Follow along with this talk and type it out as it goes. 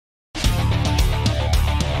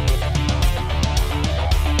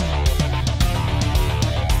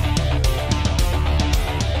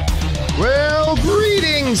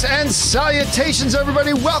Greetings and salutations,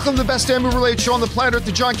 everybody. Welcome to the best damn movie-related show on the planet,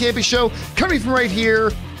 The John Campea Show, coming from right here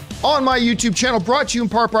on my YouTube channel, brought to you in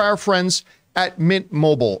part by our friends at Mint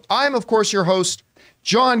Mobile. I'm, of course, your host,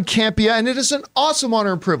 John Campea, and it is an awesome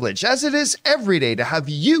honor and privilege, as it is every day, to have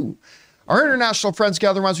you, our international friends,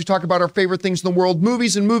 gather around as we talk about our favorite things in the world,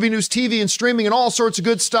 movies and movie news, TV and streaming, and all sorts of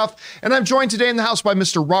good stuff. And I'm joined today in the house by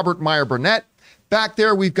Mr. Robert Meyer Burnett. Back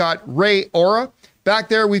there, we've got Ray Ora. Back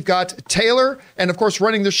there, we've got Taylor. And of course,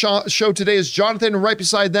 running the show today is Jonathan. And right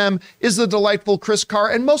beside them is the delightful Chris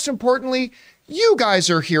Carr. And most importantly, you guys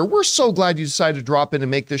are here. We're so glad you decided to drop in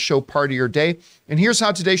and make this show part of your day. And here's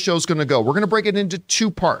how today's show is going to go. We're going to break it into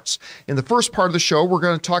two parts. In the first part of the show, we're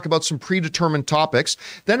going to talk about some predetermined topics.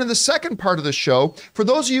 Then in the second part of the show, for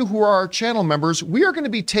those of you who are our channel members, we are going to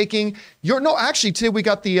be taking actually today we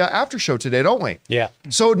got the after show today, don't we? Yeah.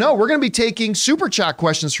 So no, we're going to be taking super chat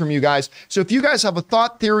questions from you guys. So if you guys have a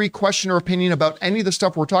thought, theory, question, or opinion about any of the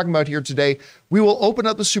stuff we're talking about here today, we will open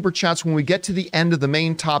up the super chats when we get to the end of the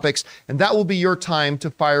main topics, and that will be your time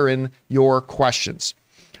to fire in your questions.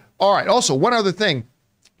 All right. Also, one other thing,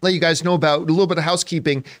 let you guys know about a little bit of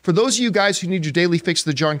housekeeping. For those of you guys who need your daily fix of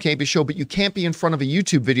the John Campea Show, but you can't be in front of a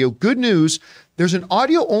YouTube video, good news, there's an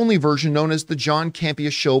audio-only version known as the John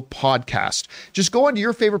Campea Show podcast. Just go onto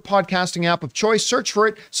your favorite podcasting app of choice, search for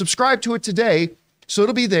it, subscribe to it today, so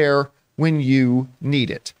it'll be there when you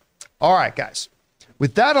need it. All right, guys.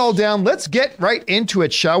 With that all down, let's get right into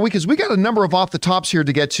it, shall we? Because we got a number of off the tops here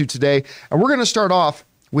to get to today, and we're going to start off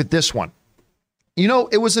with this one. You know,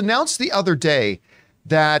 it was announced the other day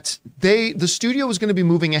that the studio was going to be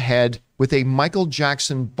moving ahead with a Michael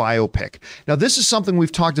Jackson biopic. Now, this is something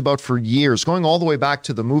we've talked about for years, going all the way back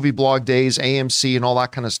to the movie blog days, AMC, and all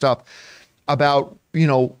that kind of stuff about, you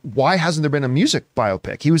know, why hasn't there been a music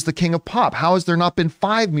biopic? He was the king of pop. How has there not been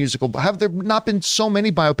have there not been so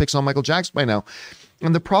many biopics on Michael Jackson by now?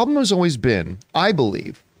 And the problem has always been, I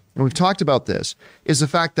believe, and we've talked about this, is the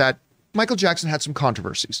fact that Michael Jackson had some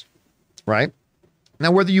controversies, right? Now,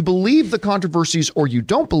 whether you believe the controversies or you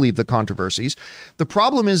don't believe the controversies, the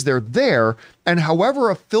problem is they're there, and however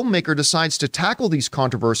a filmmaker decides to tackle these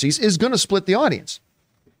controversies is going to split the audience.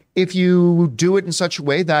 If you do it in such a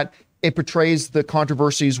way that it portrays the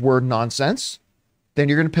controversies were nonsense, then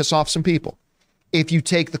you're going to piss off some people. If you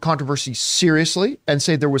take the controversy seriously and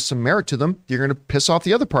say there was some merit to them, you're going to piss off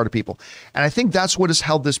the other part of people. And I think that's what has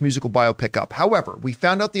held this musical biopic up. However, we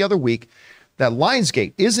found out the other week that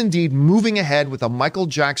Lionsgate is indeed moving ahead with a Michael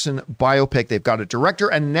Jackson biopic. They've got a director,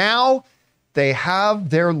 and now they have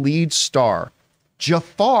their lead star,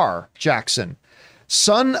 Jafar Jackson,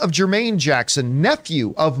 son of Jermaine Jackson,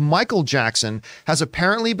 nephew of Michael Jackson, has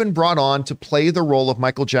apparently been brought on to play the role of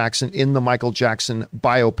Michael Jackson in the Michael Jackson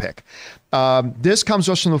biopic. This comes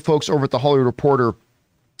to us from the folks over at The Hollywood Reporter,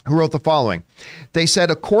 who wrote the following. They said,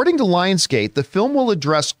 according to Lionsgate, the film will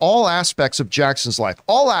address all aspects of Jackson's life,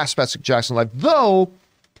 though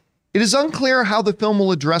it is unclear how the film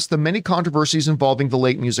will address the many controversies involving the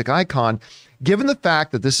late music icon, given the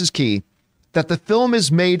fact that, this is key, that the film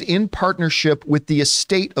is made in partnership with the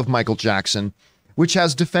estate of Michael Jackson, which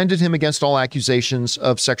has defended him against all accusations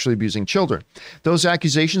of sexually abusing children. Those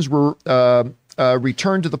accusations were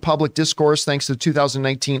returned to the public discourse thanks to the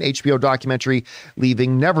 2019 HBO documentary,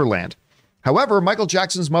 Leaving Neverland. However, Michael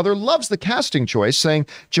Jackson's mother loves the casting choice, saying,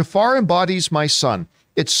 Jafar embodies my son.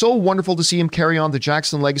 It's so wonderful to see him carry on the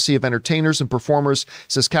Jackson legacy of entertainers and performers,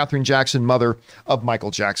 says Katherine Jackson, mother of Michael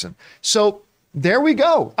Jackson. So there we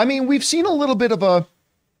go. I mean, we've seen a little bit of a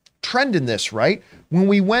trend in this, right? When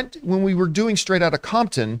we were doing Straight Outta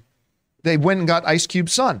Compton, they went and got Ice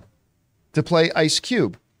Cube's son to play Ice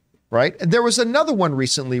Cube, right? And there was another one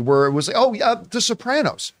recently where it was, The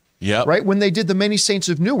Sopranos. Yeah. Right? When they did The Many Saints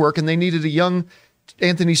of Newark and they needed a young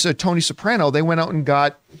Tony Soprano, they went out and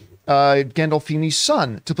got Gandolfini's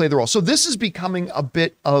son to play the role. So this is becoming a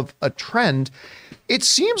bit of a trend. It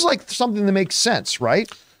seems like something that makes sense, right?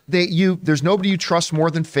 There's nobody you trust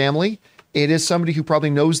more than family. It is somebody who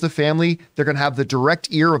probably knows the family. They're going to have the direct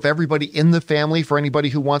ear of everybody in the family for anybody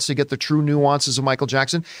who wants to get the true nuances of Michael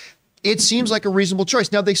Jackson. It seems like a reasonable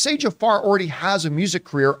choice. Now, they say Jafar already has a music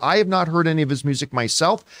career. I have not heard any of his music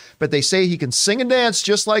myself, but they say he can sing and dance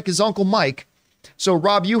just like his Uncle Mike. So,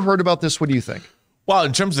 Rob, you heard about this. What do you think? Well,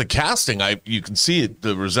 in terms of the casting, you can see it,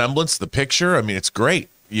 the resemblance, the picture. I mean, it's great.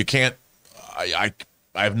 You can't, I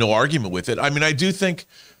have no argument with it. I mean, I do think,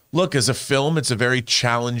 look, as a film, it's a very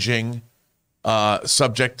challenging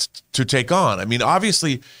subject to take on. I mean,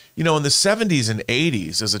 obviously, you know, in the 70s and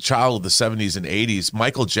 80s, as a child of the 70s and 80s,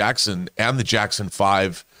 Michael Jackson and the Jackson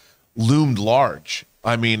 5 loomed large.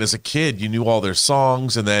 I mean, as a kid, you knew all their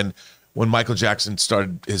songs, and then when Michael Jackson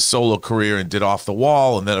started his solo career and did Off the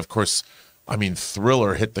Wall, and then of course, I mean,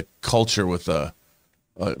 Thriller hit the culture with the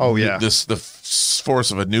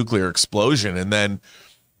force of a nuclear explosion, and then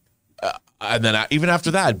even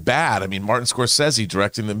after that, Bad. I mean, Martin Scorsese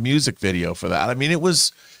directing the music video for that. I mean, it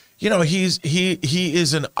was, he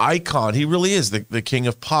is an icon. He really is the king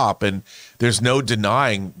of pop, and there's no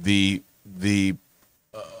denying the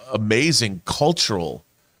amazing cultural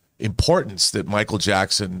importance that Michael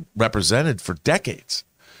Jackson represented for decades.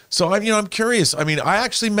 So I'm curious. I mean, I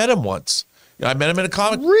actually met him once. I met him in a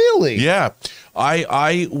comic. Really? Yeah.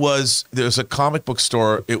 There's a comic book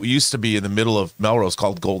store. It used to be in the middle of Melrose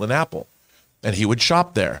called Golden Apple, and he would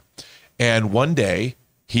shop there. And one day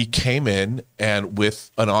he came in, and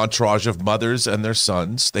with an entourage of mothers and their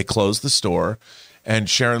sons, they closed the store, and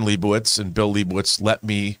Sharon Leibowitz and Bill Leibowitz let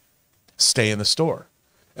me stay in the store.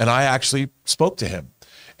 And I actually spoke to him.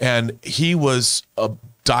 And he was a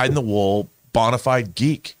dyed-in-the-wool, bona fide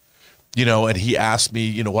geek, and he asked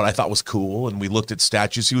me, what I thought was cool. And we looked at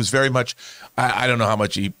statues. He was very much, I don't know how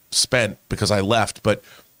much he spent because I left, but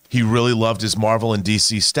he really loved his Marvel and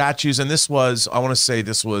DC statues. And this was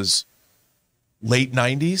late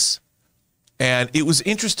 90s. And it was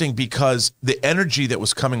interesting because the energy that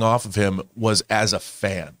was coming off of him was as a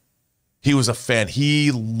fan. He was a fan.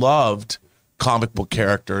 He loved comic book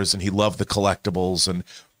characters and he loved the collectibles. And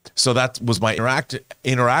so that was my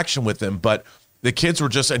interaction with him. But the kids were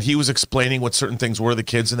and he was explaining what certain things were, the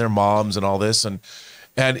kids and their moms and all this. And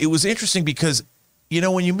it was interesting because,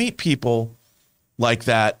 when you meet people like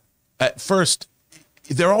that, at first,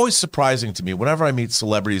 they're always surprising to me. Whenever I meet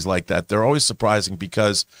celebrities like that, they're always surprising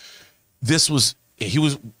because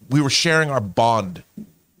we were sharing our bond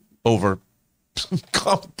over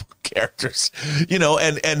comic book characters,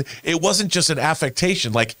 and it wasn't just an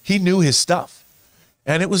affectation. Like, he knew his stuff.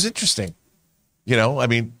 And it was interesting.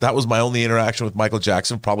 That was my only interaction with Michael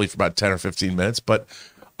Jackson, probably for about 10 or 15 minutes. But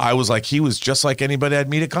I was like, he was just like anybody I'd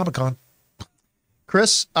meet at Comic-Con.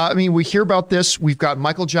 Chris, we hear about this. We've got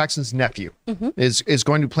Michael Jackson's nephew is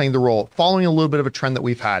going to be playing the role, following a little bit of a trend that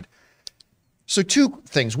we've had. So two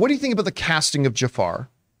things. What do you think about the casting of Jafar?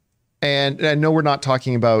 And I know we're not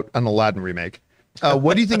talking about an Aladdin remake.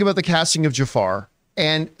 What do you think about the casting of Jafar?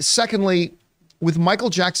 And secondly, with Michael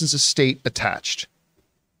Jackson's estate attached,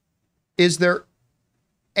 is there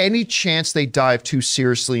any chance they dive too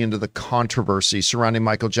seriously into the controversy surrounding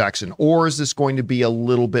Michael Jackson? Or is this going to be a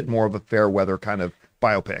little bit more of a fair weather kind of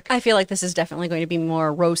biopic? I feel like this is definitely going to be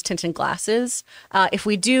more rose-tinted glasses. If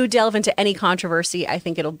we do delve into any controversy, I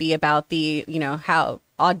think it'll be about the, how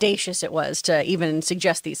audacious it was to even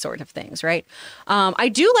suggest these sort of things, right? I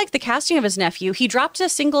do like the casting of his nephew. He dropped a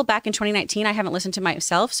single back in 2019. I haven't listened to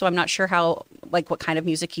myself, so I'm not sure what kind of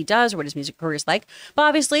music he does or what his music career is like. But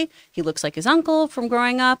obviously, he looks like his uncle from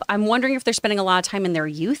growing up. I'm wondering if they're spending a lot of time in their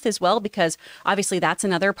youth as well, because obviously that's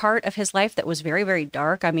another part of his life that was very, very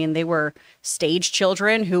dark. They were stage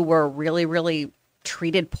children who were really, really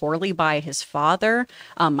treated poorly by his father,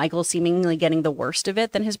 Michael seemingly getting the worst of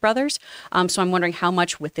it than his brothers. So I'm wondering how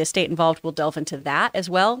much with this state involved we'll delve into that as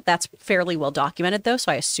well. That's fairly well documented though,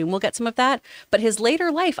 so I assume we'll get some of that. But his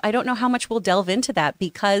later life, I don't know how much we'll delve into that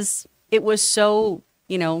because it was so,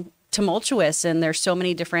 tumultuous and there's so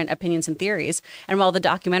many different opinions and theories. And while the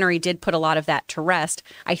documentary did put a lot of that to rest,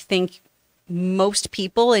 I think most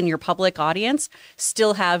people in your public audience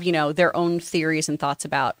still have, their own theories and thoughts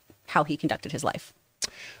about how he conducted his life.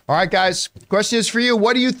 All right, guys, question is for you.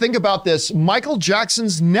 What do you think about this? Michael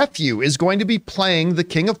Jackson's nephew is going to be playing the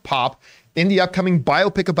King of Pop in the upcoming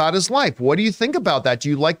biopic about his life. What do you think about that? Do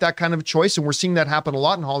you like that kind of choice? And we're seeing that happen a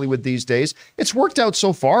lot in Hollywood these days. It's worked out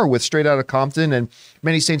so far with Straight Outta Compton and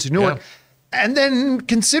Many Saints of Newark. Yeah. And then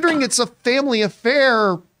considering it's a family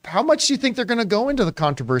affair, how much do you think they're going to go into the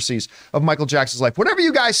controversies of Michael Jackson's life? Whatever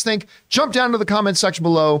you guys think, jump down to the comment section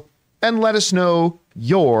below and let us know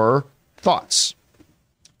your thoughts.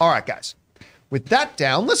 All right, guys, with that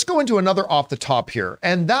down, let's go into another off the top here.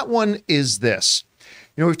 And that one is this.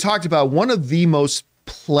 We've talked about one of the most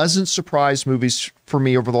pleasant surprise movies for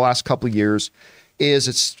me over the last couple of years is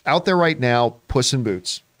it's out there right now, Puss in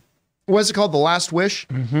Boots. What is it called? The Last Wish?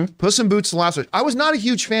 Mm-hmm. Puss in Boots, The Last Wish. I was not a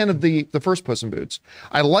huge fan of the first Puss in Boots.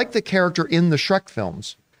 I like the character in the Shrek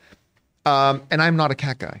films. And I'm not a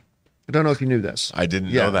cat guy. I don't know if you knew this. I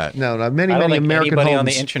didn't know that. No, many American anybody homes on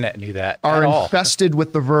the internet knew that are infested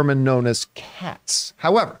with the vermin known as cats.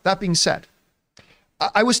 However, that being said,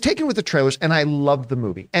 I was taken with the trailers and I loved the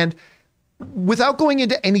movie. And without going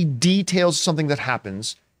into any details of something that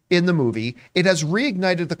happens in the movie, it has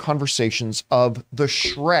reignited the conversations of the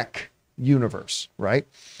Shrek universe, right?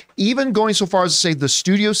 Even going so far as to say the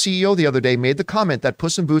studio CEO the other day made the comment that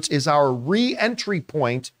Puss in Boots is our re-entry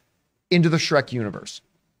point into the Shrek universe,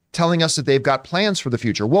 telling us that they've got plans for the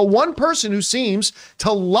future. Well, one person who seems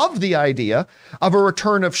to love the idea of a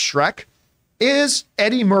return of Shrek is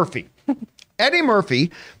Eddie Murphy. Eddie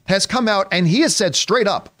Murphy has come out and he has said straight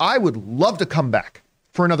up, I would love to come back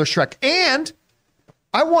for another Shrek. And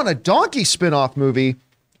I want a Donkey spin-off movie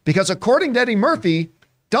because according to Eddie Murphy,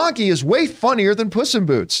 Donkey is way funnier than Puss in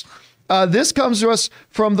Boots. This comes to us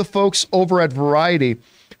from the folks over at Variety,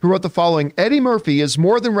 who wrote the following: Eddie Murphy is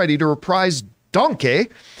more than ready to reprise Donkey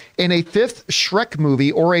in a fifth Shrek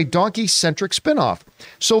movie or a Donkey-centric spinoff.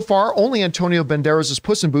 So far, only Antonio Banderas'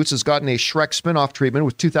 Puss in Boots has gotten a Shrek spinoff treatment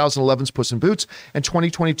with 2011's Puss in Boots and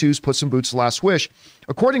 2022's Puss in Boots: Last Wish.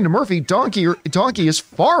 According to Murphy, Donkey is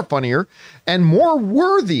far funnier and more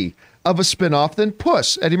worthy of a spinoff than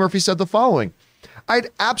Puss. Eddie Murphy said the following: I'd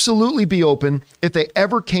absolutely be open if they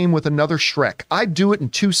ever came with another Shrek. I'd do it in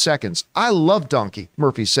 2 seconds. I love Donkey,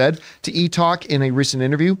 Murphy said to E-Talk in a recent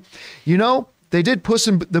interview. You know, they did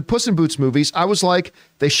the Puss in Boots movies. I was like,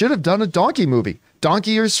 they should have done a Donkey movie.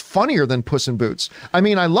 Donkey is funnier than Puss in Boots. I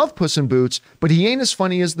mean, I love Puss in Boots, but he ain't as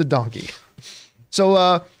funny as the Donkey.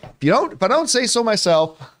 So if I don't say so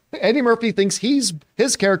myself, Eddie Murphy thinks his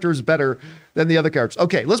character is better than the other characters.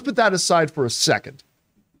 Okay, let's put that aside for a second.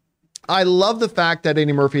 I love the fact that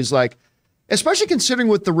Eddie Murphy's like, especially considering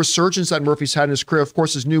with the resurgence that Murphy's had in his career. Of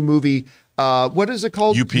course, his new movie, what is it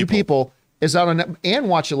called? You People. Is out on, and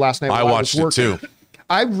watched it last night. I watched it too.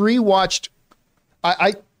 I rewatched,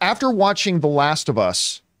 after watching The Last of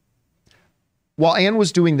Us, while Anne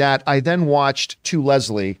was doing that, I then watched To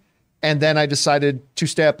Leslie, and then I decided to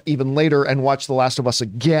stay up even later and watch The Last of Us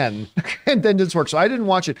again, and then didn't work. So I didn't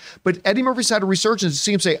watch it. But Eddie Murphy's had a resurgence. It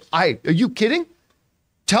seems to say, are you kidding?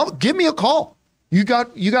 Give me a call. You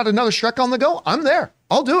got another Shrek on the go? I'm there.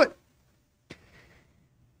 I'll do it.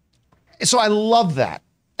 So I love that.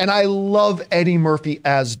 And I love Eddie Murphy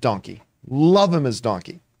as Donkey. Love him as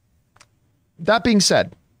Donkey. That being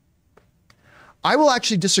said, I will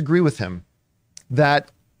actually disagree with him that,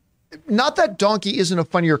 not that Donkey isn't a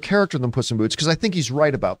funnier character than Puss in Boots, because I think he's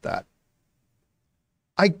right about that.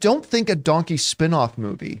 I don't think a Donkey spin-off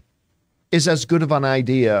movie is as good of an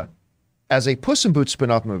idea as a Puss in Boots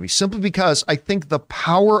spin-off movie, simply because I think the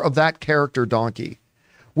power of that character, Donkey,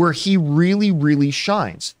 where he really, really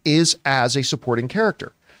shines, is as a supporting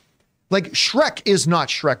character. Like, Shrek is not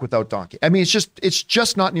Shrek without Donkey. I mean, it's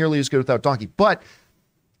just not nearly as good without Donkey. But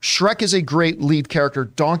Shrek is a great lead character.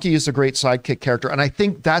 Donkey is a great sidekick character. And I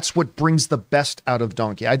think that's what brings the best out of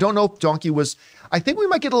Donkey. I don't know if Donkey was... I think we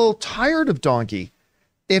might get a little tired of Donkey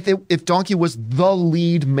if Donkey was the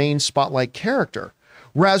lead main spotlight character.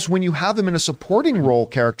 Whereas when you have him in a supporting role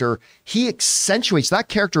character, that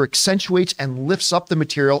character accentuates and lifts up the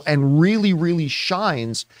material and really, really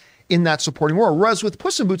shines in that supporting role. Whereas with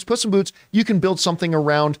Puss in Boots, you can build something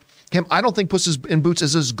around him. I don't think Puss in Boots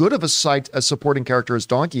is as good of a supporting character as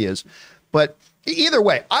Donkey is. But either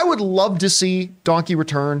way, I would love to see Donkey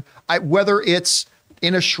return, whether it's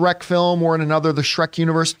in a Shrek film or in the Shrek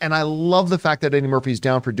universe. And I love the fact that Eddie Murphy's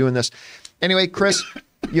down for doing this. Anyway, Chris,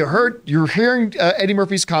 you're hearing Eddie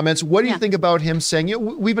Murphy's comments. What do you think about him saying,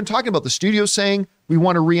 we've been talking about the studio saying we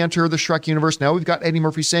want to re-enter the Shrek universe. Now we've got Eddie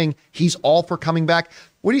Murphy saying he's all for coming back.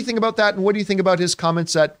 What do you think about that? And what do you think about his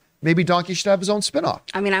comments that maybe Donkey should have his own spinoff?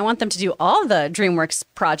 I mean, I want them to do all the DreamWorks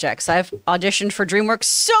projects. I've auditioned for DreamWorks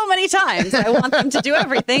so many times. I want them to do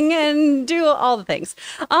everything and do all the things.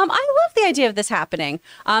 I love the idea of this happening.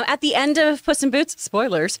 At the end of Puss in Boots,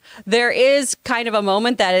 spoilers, there is kind of a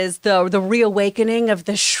moment that is the reawakening of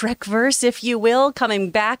the Shrekverse, if you will,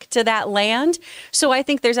 coming back to that land. So I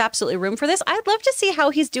think there's absolutely room for this. I'd love to see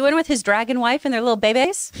how he's doing with his dragon wife and their little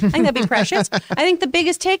babies. I think that'd be precious. I think the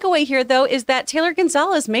biggest takeaway here, though, is that Taylor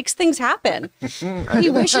Gonzalez makes things happen. He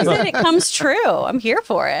wishes that it comes true. I'm here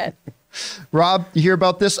for it. Rob, you hear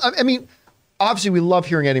about this? I mean, obviously we love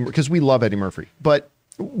hearing Eddie Murphy because we love Eddie Murphy. But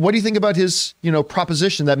what do you think about his,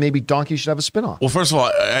 proposition that maybe Donkey should have a spinoff? Well, first of all,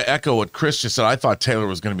 I echo what Chris just said. I thought Taylor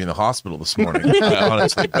was going to be in the hospital this morning,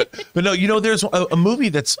 honestly. But no, there's a movie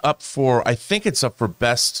that's up for, I think it's up for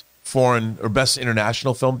best foreign or best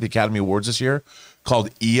international film at the Academy Awards this year, called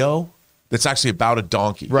EO. That's actually about a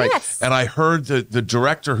donkey. Right. Yes. And I heard the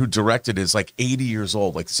director who directed is like 80 years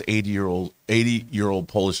old, like this 80-year-old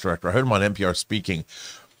Polish director. I heard him on NPR speaking.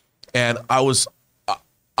 And I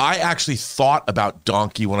actually thought about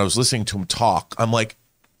Donkey when I was listening to him talk. I'm like,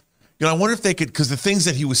 I wonder if they could, because the things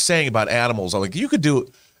that he was saying about animals, I'm like, you could do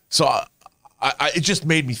it. So it just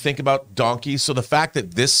made me think about donkeys. So the fact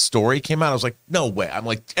that this story came out, I was like, no way. I'm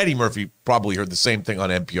like, Eddie Murphy probably heard the same thing on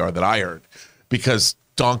NPR that I heard, because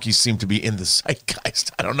donkeys seem to be in the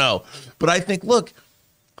zeitgeist. I don't know. But I think, look,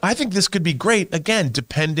 I think this could be great. Again,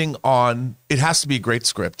 depending on, it has to be a great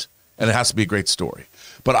script and it has to be a great story.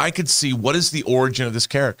 But I could see, what is the origin of this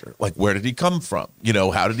character? Like, where did he come from? You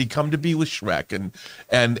know, how did he come to be with Shrek?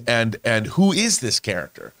 And who is this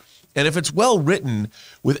character? And if it's well written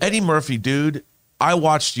with Eddie Murphy, dude, I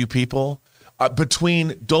watched You People.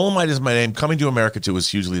 Between Dolomite Is My Name, Coming to America 2 was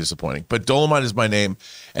hugely disappointing, but Dolomite Is My Name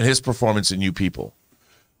and his performance in You People.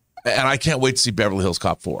 And I can't wait to see Beverly Hills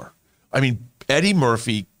Cop 4. I mean, Eddie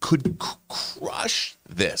Murphy could crush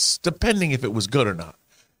this, depending if it was good or not.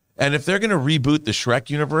 And if they're going to reboot the Shrek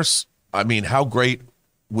universe, I mean, how great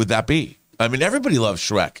would that be? I mean, everybody loves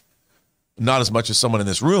Shrek. Not as much as someone in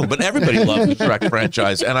this room, but everybody loves the Shrek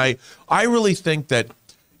franchise. And I really think that,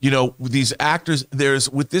 you know, these actors, there's,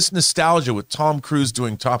 with this nostalgia, with Tom Cruise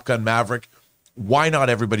doing Top Gun Maverick, why not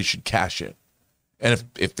everybody should cash in? And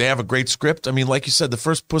if they have a great script, I mean, like you said, the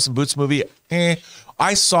first Puss in Boots movie,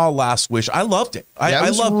 I saw Last Wish. I loved it. Yeah, it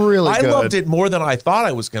was really good. I loved it more than I thought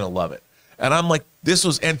I was going to love it. And I'm like, this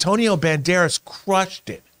was, Antonio Banderas crushed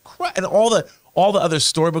it. And all the other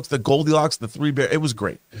storybooks, the Goldilocks, the Three Bears, it was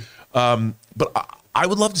great. But I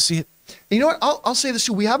would love to see it. You know what? I'll say this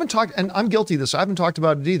too. We haven't talked, and I'm guilty of this. I haven't talked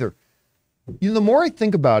about it either. You know, the more I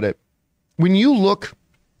think about it, when you look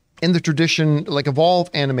in the tradition, like of all of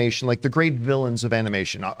animation, like the great villains of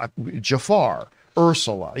animation, Jafar,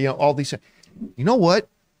 Ursula, you know, all these things. You know what?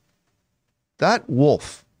 That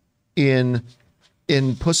wolf in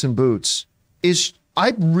Puss in Boots is,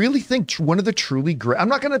 I really think, one of the truly great. I'm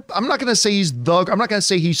not gonna say he's I'm not gonna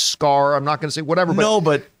say he's Scar. I'm not gonna say whatever.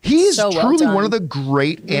 But he's so truly one of the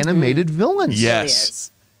great animated villains.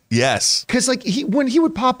 Yes, yes. Because like when he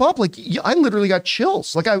would pop up, like I literally got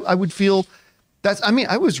chills. Like I would feel that's. I mean,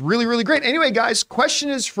 I was really, really great. Anyway, guys, question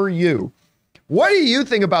is for you. What do you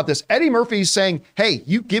think about this? Eddie Murphy's saying, "Hey,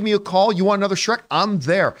 you give me a call. You want another Shrek? I'm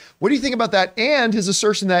there." What do you think about that? And his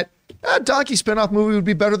assertion that a donkey spinoff movie would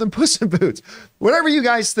be better than Puss in Boots. Whatever you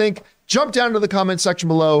guys think, jump down to the comment section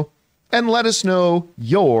below and let us know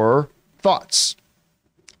your thoughts.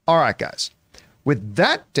 All right, guys. With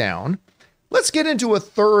that down, let's get into a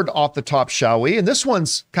third off the top, shall we? And this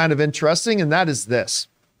one's kind of interesting, and that is this.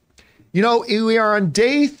 You know, we are on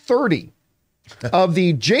day 30 of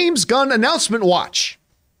the James Gunn announcement watch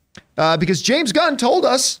because James Gunn told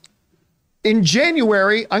us in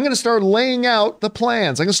January, I'm going to start laying out the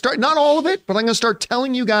plans. I'm going to start, not all of it, but I'm going to start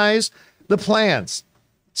telling you guys the plans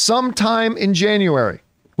sometime in January.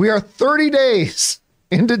 We are 30 days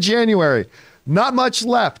into January. Not much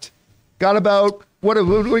left. Got about, what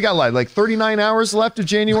do we got like 39 hours left of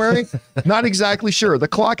January? Not exactly sure. The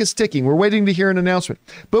clock is ticking. We're waiting to hear an announcement.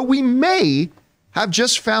 But we may have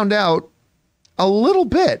just found out a little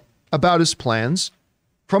bit about his plans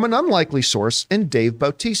from an unlikely source in Dave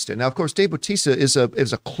Bautista. Now, of course, Dave Bautista is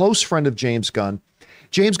a close friend of James Gunn.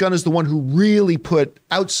 James Gunn is the one who really put,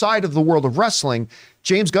 outside of the world of wrestling,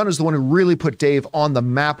 James Gunn is the one who really put Dave on the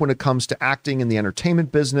map when it comes to acting in the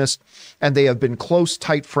entertainment business, and they have been close,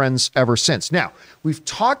 tight friends ever since. Now, we've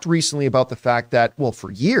talked recently about the fact that, well,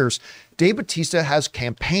 for years, Dave Bautista has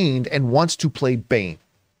campaigned and wants to play Bane.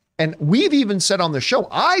 And we've even said on the show,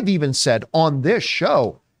 I've even said on this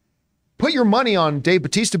show, put your money on Dave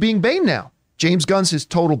Bautista being Bane now. James Gunn's his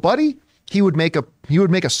total buddy. He would make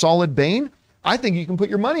a solid Bane. I think you can put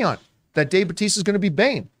your money on that Dave Bautista is going to be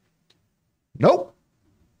Bane. Nope.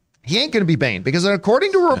 He ain't going to be Bane because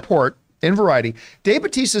according to a report in Variety, Dave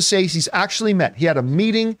Bautista says he's actually met. He had a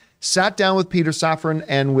meeting, sat down with Peter Safran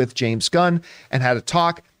and with James Gunn and had a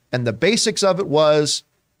talk. And the basics of it was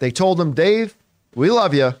they told him, Dave, we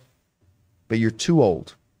love you, but you're too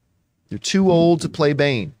old. You're too old to play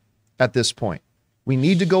Bane at this point. We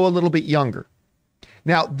need to go a little bit younger.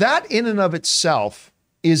 Now, that in and of itself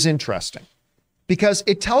is interesting because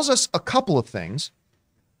it tells us a couple of things.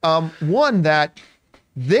 One, that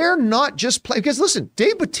they're not just playing, because listen,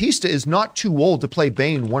 Dave Bautista is not too old to play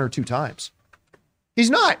Bane one or two times. He's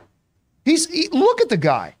not. Look at the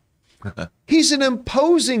guy. He's an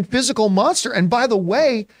imposing physical monster. And by the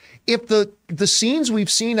way, if the scenes we've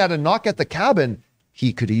seen at A Knock at the Cabin,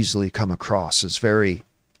 he could easily come across as very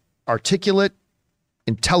articulate,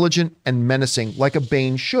 intelligent, and menacing, like a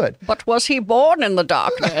Bane should. But was he born in the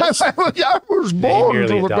darkness? I was born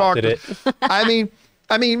into the darkness. I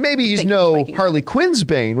mean, maybe he's no Harley Quinn's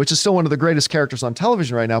Bane, which is still one of the greatest characters on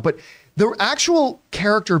television right now, but the actual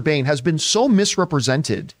character Bane has been so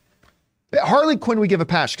misrepresented. Harley Quinn we give a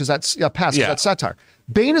pass because that's satire.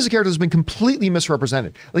 Bane as a character has been completely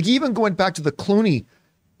misrepresented. Like even going back to the Clooney,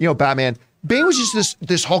 Batman, Bane was just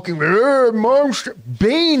this hulking monster.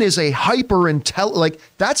 Bane is a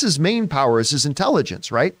that's his main power, is his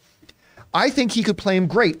intelligence, right? I think he could play him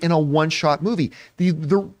great in a one-shot movie.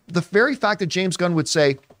 The very fact that James Gunn would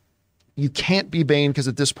say, you can't be Bane because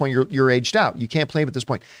at this point you're aged out. You can't play him at this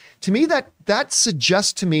point. To me, that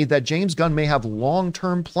suggests to me that James Gunn may have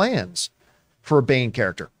long-term plans for a Bane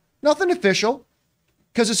character. Nothing official,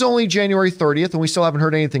 because it's only January 30th and we still haven't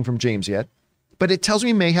heard anything from James yet. But it tells me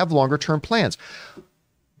he may have longer-term plans.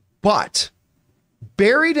 But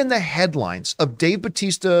buried in the headlines of Dave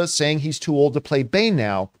Bautista saying he's too old to play Bane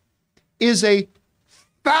now is a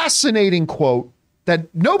fascinating quote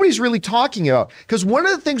that nobody's really talking about. Because one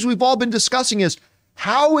of the things we've all been discussing is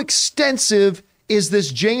how extensive is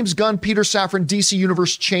this James Gunn, Peter Safran DC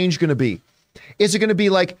Universe change going to be? Is it going to be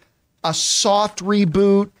like a soft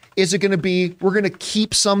reboot? Is it going to be, we're going to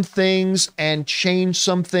keep some things and change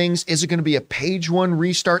some things? Is it going to be a page one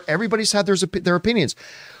restart? Everybody's had their opinions.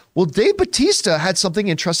 Well, Dave Bautista had something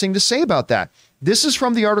interesting to say about that. This is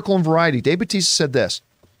from the article in Variety. Dave Bautista said this,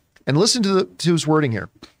 and listen to his wording here.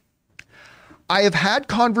 I have had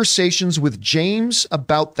conversations with James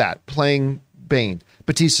about that, playing Bane,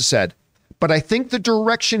 Bautista said, but I think the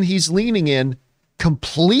direction he's leaning in,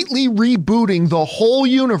 completely rebooting the whole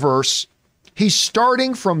universe, he's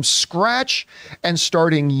starting from scratch and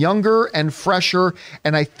starting younger and fresher,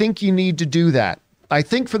 and I think you need to do that. I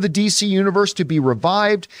think for the DC Universe to be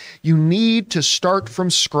revived, you need to start from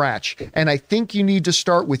scratch, and I think you need to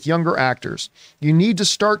start with younger actors. You need to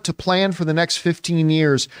start to plan for the next 15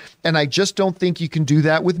 years, and I just don't think you can do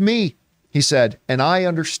that with me, he said, and I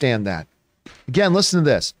understand that. Again, listen to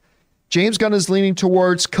this. James Gunn is leaning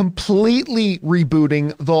towards completely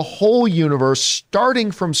rebooting the whole universe,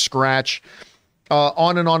 starting from scratch,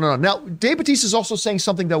 on and on and on. Now, Dave Bautista is also saying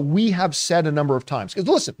something that we have said a number of times. Because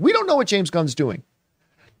listen, we don't know what James Gunn's doing.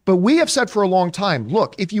 But we have said for a long time,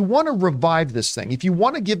 look, if you want to revive this thing, if you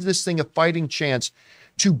want to give this thing a fighting chance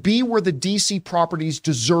to be where the DC properties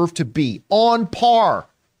deserve to be, on par,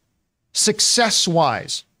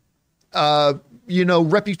 success-wise,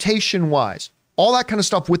 reputation-wise, all that kind of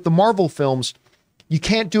stuff with the Marvel films, you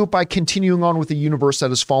can't do it by continuing on with a universe that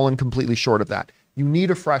has fallen completely short of that. You need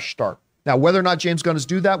a fresh start. Now, whether or not James Gunn is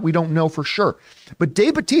do that, we don't know for sure. But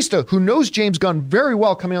Dave Bautista, who knows James Gunn very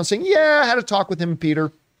well, coming out and saying, yeah, I had a talk with him and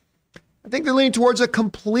Peter. I think they're leaning towards a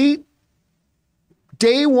complete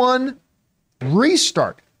day one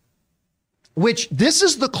restart, which this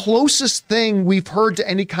is the closest thing we've heard to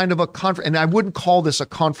any kind of a and I wouldn't call this a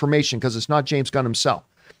confirmation because it's not James Gunn himself.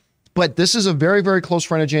 But this is a very, very close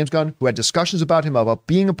friend of James Gunn who had discussions about him, about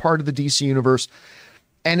being a part of the DC Universe.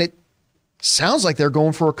 And it sounds like they're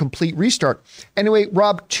going for a complete restart. Anyway,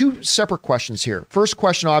 Rob, two separate questions here. First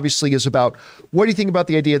question, obviously, is about what do you think about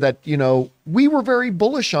the idea that, we were very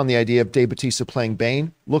bullish on the idea of Dave Bautista playing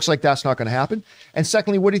Bane. Looks like that's not going to happen. And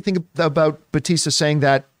secondly, what do you think about Bautista saying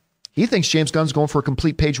that he thinks James Gunn's going for a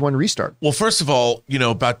complete page one restart? Well, first of all,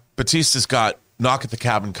 Bautista's got Knock at the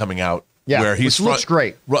Cabin coming out. Yeah, where he's looks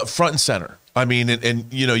great. Front and center. I mean,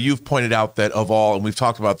 and you've pointed out that and we've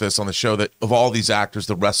talked about this on the show, that of all these actors,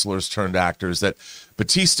 the wrestlers turned actors, that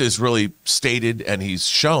Bautista is really stated and he's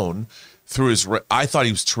shown through I thought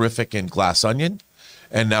he was terrific in Glass Onion.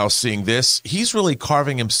 And now seeing this, he's really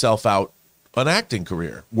carving himself out an acting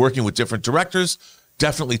career, working with different directors,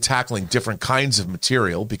 definitely tackling different kinds of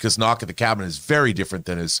material, because Knock at the Cabin is very different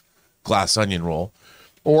than his Glass Onion role.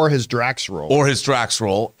 Or his Drax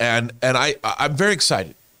role. And I'm very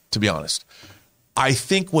excited, to be honest. I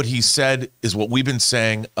think what he said is what we've been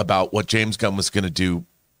saying about what James Gunn was going to do.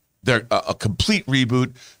 A complete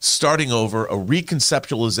reboot, starting over, a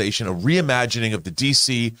reconceptualization, a reimagining of the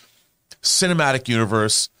DC cinematic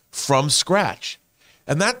universe from scratch.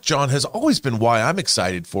 And that, John, has always been why I'm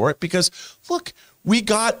excited for it, because, look, we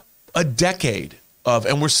got a decade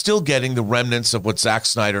and we're still getting the remnants of what Zack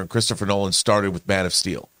Snyder and Christopher Nolan started with Man of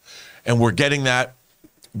Steel. And we're getting that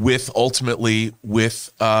ultimately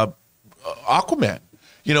with Aquaman,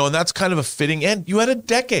 and that's kind of a fitting end. You had a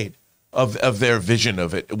decade of their vision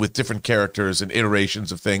of it with different characters and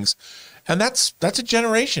iterations of things. And that's a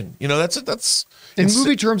generation, that's in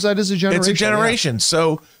movie terms, that is a generation. It's a generation. Yeah.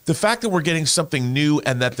 So the fact that we're getting something new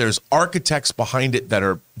and that there's architects behind it that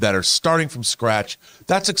are starting from scratch,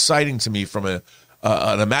 that's exciting to me from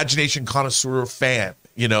an imagination connoisseur fan.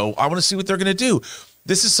 I want to see what they're going to do.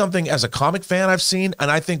 This is something as a comic fan I've seen,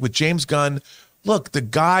 and I think with James Gunn, look, the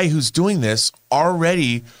guy who's doing this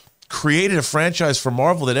already created a franchise for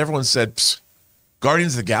Marvel that everyone said,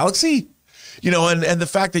 Guardians of the Galaxy? And the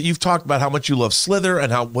fact that you've talked about how much you love Slither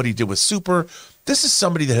and what he did with Super, This is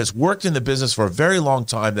somebody that has worked in the business for a very long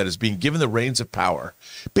time, that is being given the reins of power.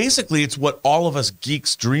 Basically, it's what all of us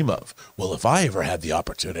geeks dream of. Well, if I ever had the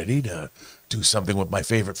opportunity to do something with my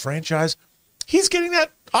favorite franchise, he's getting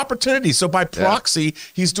that opportunity. So by proxy,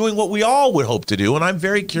 he's doing what we all would hope to do. And I'm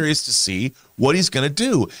very curious to see what he's going to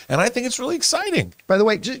do. And I think it's really exciting. By the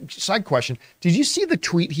way, just side question. Did you see the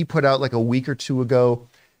tweet he put out like a week or two ago?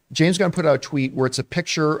 James Gunn put out a tweet where it's a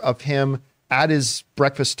picture of him at his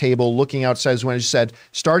breakfast table looking outside his window. He said,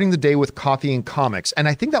 starting the day with coffee and comics. And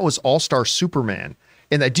I think that was All-Star Superman.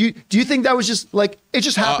 And that, do you think that was just like, it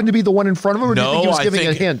just happened to be the one in front of him, or do you think he was giving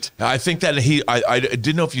a hint? I think that I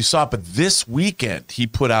didn't know if you saw it, but this weekend he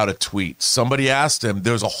put out a tweet. Somebody asked him,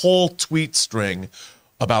 there's a whole tweet string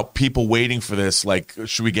about people waiting for this. Like,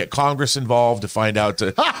 should we get Congress involved to find out?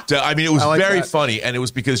 I mean, it was very funny. And it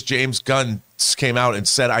was because James Gunn came out and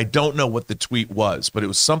said, I don't know what the tweet was, but it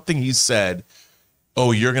was something he said,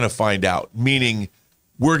 oh, you're going to find out. Meaning,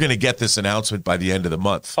 we're going to get this announcement by the end of the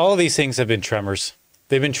month. All of these things have been tremors.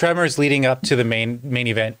 They've been tremors leading up to the main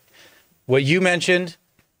event. What you mentioned,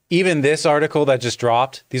 even this article that just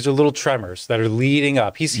dropped, these are little tremors that are leading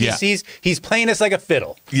up. He's playing us like a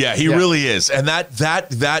fiddle. Yeah, he really is. And that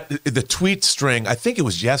the tweet string, I think it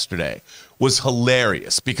was yesterday, was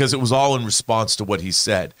hilarious because it was all in response to what he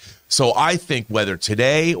said. So I think whether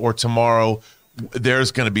today or tomorrow,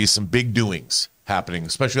 there's going to be some big doings happening,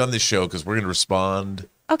 especially on this show, because we're going to respond.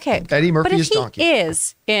 Okay. Eddie Murphy is Donkey. But if he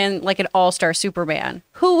is in like an all-star Superman,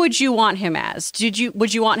 who would you want him as?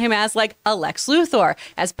 Would you want him as like a Lex Luthor,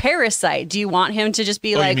 as Parasite? Do you want him to just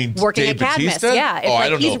be like working Dave at Cadmus? Bautista? Yeah. If, I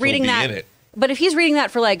don't know he's if reading he'll be that, in it. But if he's reading that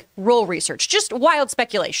for like role research, just wild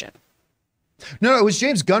speculation. No, it was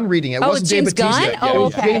James Gunn reading it. It wasn't Dave Bautista. Oh, It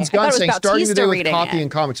was okay. James Gunn saying, starting the day with reading coffee it.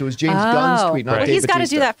 and comics. It was James Gunn's tweet, not Well, Dave he's got to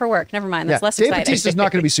Bautista. do that for work. Never mind. That's less Dave exciting. Bautista's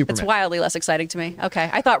not going to be Superman. It's wildly less exciting to me.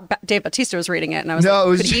 Okay. I thought Dave Bautista was reading it, and I was No, it like,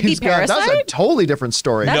 was could he James be Gunn. Parasite? That's a totally different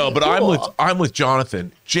story. That'd No, be but cool. I'm with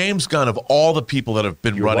Jonathan. James Gunn, of all the people that have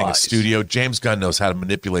been running wise. a studio, James Gunn knows how to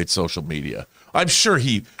manipulate social media. I'm sure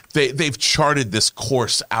they've charted this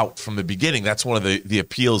course out from the beginning. That's one of the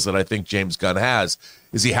appeals that I think James Gunn has,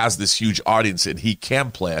 is he has this huge audience and he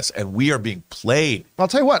can play us, and we are being played. I'll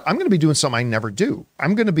tell you what, I'm going to be doing something I never do.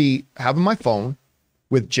 I'm going to be having my phone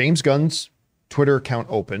with James Gunn's Twitter account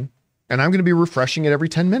open, and I'm going to be refreshing it every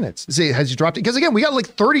 10 minutes. See, has he dropped it? Because again, we got like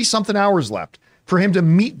 30 something hours left for him to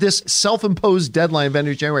meet this self-imposed deadline of end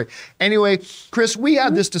of January. Anyway, Chris, we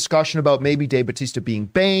had this discussion about maybe Dave Bautista being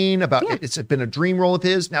Bane, about it's been a dream role of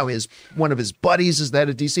his. Now one of his buddies is the head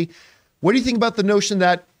of DC. What do you think about the notion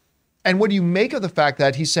that, and what do you make of the fact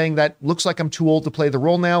that he's saying that looks like I'm too old to play the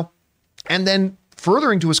role now? And then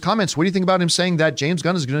furthering to his comments, what do you think about him saying that James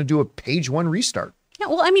Gunn is going to do a page one restart? Yeah,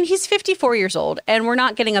 well, I mean, he's 54 years old, and we're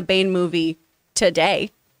not getting a Bane movie today.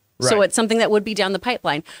 So Right. it's something that would be down the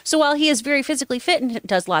pipeline. So while he is very physically fit and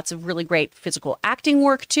does lots of really great physical acting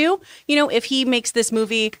work too, if he makes this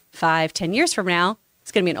movie 5-10 years from now,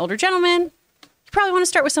 it's going to be an older gentleman. You probably want to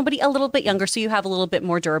start with somebody a little bit younger so you have a little bit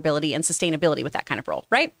more durability and sustainability with that kind of role,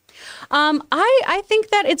 right? I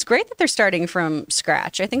think that it's great that they're starting from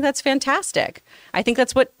scratch. I think that's fantastic. I think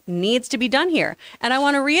that's what needs to be done here. And I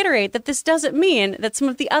want to reiterate that this doesn't mean that some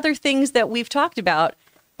of the other things that we've talked about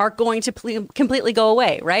are going to completely go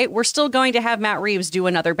away, right? We're still going to have Matt Reeves do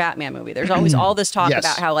another Batman movie. There's always all this talk Yes.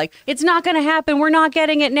 about how, like, it's not going to happen. We're not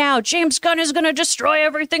getting it now. James Gunn is going to destroy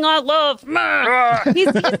everything I love.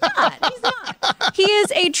 He's not. He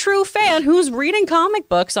is a true fan who's reading comic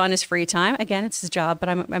books on his free time. Again, it's his job, but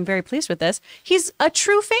I'm very pleased with this. He's a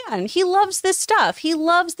true fan. He loves this stuff. He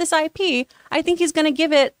loves this IP. I think he's going to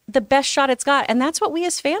give it the best shot it's got. And that's what we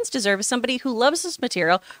as fans deserve, is somebody who loves this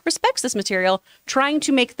material, respects this material, trying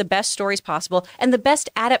to make the best stories possible and the best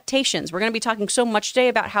adaptations. We're going to be talking so much today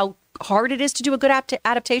about how hard it is to do a good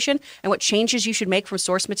adaptation and what changes you should make from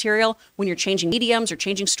source material when you're changing mediums or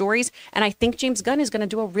changing stories. And I think James Gunn is going to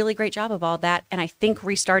do a really great job of all that. And I think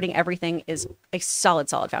restarting everything is a solid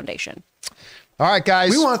foundation. All right,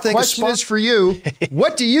 guys. We want to thank question is for you.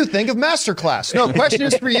 What do you think of Masterclass? No, question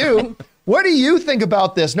is for you. What do you think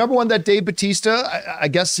about this? Number one, that Dave Bautista, I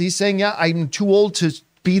guess he's saying, yeah, I'm too old to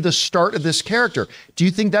be the start of this character. Do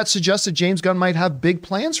you think that suggests that James Gunn might have big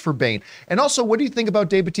plans for Bane? And also, what do you think about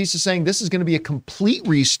Dave Bautista saying this is going to be a complete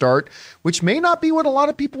restart, which may not be what a lot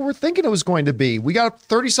of people were thinking it was going to be? We got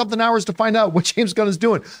 30-something hours to find out what James Gunn is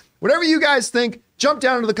doing. Whatever you guys think, jump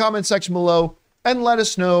down into the comment section below and let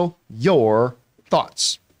us know your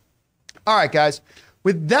thoughts. All right, guys.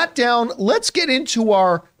 with that down, let's get into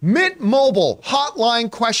our Mint Mobile hotline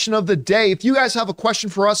question of the day. If you guys have a question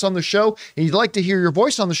for us on the show and you'd like to hear your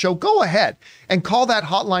voice on the show, go ahead and call that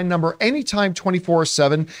hotline number anytime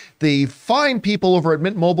 24/7. The fine people over at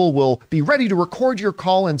Mint Mobile will be ready to record your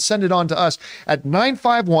call and send it on to us at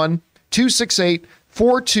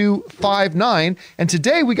 951-268-4259. And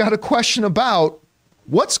today we got a question about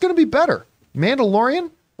what's going to be better, Mandalorian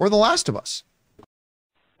or The Last of Us?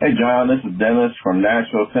 Hey, John, this is Dennis from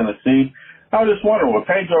Nashville, Tennessee. I was just wondering, with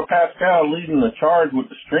Pedro Pascal leading the charge with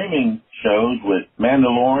the streaming shows with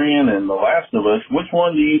Mandalorian and The Last of Us, which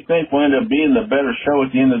one do you think will end up being the better show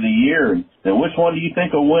at the end of the year? And which one do you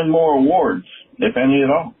think will win more awards, if any at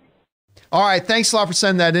all? All right. Thanks a lot for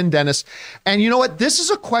sending that in, Dennis. And you know what? This is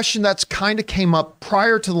a question that's kind of came up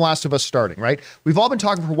prior to The Last of Us starting, right? We've all been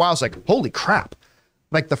talking for a while. It's like, holy crap.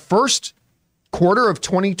 Like the first quarter of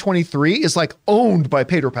 2023 is like owned by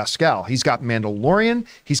Pedro Pascal. He's got Mandalorian.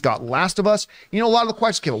 He's got Last of Us. You know, a lot of the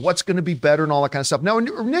questions came up, what's going to be better and all that kind of stuff. Now,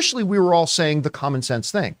 initially we were all saying the common sense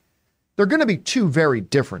thing. They're going to be two very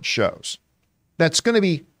different shows. That's going to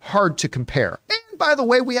be hard to compare. And by the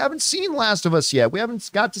way, we haven't seen Last of Us yet. We haven't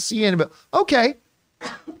got to see any of it. Okay.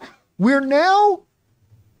 We're now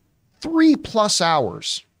 3+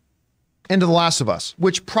 hours into The Last of Us,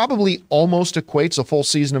 which probably almost equates a full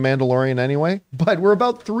season of Mandalorian anyway, but we're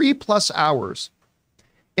about 3+ hours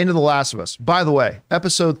into The Last of Us. By the way,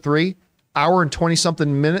 episode 3, hour and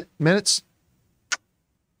 20-something minutes.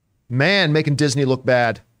 Man, making Disney look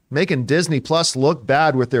bad. Making Disney Plus look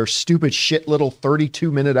bad with their stupid shit little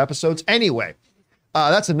 32-minute episodes. Anyway,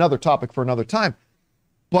 that's another topic for another time.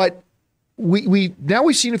 But we now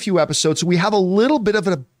we've seen a few episodes, so we have a little bit of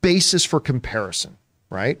a basis for comparison,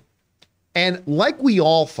 right? And like we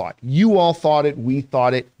all thought, you all thought it, we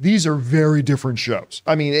thought it, these are very different shows.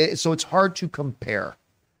 I mean, so it's hard to compare.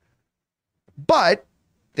 But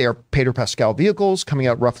they are Pedro Pascal vehicles coming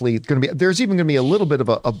out roughly, there's even going to be a little bit of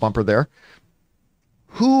a bumper there.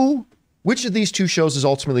 Which of these two shows is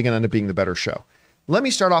ultimately going to end up being the better show? Let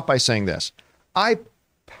me start off by saying this. I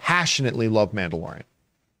passionately love Mandalorian.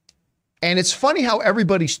 And it's funny how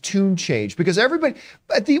everybody's tune changed, because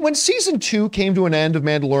when season 2 came to an end of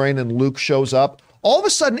Mandalorian and Luke shows up, all of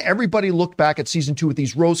a sudden everybody looked back at season 2 with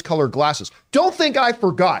these rose-colored glasses. Don't think I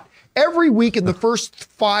forgot. Every week in the first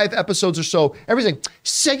 5 episodes or so, everything,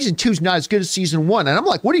 season 2 is not as good as season 1. And I'm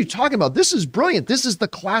like, what are you talking about? This is brilliant. This is the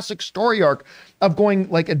classic story arc of going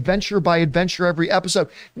like adventure by adventure every episode.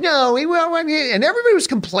 No, and everybody was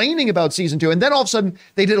complaining about season 2. And then all of a sudden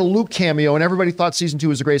they did a Luke cameo and everybody thought season 2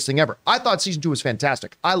 was the greatest thing ever. I thought season 2 was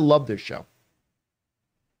fantastic. I love this show.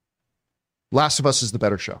 Last of Us is the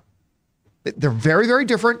better show. They're very, very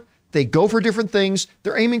different. They go for different things.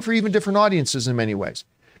 They're aiming for even different audiences in many ways.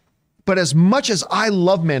 But as much as I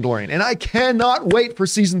love Mandalorian, and I cannot wait for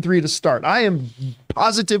season 3 to start, I am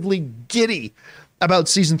positively giddy about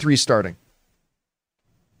season 3 starting.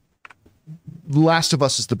 Last of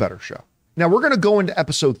Us is the better show. Now, we're going to go into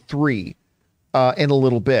episode 3 in a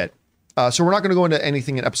little bit. So we're not going to go into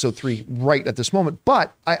anything in episode 3 right at this moment.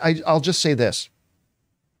 But I'll just say this.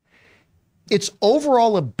 Its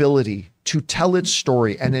overall ability to tell its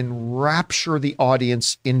story and enrapture the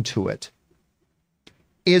audience into it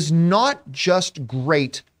is not just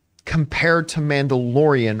great compared to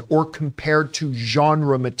Mandalorian or compared to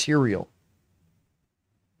genre material.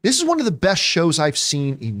 This is one of the best shows I've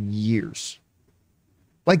seen in years.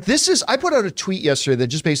 Like I put out a tweet yesterday that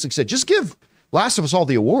just basically said, just give Last of Us all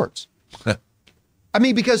the awards. I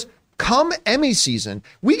mean, because come Emmy season,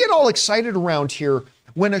 we get all excited around here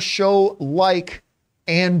when a show like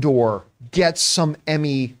Andor gets some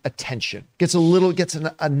Emmy attention, gets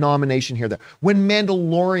a nomination here, there. When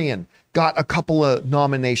Mandalorian got a couple of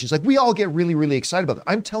nominations, like we all get really, really excited about it.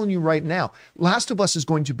 I'm telling you right now, Last of Us is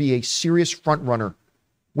going to be a serious front runner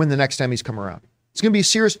when the next Emmys come around. It's going to be a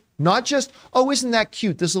serious, not just, oh, isn't that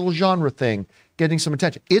cute, this little genre thing getting some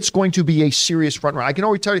attention. It's going to be a serious front runner. I can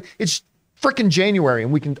already tell you, it's freaking January,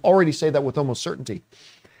 and we can already say that with almost certainty.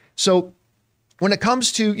 So when it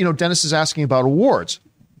comes to, Dennis is asking about awards,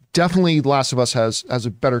 definitely The Last of Us has a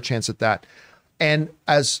better chance at that. And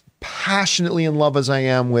as passionately in love as I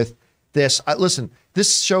am with this, listen,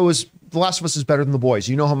 this show is, The Last of Us is better than The Boys.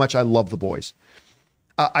 You know how much I love The Boys.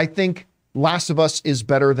 I think Last of Us is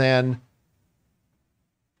better than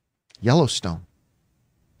Yellowstone.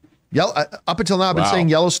 Up until now, I've been saying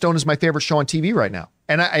Yellowstone is my favorite show on TV right now.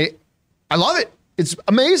 And I love it. It's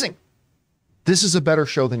amazing. This is a better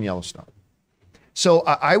show than Yellowstone. So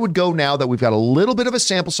I would go, now that we've got a little bit of a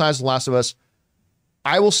sample size of The Last of Us,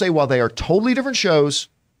 I will say while they are totally different shows,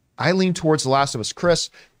 I lean towards The Last of Us. Chris,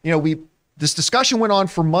 the this discussion went on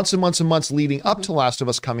for months and months and months leading up to Last of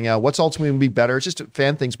Us coming out. What's ultimately going to be better? It's just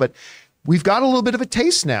fan things, but we've got a little bit of a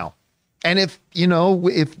taste now. And if you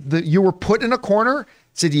were put in a corner,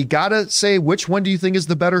 said you got to say which one do you think is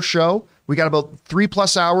the better show? We got about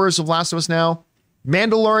 3+ hours of Last of Us now.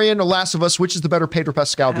 Mandalorian or Last of Us, which is the better Pedro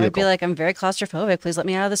Pascal vehicle? I would be like, I'm very claustrophobic. Please let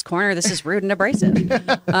me out of this corner. This is rude and abrasive. Why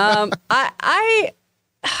can't I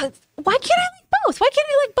like both? Why can't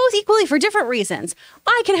I like both equally for different reasons?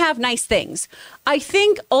 I can have nice things. I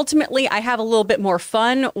think ultimately I have a little bit more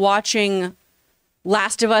fun watching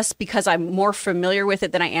Last of Us because I'm more familiar with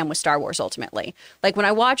it than I am with Star Wars ultimately. Like when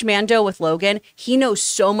I watch Mando with Logan, he knows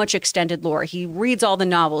so much extended lore. He reads all the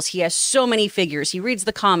novels. He has so many figures. He reads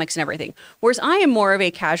the comics and everything. Whereas I am more of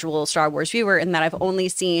a casual Star Wars viewer in that I've only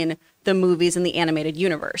seen the movies in the animated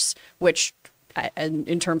universe, which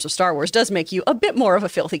in terms of Star Wars does make you a bit more of a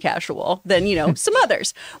filthy casual than, some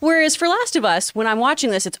others. Whereas for Last of Us, when I'm watching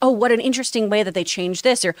this, it's, oh, what an interesting way that they changed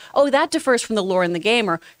this, or, oh, that differs from the lore in the game,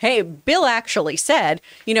 or, hey, Bill actually said,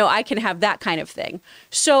 I can have that kind of thing.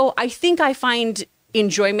 So I think I find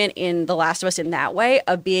enjoyment in The Last of Us in that way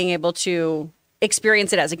of being able to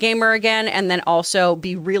experience it as a gamer again, and then also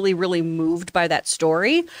be really, really moved by that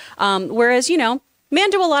story. Whereas,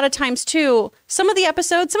 Mando, a lot of times, too, some of the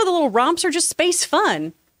episodes, some of the little romps are just space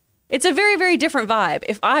fun. It's a very, very different vibe.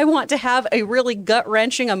 If I want to have a really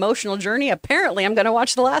gut-wrenching emotional journey, apparently I'm going to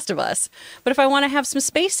watch The Last of Us. But if I want to have some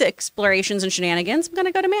space explorations and shenanigans, I'm going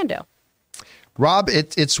to go to Mando. Rob,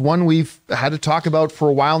 it's one we've had to talk about for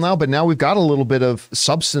a while now, but now we've got a little bit of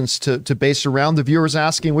substance to base around. The viewers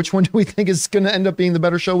asking, which one do we think is going to end up being the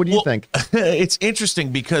better show? What do you think? It's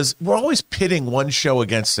interesting because we're always pitting one show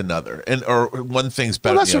against another, or one thing's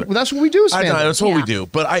better than the other. That's what we do as fans. That's what we do.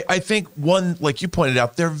 But I think one, like you pointed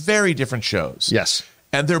out, they're very different shows. Yes.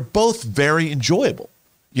 And they're both very enjoyable.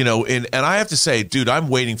 And I have to say, dude, I'm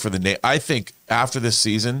waiting for the name. I think after this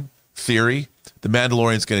season, Theory, The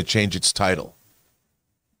Mandalorian's going to change its title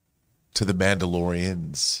to The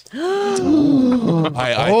Mandalorians.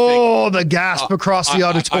 The gasp across the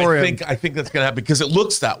auditorium. I think that's going to happen because it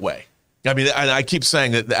looks that way. I mean, and I keep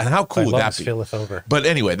saying that, and how cool would that be? Filleth over. But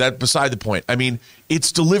anyway, that beside the point. I mean,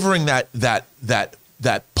 it's delivering that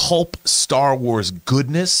pulp Star Wars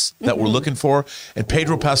goodness that we're looking for, and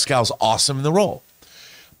Pedro Pascal's awesome in the role.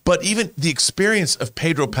 But even the experience of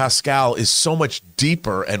Pedro Pascal is so much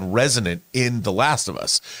deeper and resonant in The Last of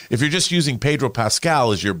Us. If you're just using Pedro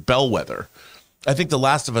Pascal as your bellwether, I think The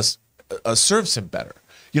Last of Us serves him better.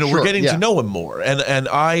 We're getting to know him more. And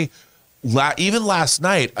even last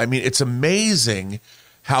night, I mean, it's amazing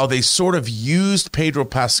how they sort of used Pedro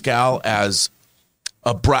Pascal as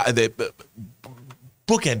a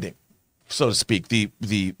bookending, so to speak,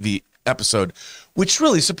 the episode, which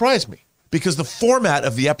really surprised me. Because the format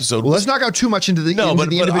of the episode let's not go too much into the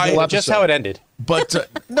individual episode. Just how it ended. But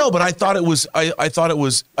but I thought it was. I thought it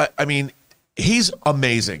was. I mean, he's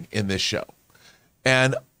amazing in this show,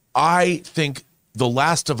 and I think The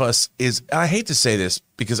Last of Us is. And I hate to say this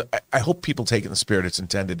because I hope people take it in the spirit it's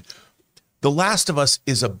intended. The Last of Us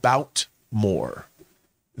is about more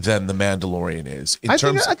than The Mandalorian is. I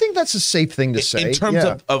think that's a safe thing to say in terms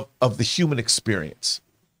of the human experience.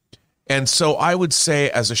 And so I would say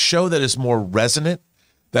as a show that is more resonant,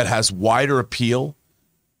 that has wider appeal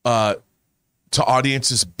to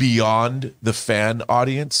audiences beyond the fan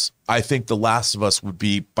audience, I think The Last of Us would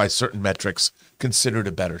be, by certain metrics, considered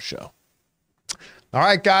a better show. All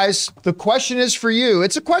right, guys, the question is for you.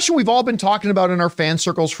 It's a question we've all been talking about in our fan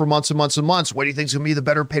circles for months and months and months. What do you think is going to be the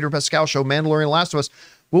better Pedro Pascal show, Mandalorian, Last of Us?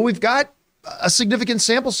 Well, we've got a significant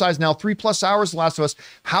sample size now, 3+ hours, Last of Us.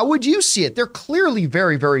 How would you see it? They're clearly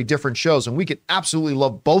very, very different shows, and we could absolutely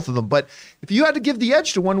love both of them. But if you had to give the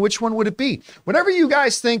edge to one, which one would it be? Whatever you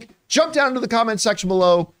guys think, jump down into the comment section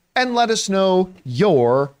below and let us know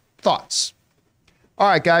your thoughts. All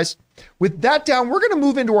right, guys. With that down, we're going to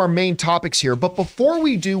move into our main topics here. But before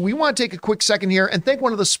we do, we want to take a quick second here and thank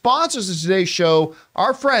one of the sponsors of today's show,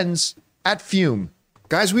 our friends at Fume.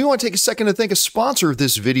 Guys, we want to take a second to thank a sponsor of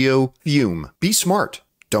this video, Fume. Be smart.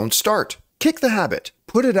 Don't start. Kick the habit.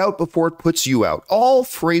 Put it out before it puts you out. All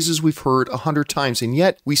phrases we've heard 100 times, and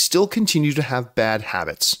yet we still continue to have bad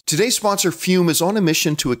habits. Today's sponsor, Fume, is on a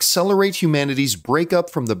mission to accelerate humanity's breakup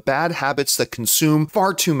from the bad habits that consume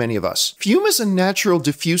far too many of us. Fume is a natural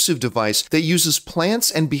diffusive device that uses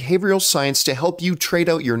plants and behavioral science to help you trade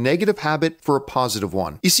out your negative habit for a positive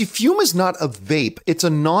one. You see, Fume is not a vape. It's a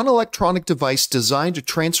non-electronic device designed to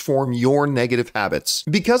transform your negative habits.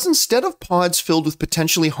 Because instead of pods filled with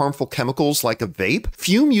potentially harmful chemicals like a vape,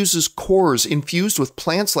 Fume uses cores infused with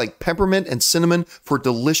plants like peppermint and cinnamon for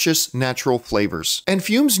delicious natural flavors. And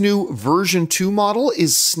Fume's new version 2 model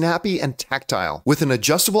is snappy and tactile. With an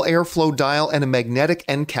adjustable airflow dial and a magnetic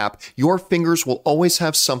end cap, your fingers will always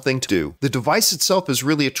have something to do. The device itself is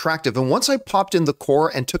really attractive, and once I popped in the core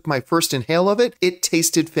and took my first inhale of it, it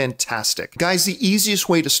tasted fantastic. Guys, the easiest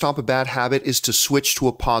way to stop a bad habit is to switch to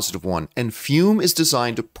a positive one, and Fume is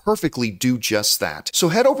designed to perfectly do just that. So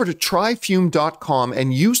head over to tryfume.com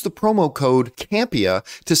and use the promo code CAMPIA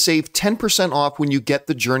to save 10% off when you get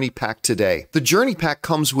the Journey Pack today. The Journey Pack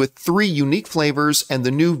comes with 3 unique flavors and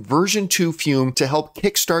the new version 2 Fume to help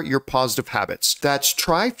kickstart your positive habits. That's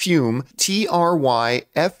tryfume, tryfum.com,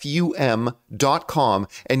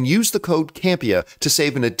 and use the code CAMPIA to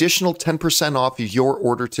save an additional 10% off your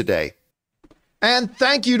order today. And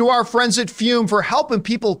thank you to our friends at Fume for helping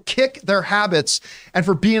people kick their habits and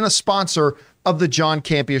for being a sponsor of the John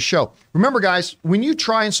Campea Show. Remember, guys, when you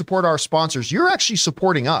try and support our sponsors, you're actually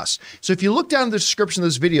supporting us. So if you look down in the description of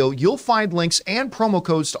this video, you'll find links and promo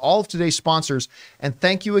codes to all of today's sponsors. And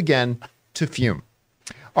thank you again to Fume.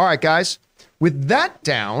 All right, guys. With that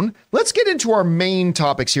down, let's get into our main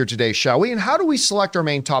topics here today, shall we? And how do we select our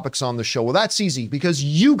main topics on the show? Well, that's easy because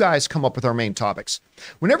you guys come up with our main topics.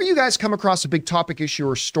 Whenever you guys come across a big topic, issue,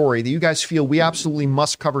 or story that you guys feel we absolutely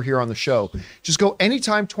must cover here on the show, just go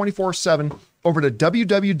anytime 24/7 over to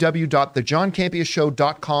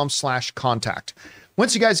www.thejohncampeashow.com/contact.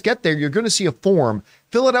 Once you guys get there, you're going to see a form.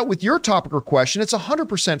 Fill it out with your topic or question. It's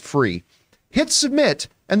 100% free. Hit submit,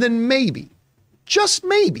 and then maybe, just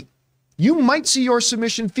maybe, you might see your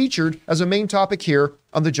submission featured as a main topic here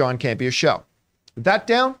on the John Campea Show. With that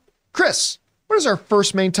down, Chris, what is our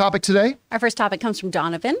first main topic today? Our first topic comes from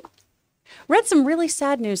Donovan. Read some really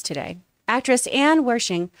sad news today. Actress Anne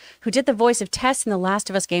Wershing, who did the voice of Tess in the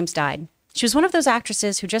Last of Us games, died. She was one of those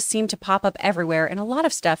actresses who just seemed to pop up everywhere in a lot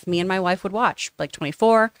of stuff me and my wife would watch, like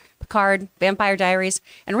 24, Picard, Vampire Diaries,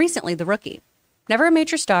 and recently The Rookie. Never a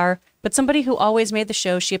major star, but somebody who always made the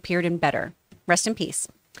show she appeared in better. Rest in peace.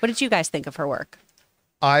 What did you guys think of her work?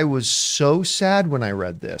 I was so sad when I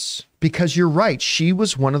read this because you're right. She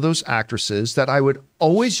was one of those actresses that I would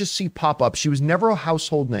always just see pop up. She was never a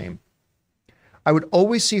household name. I would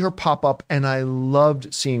always see her pop up, and I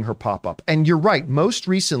loved seeing her pop up. And you're right. Most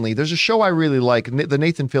recently, there's a show I really like, the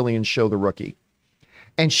Nathan Fillion show, The Rookie.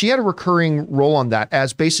 And she had a recurring role on that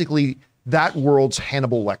as basically that world's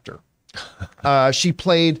Hannibal Lecter. She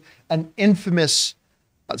played an infamous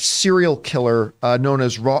serial killer known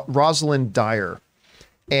as Rosalind Dyer.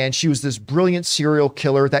 And she was this brilliant serial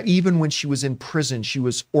killer that even when she was in prison, she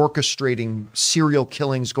was orchestrating serial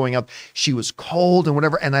killings going up. She was cold and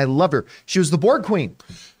whatever. And I loved her. She was the Borg Queen.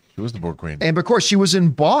 She was the Borg Queen. And of course, she was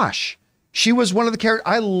in Bosch. She was one of the characters.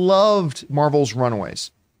 I loved Marvel's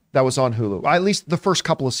Runaways. That was on Hulu. At least the first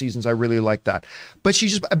couple of seasons, I really liked that. But she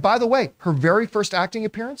just, by the way, her very first acting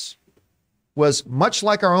appearance was much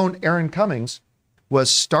like our own Erin Cummings, was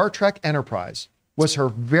Star Trek Enterprise, was her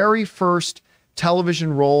very first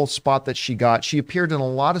television role spot that she got. She appeared in a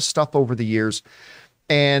lot of stuff over the years.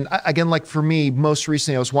 And again, like for me, most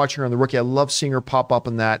recently, I was watching her on The Rookie. I love seeing her pop up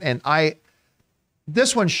in that. And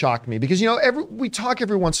this one shocked me because, you know, we talk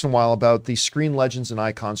every once in a while about these screen legends and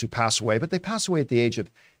icons who pass away, but they pass away at the age of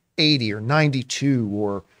 80 or 92,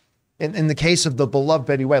 or in the case of the beloved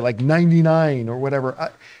Betty White, like 99 or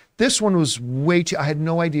whatever. This one was way too, I had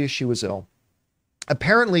no idea she was ill.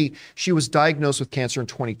 Apparently, she was diagnosed with cancer in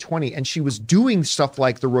 2020, and she was doing stuff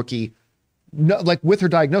like The Rookie, like with her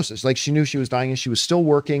diagnosis. Like she knew she was dying, and she was still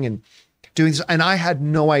working and doing this. And I had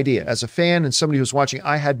no idea. As a fan and somebody who was watching,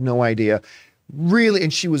 I had no idea. Really,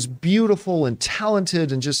 and she was beautiful and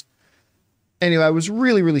talented and just... Anyway, I was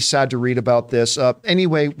really, really sad to read about this.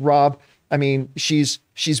 Anyway, Rob, I mean, she's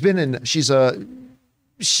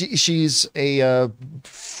a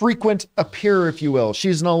frequent appearer, if you will.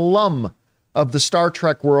 She's an alum of the Star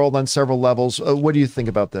Trek world on several levels. What do you think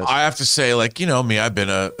about this? I have to say, like, you know me, I've been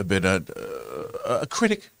a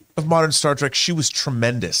critic of modern Star Trek. She was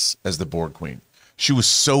tremendous as the Borg Queen. She was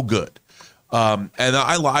so good. And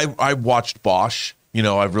I watched Bosch. You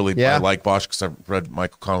know, I like Bosch because I've read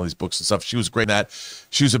Michael Connelly's books and stuff. She was great in that.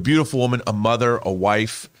 She was a beautiful woman, a mother, a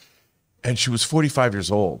wife, and she was 45 years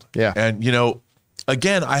old. Yeah. And, you know,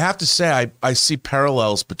 again, I have to say, I see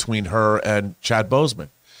parallels between her and Chad Boseman.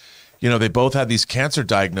 You know, they both had these cancer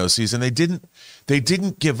diagnoses, and they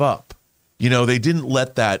didn't give up. You know, they didn't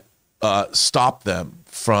let that stop them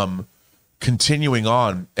from continuing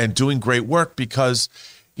on and doing great work because,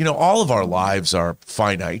 you know, all of our lives are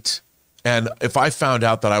finite. And if I found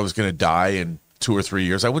out that I was going to die in 2 or 3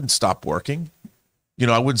 years, I wouldn't stop working. You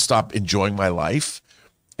know, I wouldn't stop enjoying my life.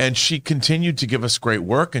 And she continued to give us great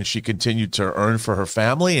work, and she continued to earn for her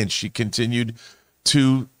family, and she continued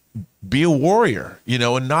to be a warrior, you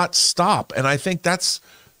know, and not stop. And I think that's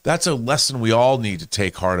a lesson we all need to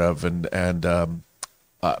take heart of. And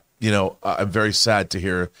you know, I'm very sad to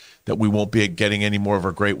hear that we won't be getting any more of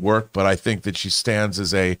her great work, but I think that she stands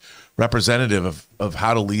as a representative of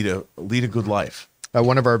how to lead a good life.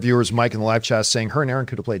 One of our viewers, Mike, in the live chat, is saying her and Aaron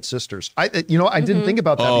could have played sisters. I didn't think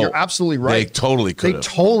about that. But you're absolutely right. They totally could. They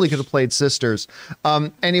totally could have played sisters.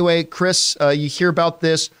 Anyway, Chris, you hear about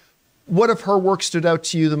this. What of her work stood out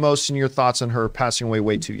to you the most, and your thoughts on her passing away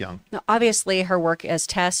way too young? Now, obviously, her work as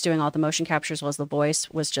Tess, doing all the motion captures, was the voice,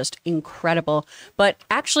 was just incredible. But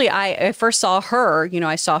actually, I first saw her, you know,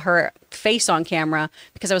 I saw her face on camera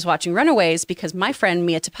because I was watching Runaways, because my friend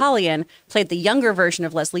Mia Topalian played the younger version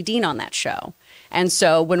of Leslie Dean on that show. And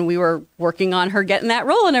so when we were working on her getting that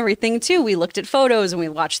role and everything too, we looked at photos and we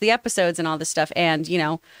watched the episodes and all this stuff. And, you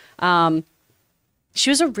know, she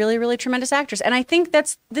was a really, really tremendous actress. And I think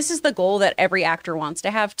this is the goal that every actor wants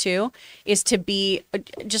to have too, is to be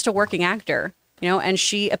just a working actor, you know, and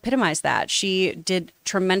she epitomized that. She did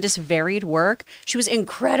tremendous varied work. She was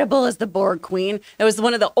incredible as the Borg Queen. That was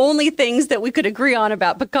one of the only things that we could agree on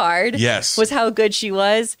about Picard. Yes. Was how good she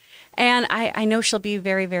was. And I know she'll be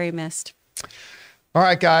very, very missed. All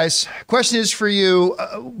right, guys. Question is for you.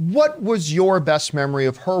 What was your best memory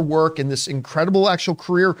of her work in this incredible actual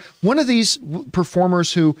career? One of these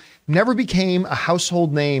performers who never became a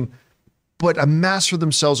household name, but amassed for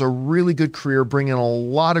themselves a really good career, bringing a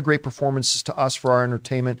lot of great performances to us for our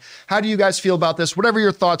entertainment. How do you guys feel about this? Whatever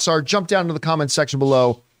your thoughts are, jump down to the comment section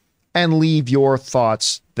below and leave your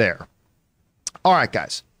thoughts there. All right,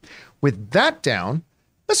 guys. With that down,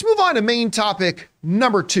 let's move on to main topic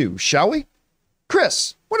number 2, shall we?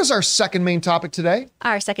 Chris, what is our second main topic today?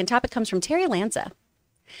 Our second topic comes from Terry Lanza.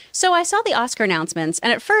 So I saw the Oscar announcements,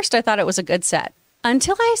 and at first I thought it was a good set,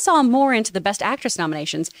 until I saw more into the Best Actress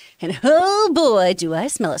nominations, and oh boy, do I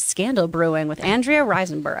smell a scandal brewing with Andrea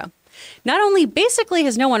Riseborough. Not only basically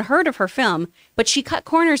has no one heard of her film, but she cut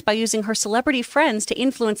corners by using her celebrity friends to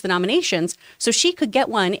influence the nominations so she could get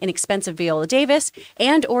one in expensive Viola Davis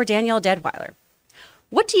and or Danielle Deadwyler.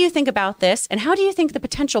 What do you think about this, and how do you think the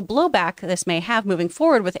potential blowback this may have moving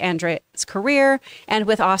forward with Andrea's career and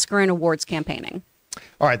with Oscar and awards campaigning?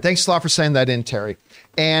 All right, thanks a lot for saying that in, Terry.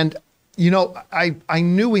 And, you know, I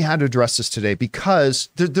knew we had to address this today because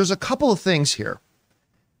there's a couple of things here.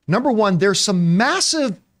 Number one, there's some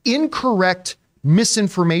massive incorrect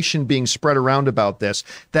misinformation being spread around about this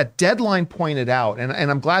that Deadline pointed out, and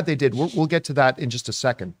I'm glad they did. We'll get to that in just a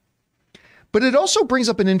second. But it also brings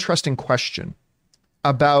up an interesting question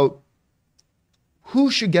about who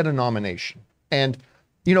should get a nomination. And,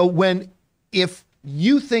 you know, if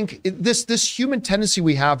you think this human tendency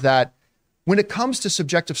we have that when it comes to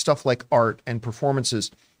subjective stuff like art and performances,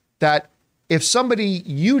 that if somebody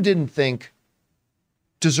you didn't think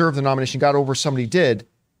deserved the nomination got over somebody did,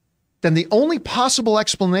 then the only possible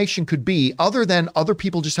explanation could be, other than other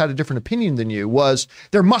people just had a different opinion than you, was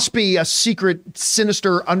there must be a secret,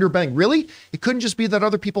 sinister underbelly. Really? It couldn't just be that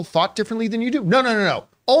other people thought differently than you do? No.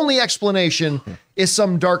 Only explanation is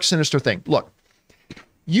some dark, sinister thing. Look,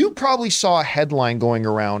 you probably saw a headline going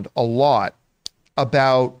around a lot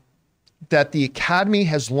about that the Academy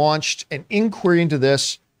has launched an inquiry into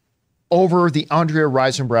this over the Andrea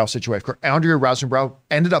Riseborough situation. Andrea Riseborough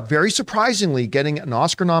ended up very surprisingly getting an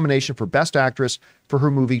Oscar nomination for Best Actress for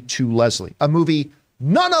her movie To Leslie, a movie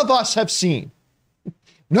none of us have seen.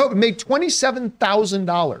 No, it made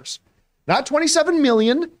 $27,000, not $27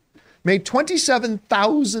 million, made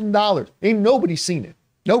 $27,000. Ain't nobody seen it.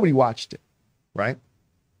 Nobody watched it, right?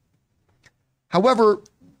 However,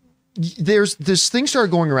 there's this thing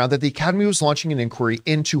started going around that the Academy was launching an inquiry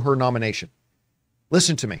into her nomination.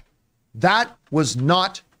 Listen to me. That was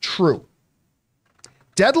not true.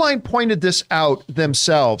 Deadline pointed this out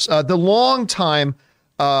themselves. The longtime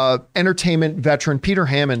entertainment veteran, Pete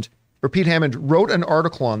Hammond, wrote an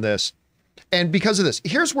article on this. And because of this,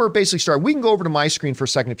 here's where it basically started. We can go over to my screen for a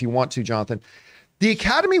second if you want to, Jonathan. The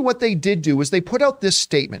Academy, what they did do is they put out this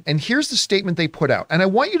statement. And here's the statement they put out. And I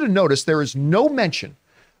want you to notice there is no mention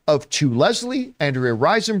of To Leslie, Andrea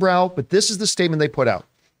Riseborough, but this is the statement they put out.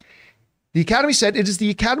 The Academy said, it is the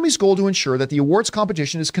Academy's goal to ensure that the awards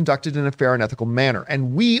competition is conducted in a fair and ethical manner,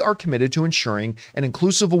 and we are committed to ensuring an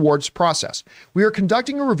inclusive awards process. We are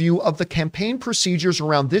conducting a review of the campaign procedures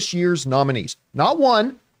around this year's nominees. Not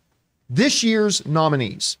one, this year's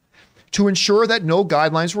nominees. to ensure that no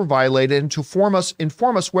guidelines were violated and to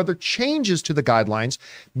inform us whether changes to the guidelines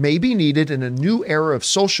may be needed in a new era of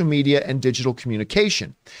social media and digital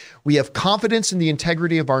communication. We have confidence in the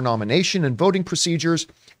integrity of our nomination and voting procedures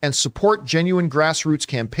and support genuine grassroots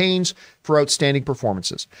campaigns for outstanding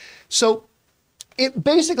performances. So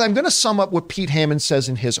basically, I'm going to sum up what Pete Hammond says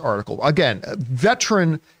in his article. Again, a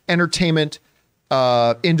veteran entertainment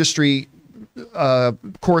industry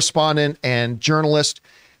correspondent and journalist.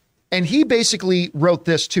 And he basically wrote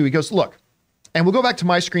this too. He goes, look, and we'll go back to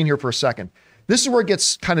my screen here for a second. This is where it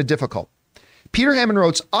gets kind of difficult. Peter Hammond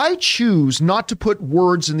wrote, I choose not to put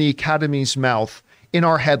words in the Academy's mouth in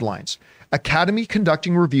our headlines. Academy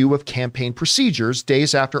conducting review of campaign procedures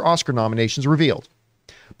days after Oscar nominations revealed.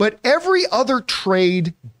 But every other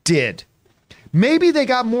trade did. Maybe they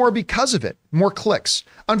got more because of it, more clicks.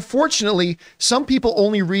 Unfortunately, some people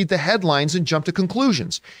only read the headlines and jump to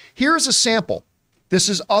conclusions. Here's a sample. This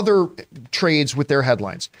is other trades with their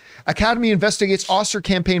headlines. Academy investigates Oscar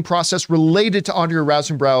campaign process related to Andrea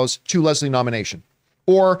Riseborough's To Leslie nomination.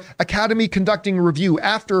 Or Academy conducting a review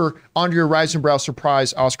after Andrea Riseborough's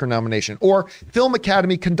surprise Oscar nomination. Or Film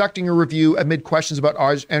Academy conducting a review amid questions about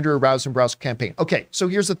Andrea Riseborough's campaign. Okay, so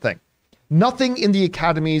here's the thing. Nothing in the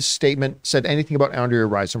Academy's statement said anything about Andrea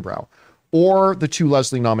Riseborough or the To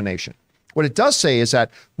Leslie nomination. What it does say is that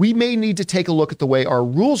we may need to take a look at the way our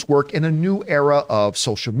rules work in a new era of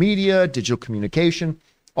social media, digital communication,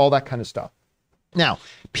 all that kind of stuff. Now,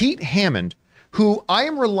 Pete Hammond, who I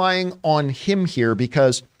am relying on him here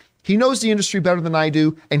because he knows the industry better than I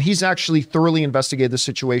do, and he's actually thoroughly investigated the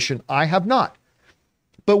situation. I have not.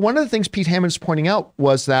 But one of the things Pete Hammond is pointing out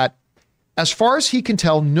was that as far as he can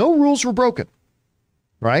tell, no rules were broken,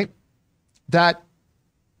 right? That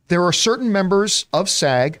there are certain members of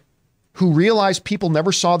SAG who realized people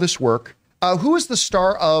never saw this work. Who is the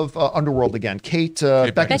star of Underworld again? Kate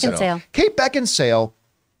Beckinsale. Kate Beckinsale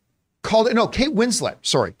Kate Winslet.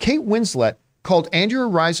 Sorry. Kate Winslet called Andrea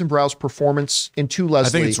Riseborough's performance in To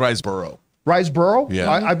Leslie. I think it's Riseborough. Riseborough?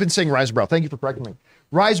 Yeah. I've been saying Riseborough. Thank you for correcting me.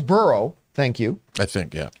 Riseborough. Thank you. I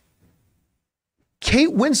think, yeah. Kate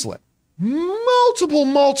Winslet,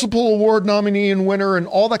 multiple award nominee and winner and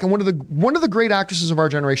all that. And one of the great actresses of our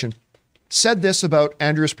generation said this about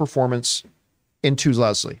Andrea's performance in To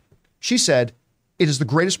Leslie. She said, "It is the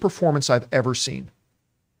greatest performance I've ever seen."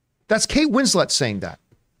 That's Kate Winslet saying that.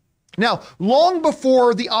 Now, long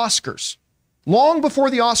before the Oscars, long before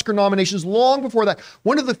the Oscar nominations, long before that,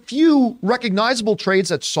 one of the few recognizable trades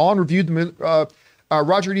that saw and reviewed the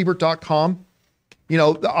RogerEbert.com, you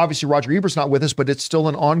know, obviously Roger Ebert's not with us, but it's still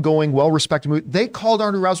an ongoing, well-respected movie. They called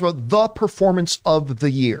Andrea Riseborough the performance of the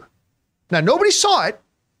year. Now, nobody saw it,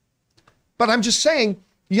 but I'm just saying,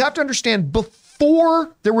 you have to understand,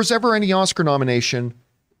 before there was ever any Oscar nomination,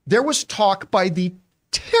 there was talk by the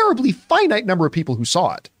terribly finite number of people who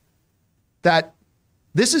saw it that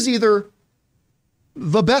this is either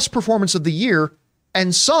the best performance of the year,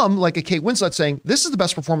 and some, like a Kate Winslet, saying, this is the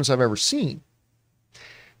best performance I've ever seen.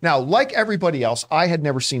 Now, like everybody else, I had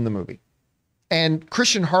never seen the movie. And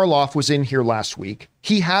Christian Harloff was in here last week.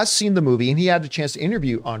 He has seen the movie, and he had a chance to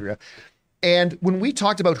interview Andrea. And when we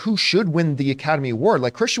talked about who should win the Academy Award,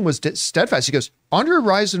 like Christian was steadfast. He goes, Andrea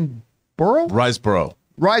Riseborough?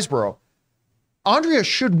 Riseborough. Andrea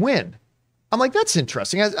should win. I'm like, that's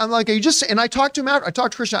interesting. I'm like, are you just, and I talked to him out. I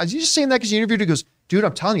talked to Christian. Are you just saying that because you interviewed her? He goes, dude,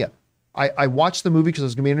 I'm telling you, I watched the movie because I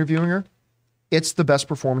was going to be interviewing her. It's the best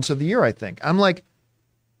performance of the year, I think. I'm like,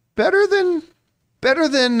 better than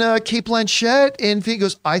Cate Blanchett. And he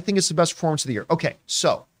goes, I think it's the best performance of the year. Okay,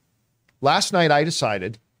 so last night I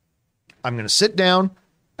decided I'm going to sit down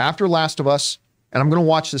after Last of Us and I'm going to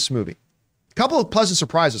watch this movie. A couple of pleasant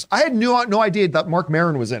surprises. I had no idea that Mark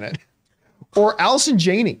Maron was in it or Allison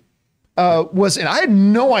Janney was in. I had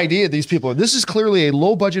no idea these people. This is clearly a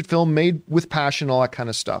low budget film made with passion, all that kind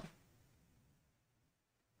of stuff.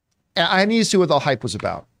 And I need to see what the hype was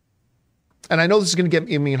about. And I know this is going to get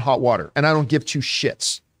me in hot water, and I don't give two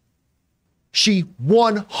shits. She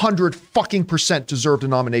 100% deserved a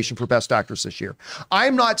nomination for Best Actress this year.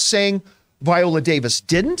 I'm not saying Viola Davis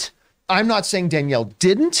didn't. I'm not saying Danielle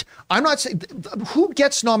didn't. I'm not saying who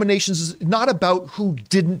gets nominations is not about who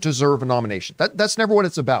didn't deserve a nomination. That's never what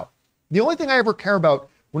it's about. The only thing I ever care about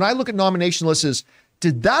when I look at nomination lists is,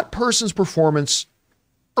 did that person's performance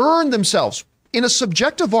earn themselves in a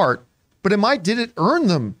subjective art, but did it earn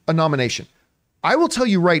them a nomination? I will tell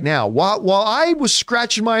you right now, while I was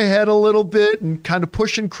scratching my head a little bit and kind of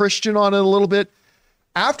pushing Christian on it a little bit,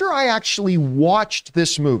 after I actually watched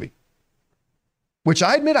this movie, which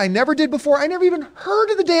I admit I never did before, I never even heard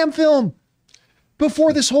of the damn film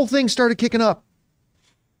before this whole thing started kicking up.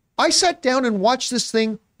 I sat down and watched this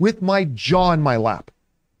thing with my jaw in my lap.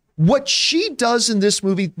 What she does in this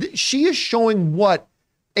movie, she is showing what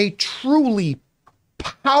a truly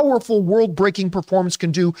powerful, world-breaking performance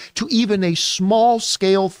can do to even a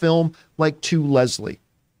small-scale film like To Leslie.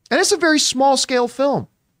 And it's a very small-scale film.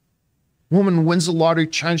 Woman wins the lottery,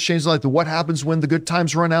 changes like what happens when the good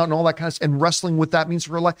times run out and all that kind of stuff, and wrestling with that means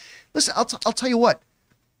for her life. Listen, I'll tell you what.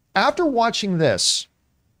 After watching this,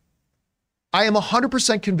 I am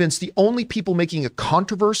 100% convinced the only people making a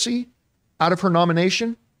controversy out of her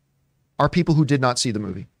nomination are people who did not see the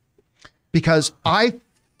movie. Because I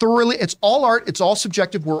thoroughly, it's all art, it's all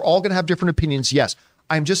subjective, we're all going to have different opinions, yes.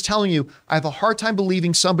 I'm just telling you, I have a hard time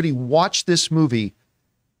believing somebody watched this movie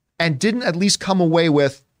and didn't at least come away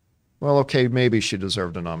with, well, okay, maybe she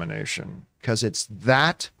deserved a nomination, because it's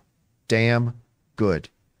that damn good.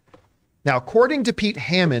 Now, according to Pete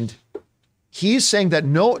Hammond, he's saying that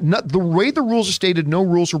the way the rules are stated, no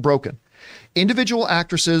rules were broken. Individual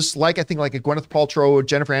actresses, like Gwyneth Paltrow or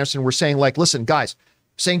Jennifer Aniston, were saying, like, listen, guys,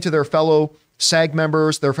 saying to their fellow SAG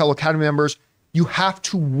members, their fellow Academy members, you have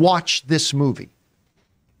to watch this movie.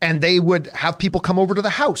 And they would have people come over to the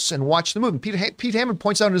house and watch the movie. Pete Hammond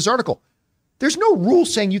points out in his article, there's no rule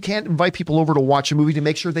saying you can't invite people over to watch a movie to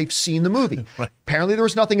make sure they've seen the movie. Right. Apparently there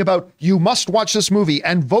was nothing about, you must watch this movie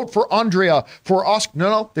and vote for Andrea for Oscar.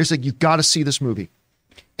 No. There's like, you got to see this movie.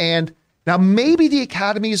 And now maybe the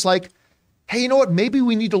Academy is like, hey, you know what? Maybe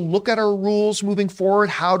we need to look at our rules moving forward.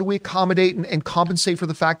 How do we accommodate and compensate for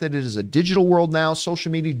the fact that it is a digital world now,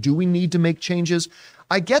 social media? Do we need to make changes?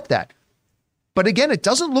 I get that. But again, it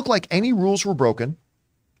doesn't look like any rules were broken.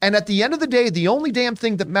 And at the end of the day, the only damn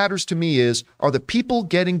thing that matters to me are the people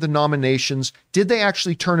getting the nominations. Did they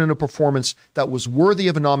actually turn in a performance that was worthy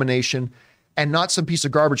of a nomination and not some piece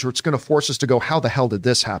of garbage where it's going to force us to go, how the hell did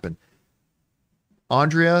this happen?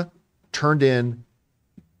 Andrea turned in.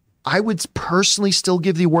 I would personally still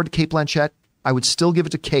give the award to Cate Blanchett. I would still give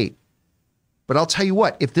it to Kate. But I'll tell you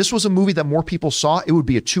what, if this was a movie that more people saw, it would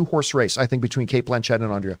be a 2-horse race, I think, between Cate Blanchett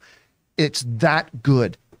and Andrea. It's that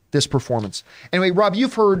good, this performance. Anyway, Rob,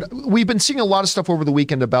 we've been seeing a lot of stuff over the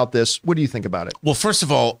weekend about this. What do you think about it? Well, first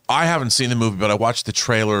of all, I haven't seen the movie, but I watched the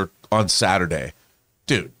trailer on Saturday.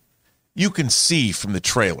 Dude, you can see from the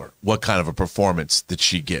trailer what kind of a performance that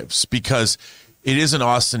she gives, because it isn't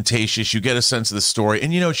ostentatious. You get a sense of the story.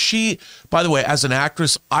 And, you know, she, by the way, as an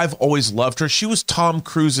actress, I've always loved her. She was Tom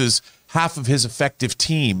Cruise's half of his effective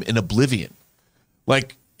team in Oblivion.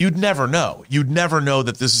 Like, you'd never know. You'd never know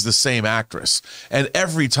that this is the same actress. And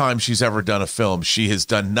every time she's ever done a film, she has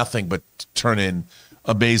done nothing but turn in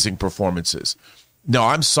amazing performances. No,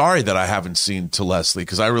 I'm sorry that I haven't seen To Leslie,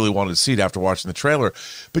 because I really wanted to see it after watching the trailer.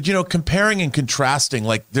 But, you know, comparing and contrasting,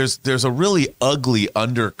 like there's a really ugly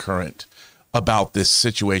undercurrent about this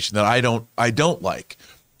situation that I don't like.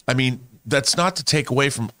 I mean, that's not to take away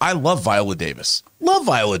from, I love Viola Davis.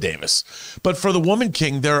 But for The Woman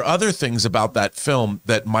King, there are other things about that film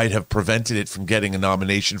that might have prevented it from getting a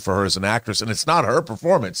nomination for her as an actress. And it's not her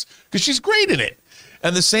performance, because she's great in it.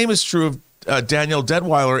 And the same is true of Danielle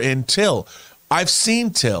Deadwyler in Till. I've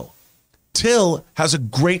seen Till. Till has a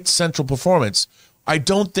great central performance. I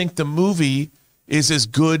don't think the movie is as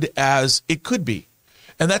good as it could be.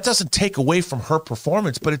 And that doesn't take away from her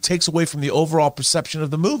performance, but it takes away from the overall perception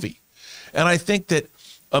of the movie. And I think that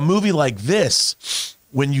a movie like this,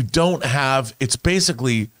 when you don't have, it's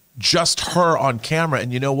basically just her on camera.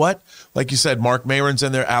 And you know what? Like you said, Mark Maron's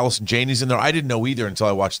in there, Allison Janney's in there. I didn't know either until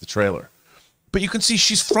I watched the trailer. But you can see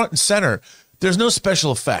she's front and center. There's no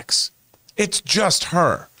special effects. It's just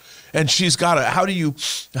her. And she's got how do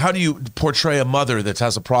you portray a mother that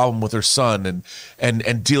has a problem with her son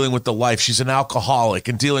and dealing with the life? She's an alcoholic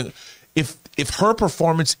and dealing. If her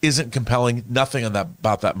performance isn't compelling, nothing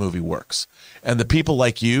about that movie works. And the people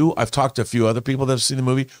like you, I've talked to a few other people that have seen the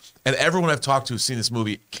movie, and everyone I've talked to who's seen this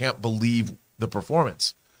movie can't believe the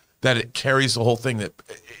performance, that it carries the whole thing, that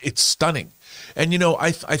it's stunning. And, you know,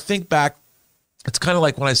 I think back, it's kind of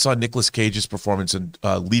like when I saw Nicolas Cage's performance in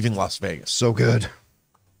Leaving Las Vegas. So good.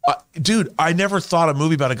 Dude, I never thought a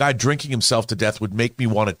movie about a guy drinking himself to death would make me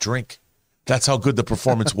want to drink. That's how good the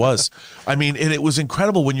performance was. I mean, and it was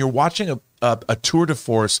incredible when you're watching a tour de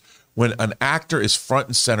force, when an actor is front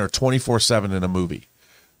and center 24/7 in a movie.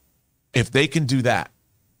 If they can do that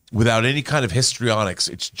without any kind of histrionics,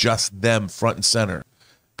 it's just them front and center.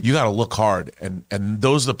 You got to look hard. And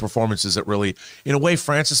those are the performances that really, in a way,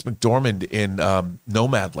 Frances McDormand in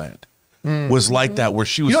Nomadland was like that, where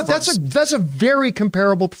she was. You know, that's a very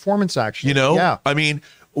comparable performance, actually. You know, yeah. I mean,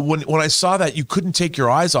 when I saw that, you couldn't take your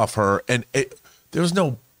eyes off her, and there was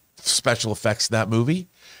no special effects in that movie.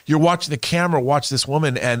 You're watching the camera watch this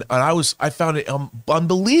woman, and I found it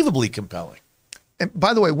unbelievably compelling. And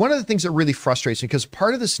by the way, one of the things that really frustrates me, because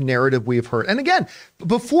part of this narrative we've heard, and again,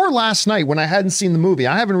 before last night when I hadn't seen the movie,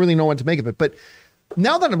 I haven't really known what to make of it. But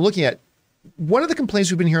now that I'm looking at, one of the complaints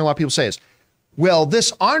we've been hearing a lot of people say is, well,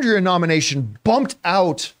 this Andrea nomination bumped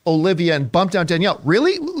out Olivia and bumped out Danielle.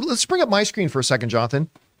 Really? Let's bring up my screen for a second, Jonathan.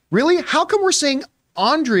 Really? How come we're saying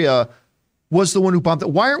Andrea was the one who bumped it?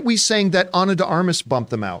 Why aren't we saying that Ana de Armas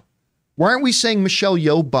bumped them out? Why aren't we saying Michelle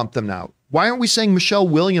Yeoh bumped them out? Why aren't we saying Michelle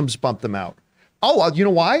Williams bumped them out? Oh, you know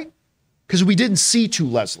why? Because we didn't see to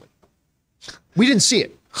Leslie. We didn't see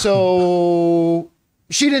it. So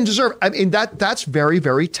she didn't deserve it. I mean, that's very,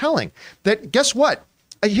 very telling. That, guess what?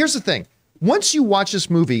 Here's the thing. Once you watch this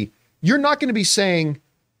movie, you're not going to be saying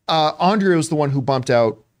Andrea was the one who bumped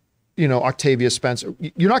out, Octavia Spencer.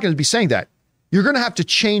 You're not going to be saying that. You're going to have to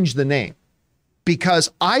change the name, because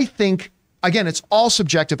I think, again, it's all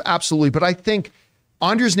subjective, absolutely, but I think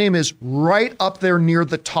Andrea's name is right up there near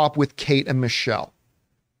the top with Kate and Michelle.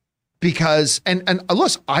 Because, and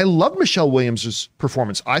listen, I love Michelle Williams'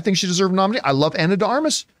 performance. I think she deserved a nomination. I love Ana de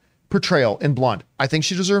Armas' portrayal in Blonde. I think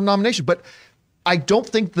she deserved a nomination, but I don't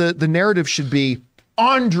think the narrative should be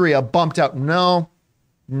Andrea bumped out.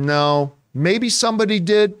 No, maybe somebody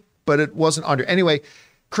did, but it wasn't Andrea. Anyway,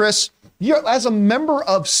 Chris, you're, as a member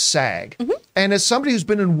of SAG, and as somebody who's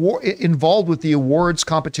been involved with the awards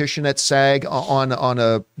competition at SAG on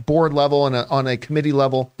a board level and on a committee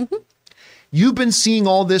level, you've been seeing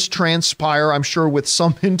all this transpire, I'm sure, with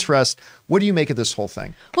some interest. What do you make of this whole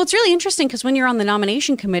thing? Well, it's really interesting because when you're on the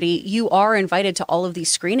nomination committee, you are invited to all of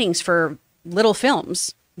these screenings for little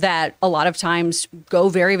films that a lot of times go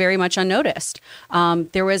very, very much unnoticed.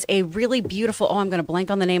 There was a really beautiful, I'm going to blank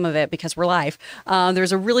on the name of it because we're live.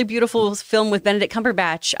 There's a really beautiful film with Benedict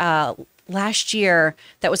Cumberbatch last year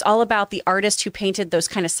that was all about the artist who painted those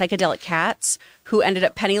kind of psychedelic cats who ended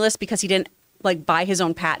up penniless because he didn't buy his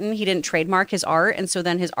own patent. He didn't trademark his art. And so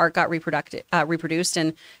then his art got reproduced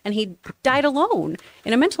and he died alone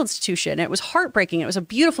in a mental institution. It was heartbreaking. It was a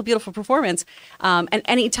beautiful, beautiful performance. And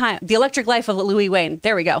anytime, The Electric Life of Louis Wayne,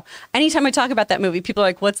 there we go. Anytime I talk about that movie, people are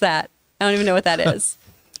like, what's that? I don't even know what that is.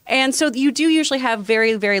 And so you do usually have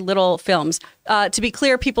very, very little films. To be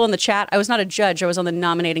clear, people in the chat, I was not a judge. I was on the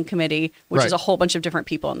nominating committee, which is a whole bunch of different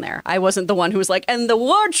people in there. I wasn't the one who was like, and the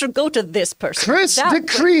award should go to this person. Chris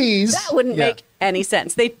decrees. That wouldn't make any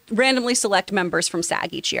sense. They randomly select members from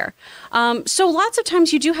SAG each year. So lots of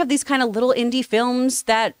times you do have these kind of little indie films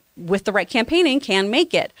that, with the right campaigning, can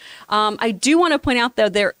make it. I do want to point out, though,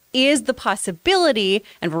 there is the possibility,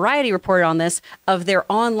 and Variety reported on this, of their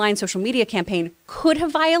online social media campaign could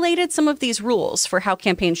have violated some of these rules for how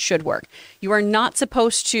campaigns should work. You are not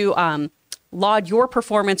supposed to laud your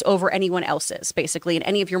performance over anyone else's, basically, in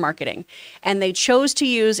any of your marketing. And they chose to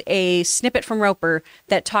use a snippet from Roper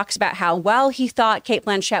that talks about how, while he thought Cate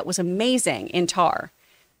Blanchett was amazing in Tar,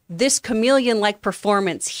 this chameleon-like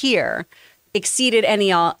performance here exceeded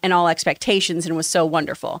any and all expectations and was so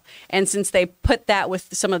wonderful. And since they put that with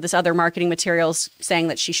some of this other marketing materials saying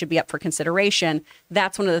that she should be up for consideration,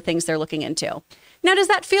 that's one of the things they're looking into. Now, does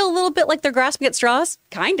that feel a little bit like they're grasping at straws?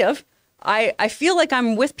 Kind of. I feel like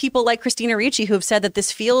I'm with people like Christina Ricci who have said that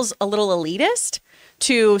this feels a little elitist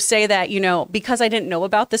to say that, because I didn't know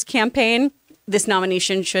about this campaign, this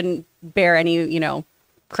nomination shouldn't bear any,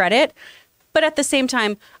 credit. But at the same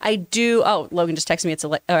time, I do. Oh, Logan just texted me. It's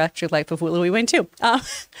Electric Life of Louis Wayne, too.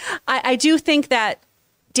 I do think that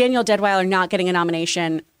Danielle Deadwyler not getting a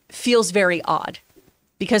nomination feels very odd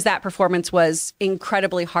because that performance was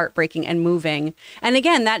incredibly heartbreaking and moving. And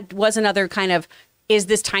again, that was another kind of, is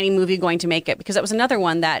this tiny movie going to make it? Because that was another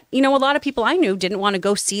one that, a lot of people I knew didn't want to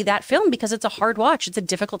go see that film because it's a hard watch. It's a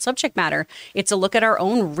difficult subject matter. It's a look at our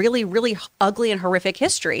own really, really ugly and horrific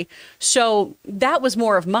history. So that was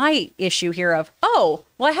more of my issue here of,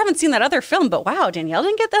 I haven't seen that other film, but wow, Danielle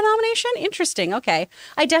didn't get that nomination? Interesting. Okay.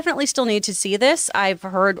 I definitely still need to see this. I've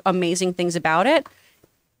heard amazing things about it.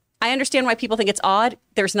 I understand why people think it's odd.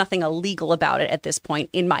 There's nothing illegal about it at this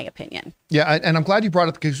point, in my opinion. Yeah, and I'm glad you brought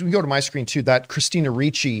up, because we go to my screen too, that Christina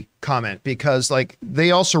Ricci comment, because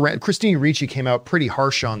they also Christina Ricci came out pretty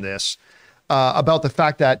harsh on this about the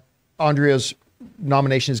fact that Andrea's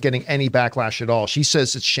nomination is getting any backlash at all. She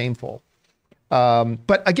says it's shameful.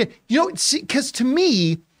 But again, because to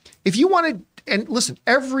me, if you wanted, and listen,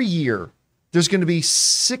 every year there's going to be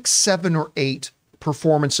 6, 7, or 8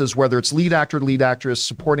 performances, whether it's lead actor, lead actress,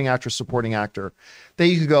 supporting actress, supporting actor, that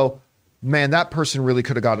you could go, man, that person really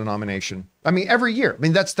could have got a nomination. I mean, every year. I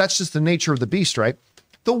mean, that's just the nature of the beast, right?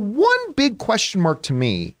 The one big question mark to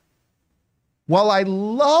me, while I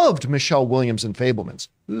loved Michelle Williams in Fabelmans,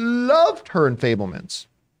 loved her in Fabelmans,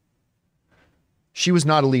 she was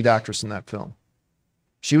not a lead actress in that film.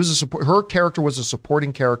 She was her character was a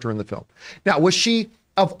supporting character in the film. Now, was she,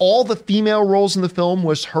 of all the female roles in the film,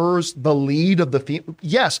 was hers the lead of the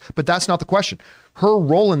yes, but that's not the question. Her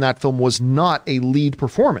role in that film was not a lead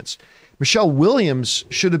performance. Michelle Williams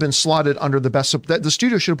should have been slotted under the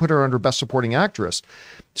studio should have put her under best supporting actress.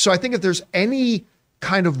 So I think if there's any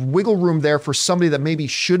kind of wiggle room there for somebody that maybe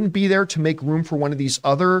shouldn't be there to make room for one of these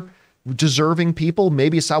other deserving people,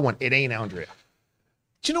 maybe it's that one. It ain't Andrea.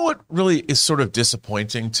 Do you know what really is sort of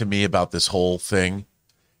disappointing to me about this whole thing?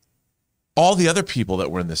 All the other people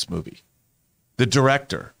that were in this movie, the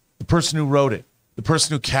director, the person who wrote it, the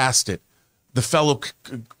person who cast it, the fellow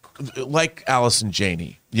like Allison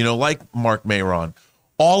Janney, like Mark Mayron,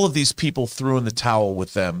 all of these people threw in the towel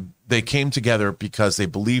with them. They came together because they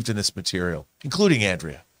believed in this material, including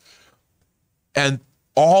Andrea. And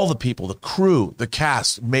all the people, the crew, the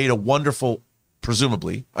cast made a wonderful,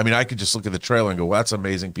 presumably, I mean, I could just look at the trailer and go, well, that's an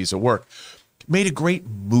amazing piece of work. Made a great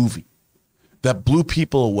movie that blew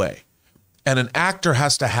people away. And an actor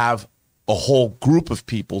has to have a whole group of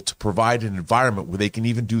people to provide an environment where they can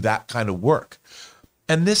even do that kind of work.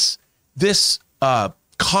 And this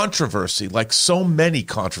controversy, like so many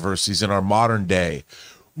controversies in our modern day,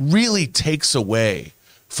 really takes away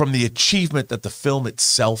from the achievement that the film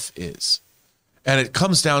itself is. And it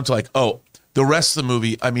comes down to like, oh, the rest of the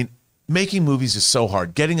movie, I mean, making movies is so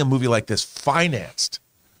hard. Getting a movie like this financed,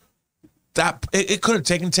 that it could have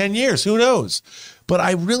taken 10 years. Who knows? But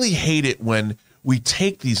I really hate it when we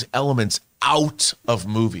take these elements out of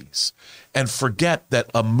movies and forget that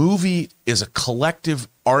a movie is a collective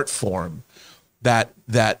art form that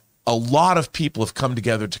a lot of people have come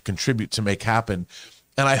together to contribute to make happen.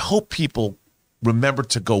 And I hope people remember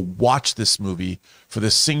to go watch this movie for the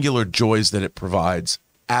singular joys that it provides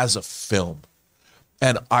as a film.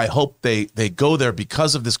 And I hope they go there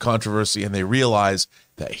because of this controversy and they realize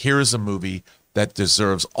that here is a movie that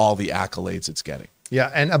deserves all the accolades it's getting. Yeah,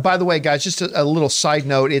 and by the way, guys, just a little side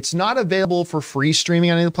note: it's not available for free streaming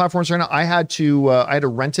on any of the platforms right now. I had to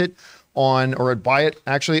rent it or buy it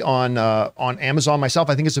actually on Amazon myself.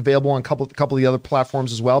 I think it's available on a couple of the other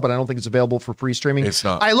platforms as well, but I don't think it's available for free streaming. It's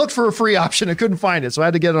not. I looked for a free option, I couldn't find it, so I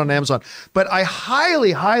had to get it on Amazon. But I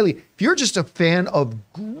highly, if you're just a fan of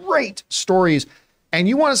great stories and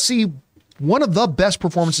you want to see one of the best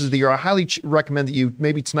performances of the year, I highly recommend that you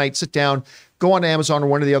maybe tonight sit down, go on Amazon or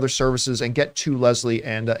one of the other services and get To Leslie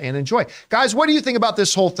and enjoy. Guys, what do you think about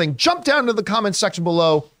this whole thing? Jump down to the comments section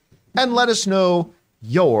below and let us know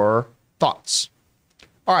your thoughts.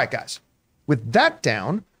 All right, guys, with that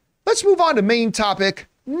down, let's move on to main topic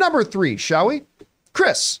number 3, shall we?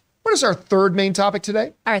 Chris, what is our third main topic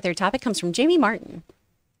today? Our third topic comes from Jamie Martin.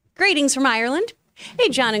 Greetings from Ireland. Hey,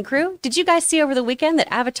 John and crew, did you guys see over the weekend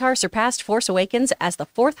that Avatar surpassed Force Awakens as the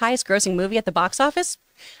 4th highest grossing movie at the box office?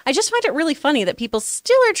 I just find it really funny that people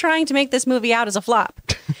still are trying to make this movie out as a flop.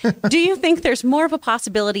 Do you think there's more of a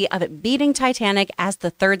possibility of it beating Titanic as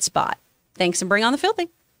the 3rd spot? Thanks and bring on the filthy.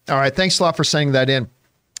 All right, thanks a lot for sending that in.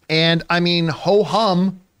 And I mean,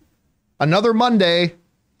 ho-hum, another Monday,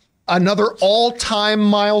 another all-time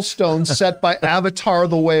milestone set by Avatar: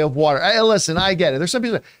 The Way of Water. Hey, listen, I get it. There's some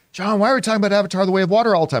people that, John, why are we talking about Avatar: The Way of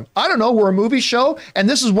Water all the time? I don't know. We're a movie show, and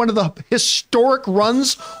this is one of the historic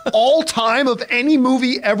runs all time of any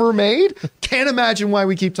movie ever made. Can't imagine why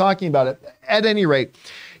we keep talking about it. At any rate,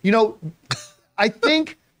 I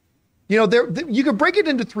think, you could break it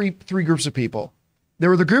into three groups of people. There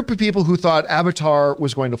were the group of people who thought Avatar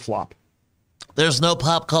was going to flop. There's no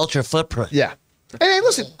pop culture footprint. Yeah. And hey,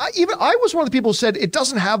 listen, I was one of the people who said it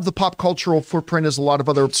doesn't have the pop cultural footprint as a lot of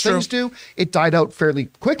other things do. It died out fairly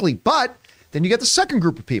quickly. But then you get the second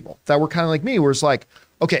group of people that were kind of like me, where it's like,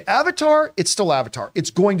 okay, Avatar, it's still Avatar. It's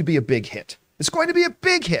going to be a big hit. It's going to be a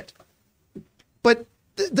big hit. But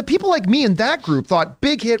the people like me in that group thought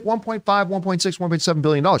big hit, 1.5, 1.6, 1.7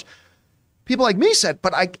 billion dollars. People like me said,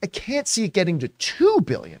 but I can't see it getting to 2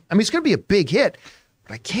 billion. I mean, it's going to be a big hit,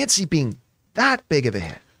 but I can't see it being that big of a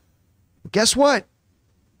hit. Guess what?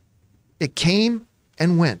 It came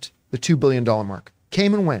and went, the $2 billion mark.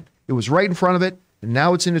 Came and went. It was right in front of it, and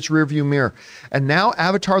now it's in its rearview mirror. And now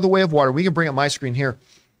Avatar: The Way of Water, we can bring up my screen here,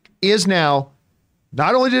 is now,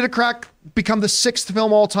 not only did it become the 6th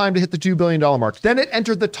film all time to hit the $2 billion mark, then it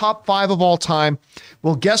entered the top 5 of all time.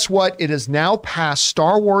 Well, guess what? It has now passed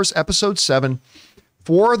Star Wars Episode 7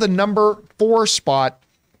 for the number 4 spot.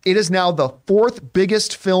 It is now the 4th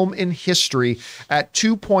biggest film in history at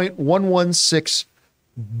 $2.116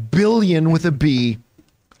 billion with a B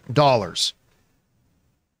dollars.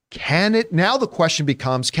 Now the question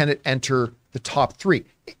becomes, can it enter the top 3?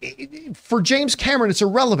 For James Cameron, it's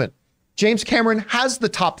irrelevant. James Cameron has the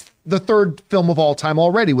third film of all time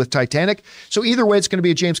already with Titanic. So either way, it's going to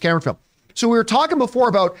be a James Cameron film. So we were talking before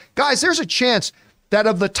about, guys, there's a chance that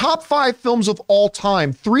of the top 5 films of all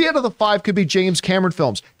time, 3 out of the 5 could be James Cameron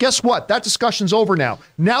films. Guess what? That discussion's over now.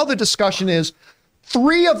 Now the discussion is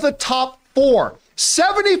 3 of the top 4.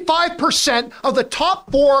 75% of the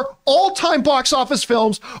top 4 all-time box office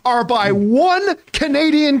films are by one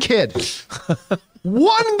Canadian kid.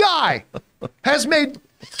 One guy has made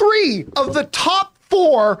 3 of the top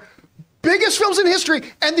 4 biggest films in history,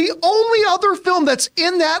 and the only other film that's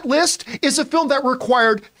in that list is a film that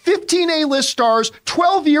required 15 A-list stars,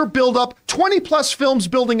 12-year build-up, 20-plus films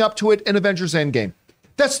building up to it, and Avengers Endgame.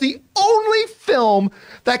 That's the only film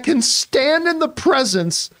that can stand in the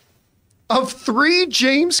presence of 3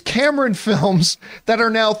 James Cameron films that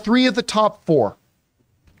are now 3 of the top 4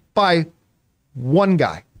 by one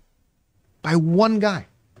guy. By one guy.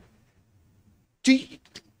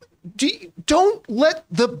 Don't let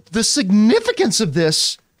the significance of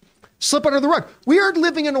this slip under the rug. We are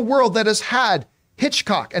living in a world that has had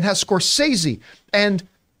Hitchcock and has Scorsese and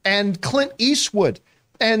Clint Eastwood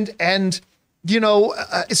and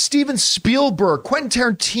Steven Spielberg, Quentin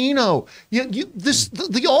Tarantino,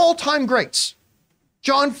 the all-time greats,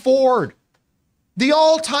 John Ford, the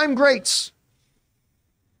all-time greats,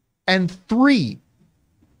 and 3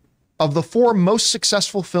 of the 4 most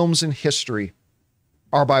successful films in history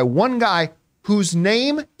are by one guy whose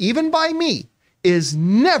name, even by me, is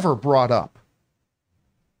never brought up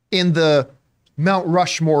in the Mount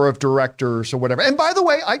Rushmore of directors or whatever. And by the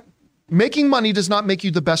way, making money does not make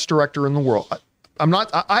you the best director in the world.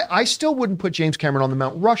 I still wouldn't put James Cameron on the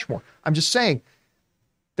Mount Rushmore. I'm just saying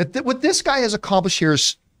that what this guy has accomplished here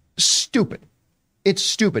is stupid. It's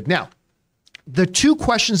stupid. Now, the 2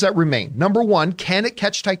 questions that remain. Number 1, can it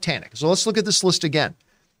catch Titanic? So let's look at this list again.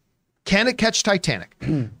 Can it catch Titanic?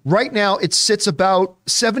 Right now, it sits about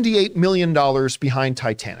 $78 million behind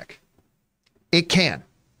Titanic. It can.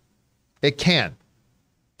 It can.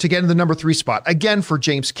 To get in the number 3 spot. Again, for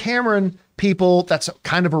James Cameron people, that's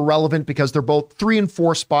kind of irrelevant because they're both 3 and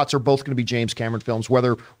 4 spots are both going to be James Cameron films,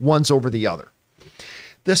 whether one's over the other.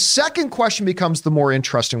 The second question becomes the more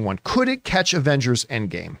interesting one. Could it catch Avengers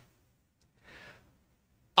Endgame?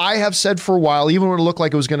 I have said for a while, even when it looked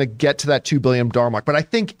like it was going to get to that $2 billion mark, but I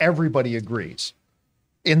think everybody agrees.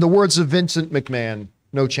 In the words of Vincent McMahon,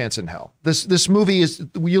 no chance in hell. This movie is,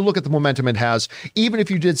 you look at the momentum it has, even if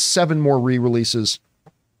you did 7 more re-releases,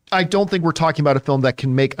 I don't think we're talking about a film that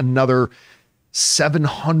can make another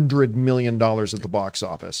 $700 million at the box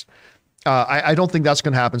office. I don't think that's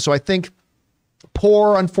going to happen. So I think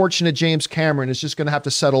poor, unfortunate James Cameron is just going to have to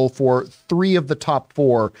settle for 3 of the top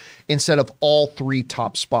 4 instead of all 3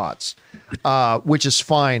 top spots, which is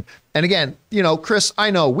fine. And again, Chris, I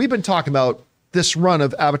know we've been talking about this run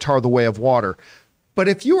of Avatar: The Way of Water, but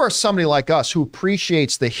if you are somebody like us who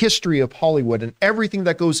appreciates the history of Hollywood and everything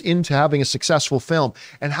that goes into having a successful film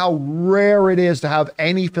and how rare it is to have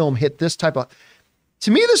any film hit this type of, to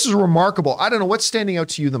me, this is remarkable. I don't know, what's standing out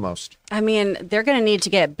to you the most? I mean, they're going to need to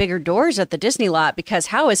get bigger doors at the Disney lot because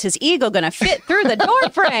how is his ego going to fit through the door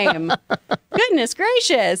frame? Goodness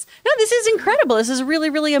gracious. No, this is incredible. This is really,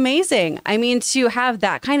 really amazing. I mean, to have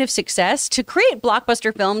that kind of success, to create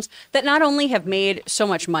blockbuster films that not only have made so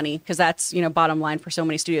much money, because that's, bottom line for so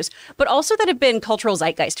many studios, but also that have been cultural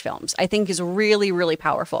zeitgeist films, I think is really, really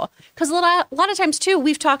powerful. Because a lot of times, too,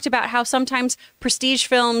 we've talked about how sometimes prestige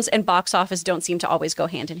films and box office don't seem to always go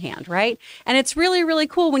hand in hand, right? And it's really, really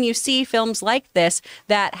cool when you see films like this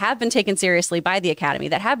that have been taken seriously by the Academy,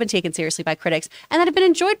 that have been taken seriously by critics, and that have been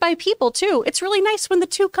enjoyed by people too. It's really nice when the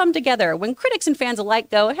 2 come together, when critics and fans alike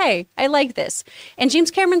go, hey, I like this. And James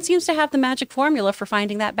Cameron seems to have the magic formula for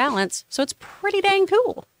finding that balance. So it's pretty dang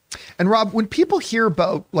cool. And Rob, when people hear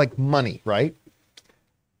about money, right?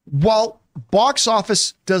 While box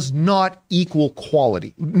office does not equal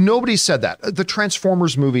quality. Nobody said that. The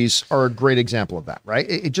Transformers movies are a great example of that,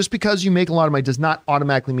 right? Just because you make a lot of money does not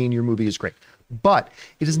automatically mean your movie is great. But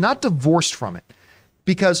it is not divorced from it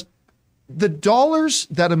because the dollars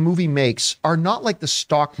that a movie makes are not like the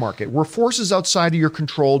stock market, where forces outside of your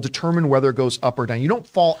control determine whether it goes up or down. You don't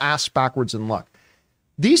fall ass backwards in luck.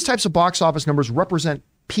 These types of box office numbers represent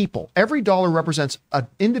people. Every dollar represents an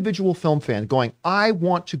individual film fan going, I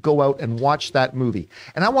want to go out and watch that movie,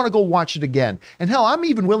 and I want to go watch it again. And hell, I'm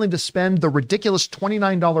even willing to spend the ridiculous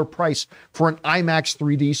 $29 price for an IMAX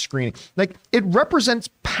 3D screening. It represents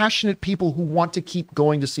passionate people who want to keep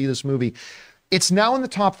going to see this movie. It's now in the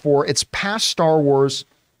top 4. It's past Star Wars,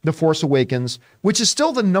 The Force Awakens, which is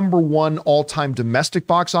still the number 1 all-time domestic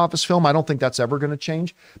box office film. I don't think that's ever going to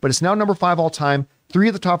change, but it's now number 5 all-time. 3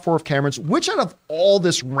 of the top 4 of Cameron's. Which out of all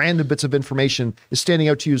this random bits of information is standing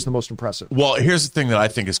out to you as the most impressive? Well, here's the thing that I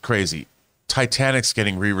think is crazy. Titanic's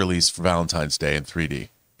getting re-released for Valentine's Day in 3D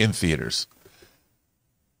in theaters.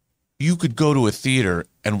 You could go to a theater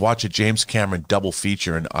and watch a James Cameron double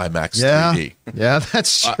feature in IMAX 3D. Yeah,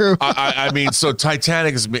 that's true. I mean, so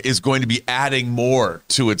Titanic is going to be adding more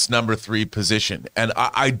to its number 3 position. And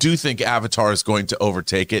I do think Avatar is going to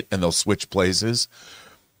overtake it and they'll switch places.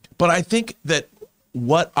 But I think that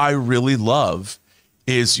what I really love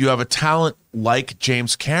is you have a talent like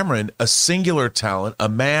James Cameron, a singular talent, a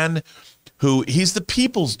man who he's the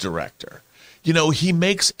people's director. You know, he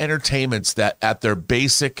makes entertainments that at their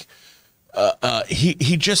basic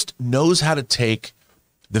he just knows how to take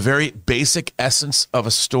the very basic essence of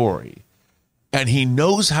a story, and he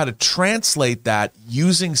knows how to translate that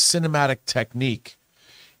using cinematic technique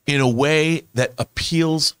in a way that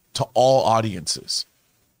appeals to all audiences.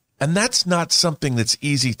 And that's not something that's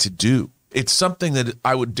easy to do. It's something that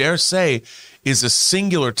I would dare say is a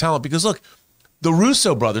singular talent, because look, the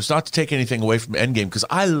Russo brothers, not to take anything away from Endgame, because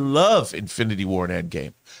I love Infinity War and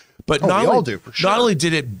Endgame. But we all do, for sure. Not only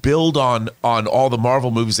did it build on all the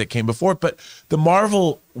Marvel movies that came before it, but the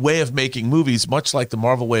Marvel way of making movies, much like the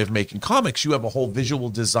Marvel way of making comics, you have a whole visual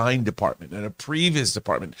design department and a previs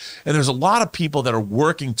department. And there's a lot of people that are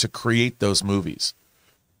working to create those movies.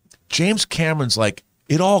 James Cameron's like,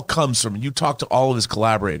 it all comes from, you talk to all of his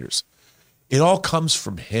collaborators, it all comes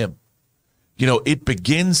from him. You know, it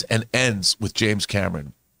begins and ends with James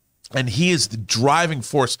Cameron. And he is the driving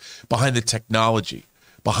force behind the technology,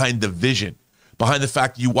 behind the vision, behind the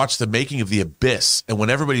fact that you watch the making of The Abyss, and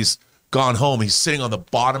when everybody's gone home, he's sitting on the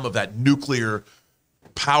bottom of that nuclear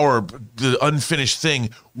power, the unfinished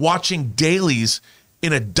thing, watching dailies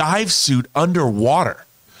in a dive suit underwater.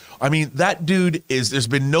 I mean, that dude there's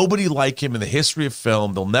been nobody like him in the history of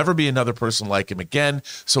film. There'll never be another person like him again.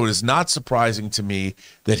 So it is not surprising to me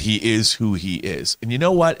that he is who he is. And you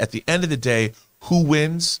know what? At the end of the day, who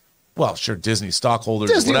wins? Well, sure, Disney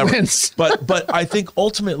stockholders, Disney whatever. wins. but I think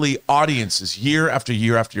ultimately audiences, year after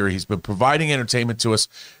year after year, he's been providing entertainment to us.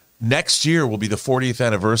 Next year will be the 40th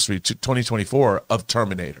anniversary, 2024, of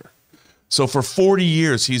Terminator. So for 40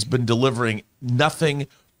 years, he's been delivering nothing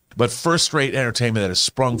but first-rate entertainment that has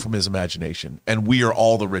sprung from his imagination, and we are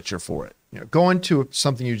all the richer for it. You know, going to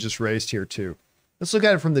something you just raised here too. Let's look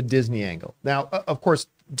at it from the Disney angle. Now, of course,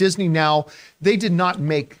 Disney now, they did not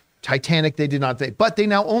make Titanic, but they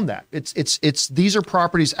now own that. These are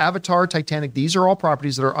properties, Avatar, Titanic, these are all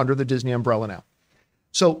properties that are under the Disney umbrella now.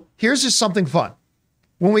 So here's just something fun.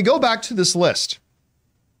 When we go back to this list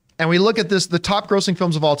and we look at this, the top grossing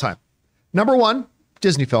films of all time, number 1,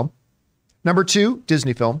 Disney film. Number 2,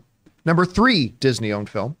 Disney film. Number 3, Disney owned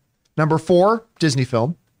film. Number 4, Disney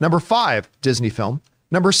film. Number 5, Disney film.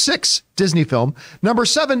 Number 6, Disney film. Number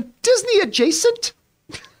 7, Disney adjacent.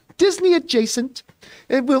 Disney adjacent.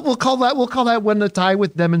 We'll call that one a tie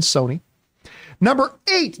with them and Sony. Number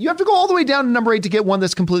 8, you have to go all the way down to number 8 to get one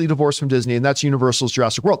that's completely divorced from Disney, and that's Universal's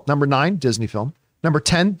Jurassic World. Number 9, Disney film. Number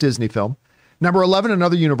 10, Disney film. Number 11,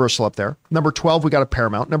 another Universal up there. Number 12, we got a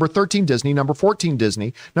Paramount. Number 13, Disney. Number 14,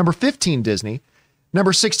 Disney. Number 15, Disney.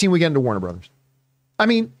 Number 16, we get into Warner Brothers. I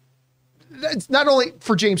mean, it's not only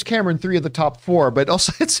for James Cameron, 3 of the top 4, but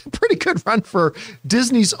also it's a pretty good run for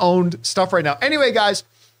Disney's owned stuff right now. Anyway, guys,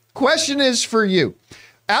 question is for you.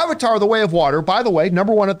 Avatar: The Way of Water, by the way,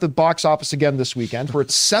 number 1 at the box office again this weekend for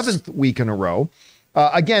its 7th week in a row.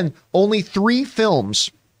 Again, only 3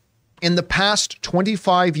 films in the past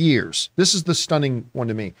 25 years. This is the stunning one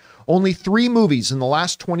to me. Only 3 movies in the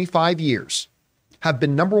last 25 years have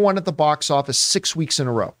been number 1 at the box office 6 weeks in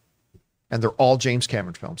a row. And they're all James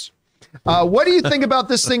Cameron films. What do you think about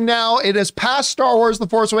this thing now? It has passed Star Wars: The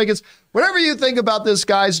Force Awakens. Whatever you think about this,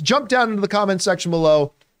 guys, jump down into the comment section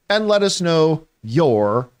below and let us know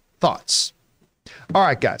your thoughts. All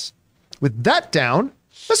right, guys. With that down,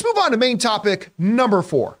 let's move on to main topic number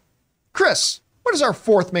 4. Chris, what is our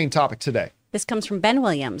 4th main topic today? This comes from Ben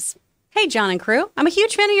Williams. Hey, John and crew. I'm a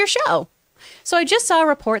huge fan of your show. So I just saw a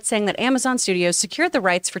report saying that Amazon Studios secured the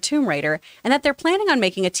rights for Tomb Raider and that they're planning on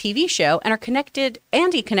making a TV show and a connected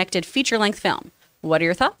feature-length film. What are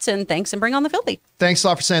your thoughts? And thanks, and bring on the filthy. Thanks a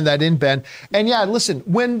lot for saying that in, Ben. And yeah, listen,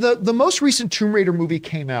 when the most recent Tomb Raider movie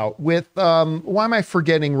came out with, why am I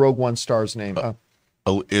forgetting Rogue One star's name?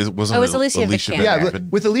 It was Alicia Vikander. Yeah,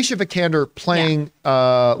 with Alicia Vikander playing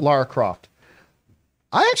Lara Croft.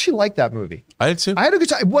 I actually liked that movie. I did too. I had a good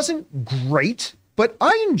time. It wasn't great, but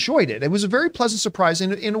I enjoyed it. It was a very pleasant surprise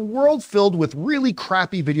in a world filled with really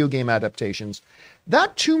crappy video game adaptations.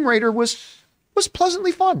 That Tomb Raider was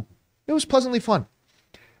pleasantly fun. It was pleasantly fun.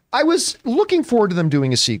 I was looking forward to them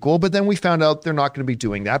doing a sequel, but then we found out they're not going to be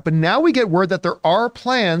doing that. But now we get word that there are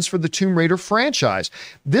plans for the Tomb Raider franchise.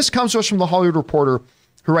 This comes to us from the Hollywood Reporter,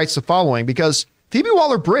 who writes the following, because Phoebe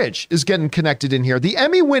Waller-Bridge is getting connected in here. The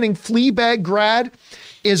Emmy-winning Fleabag grad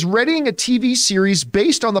is readying a TV series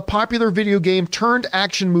based on the popular video game turned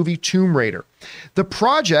action movie Tomb Raider. The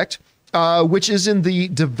project, which is in the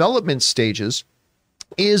development stages,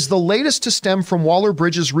 is the latest to stem from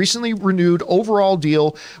Waller-Bridge's recently renewed overall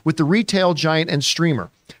deal with the retail giant and streamer.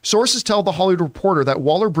 Sources tell the Hollywood Reporter that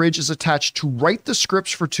Waller-Bridge is attached to write the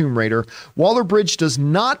scripts for Tomb Raider. Waller-Bridge does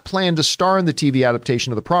not plan to star in the TV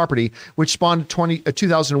adaptation of the property, which spawned a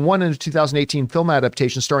 2001 and a 2018 film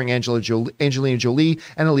adaptation starring Angelina Jolie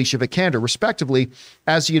and Alicia Vikander, respectively,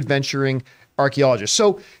 as the adventuring archaeologist.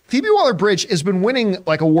 So Phoebe Waller-Bridge has been winning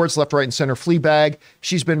like awards left, right, and center. Fleabag.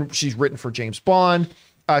 She's written for James Bond.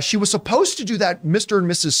 She was supposed to do that Mr. and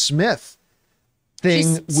Mrs. Smith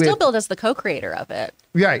thing. She's still billed as the co-creator of it.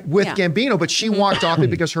 Right, with Gambino, but she walked off it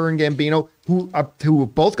because her and Gambino, who have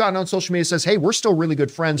both gotten on social media, says, hey, we're still really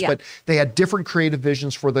good friends, but they had different creative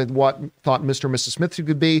visions for what thought Mr. and Mrs. Smith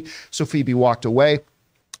could be. So Phoebe walked away.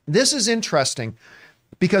 This is interesting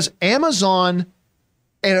because Amazon,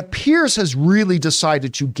 it appears, has really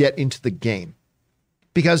decided to get into the game.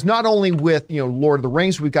 Because not only with, Lord of the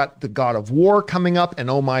Rings, we've got the God of War coming up. And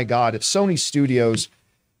oh my God, if Sony Studios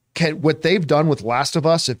what they've done with Last of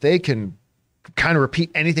Us, if they can kind of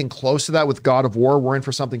repeat anything close to that with God of War, we're in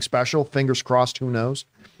for something special. Fingers crossed, who knows?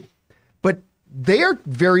 But they are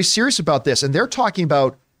very serious about this. And they're talking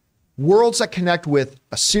about worlds that connect with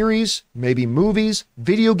a series, maybe movies,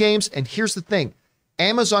 video games. And here's the thing.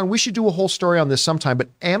 Amazon, we should do a whole story on this sometime, but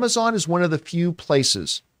Amazon is one of the few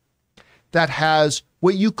places that has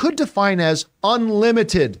what you could define as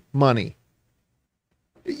unlimited money.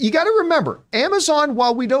 You got to remember, Amazon,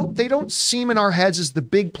 while they don't seem in our heads as the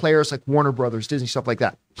big players like Warner Brothers, Disney, stuff like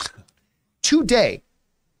that. Today,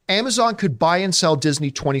 Amazon could buy and sell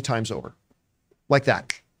Disney 20 times over. Like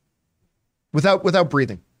that. Without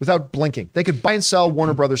breathing, without blinking. They could buy and sell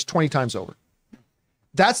Warner Brothers 20 times over.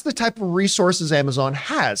 That's the type of resources Amazon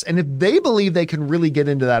has. And if they believe they can really get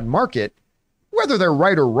into that market, whether they're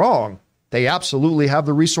right or wrong, they absolutely have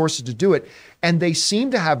the resources to do it. And they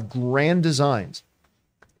seem to have grand designs.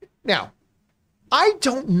 Now, I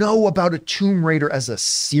don't know about a Tomb Raider as a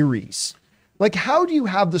series. Like, how do you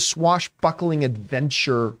have the swashbuckling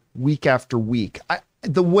adventure week after week?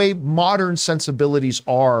 The way modern sensibilities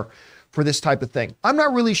are for this type of thing. I'm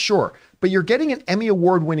not really sure, but you're getting an Emmy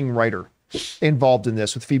award-winning writer involved in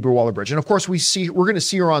this with Phoebe Waller-Bridge. And of course, we're going to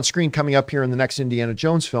see her on screen coming up here in the next Indiana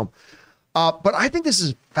Jones film. But I think this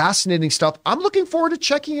is fascinating stuff. I'm looking forward to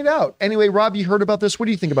checking it out. Anyway, Rob, you heard about this. What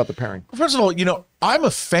do you think about the pairing? First of all, I'm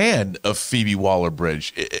a fan of Phoebe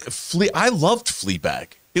Waller-Bridge. I loved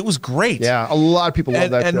Fleabag. It was great. Yeah, a lot of people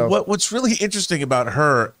love that show. And what's really interesting about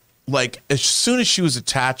her, like, as soon as she was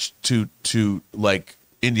attached to like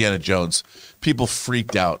Indiana Jones, people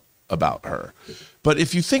freaked out about her. But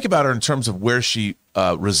if you think about her in terms of where she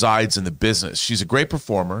resides in the business, she's a great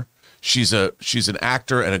performer. She's an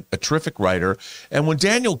actor and a terrific writer. And when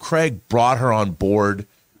Daniel Craig brought her on board,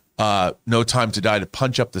 No Time to Die, to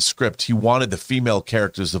punch up the script, he wanted the female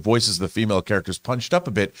characters, the voices of the female characters punched up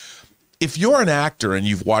a bit. If you're an actor and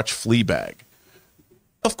you've watched Fleabag,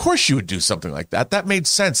 of course you would do something like that. That made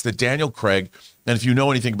sense that Daniel Craig, and if you know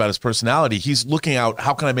anything about his personality, he's looking out,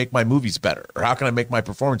 how can I make my movies better? Or how can I make my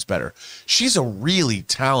performance better? She's a really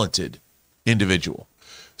talented individual.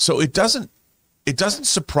 So it doesn't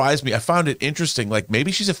surprise me. I found it interesting. Like,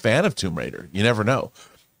 maybe she's a fan of Tomb Raider. You never know.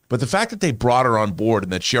 But the fact that they brought her on board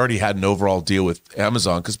and that she already had an overall deal with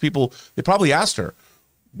Amazon, because they probably asked her,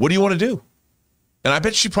 what do you want to do? And I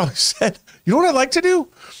bet she probably said, you know what I'd like to do?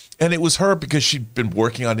 And it was her because she'd been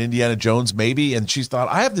working on Indiana Jones maybe, and she thought,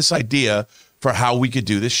 I have this idea for how we could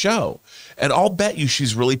do this show. And I'll bet you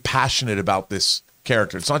she's really passionate about this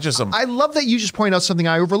character. It's not just some... I love that you just point out something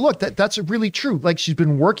I overlooked. That's really true. Like, she's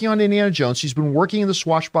been working on Indiana Jones. She's been working in the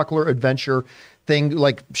swashbuckler adventure thing,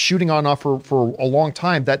 like shooting on off for a long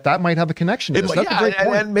time. That might have a connection to this. That's a great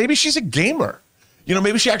point. And maybe she's a gamer.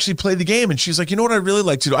 Maybe she actually played the game and she's like, you know what I'd really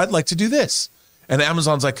like to do? I'd like to do this. And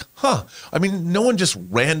Amazon's like, I mean, no one just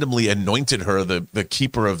randomly anointed her the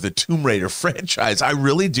keeper of the Tomb Raider franchise. I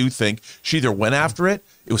really do think she either went after it,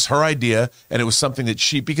 it was her idea, and it was something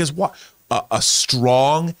that because what? A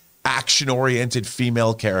strong, action-oriented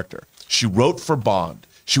female character. She wrote for Bond.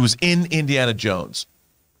 She was in Indiana Jones.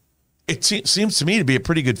 It seems to me to be a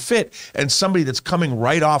pretty good fit, and somebody that's coming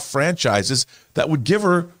right off franchises that would give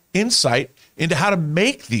her insight into how to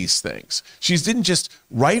make these things. She didn't just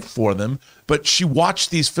write for them, but she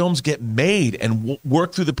watched these films get made and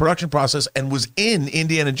work through the production process and was in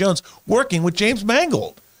Indiana Jones working with James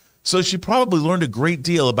Mangold. So she probably learned a great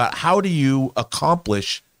deal about how do you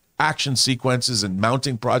accomplish action sequences and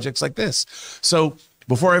mounting projects like this. So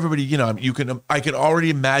before everybody, I can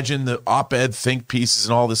already imagine the op-ed think pieces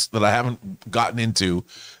and all this that I haven't gotten into,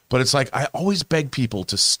 but it's like I always beg people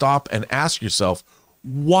to stop and ask yourself,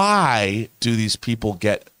 why do these people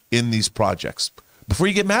get in these projects? Before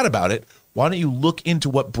you get mad about it, why don't you look into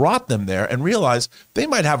what brought them there and realize they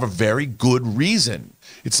might have a very good reason.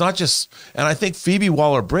 It's not just, and I think Phoebe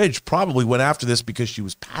Waller-Bridge probably went after this because she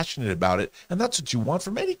was passionate about it, and that's what you want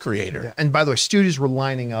from any creator. Yeah. And by the way, studios were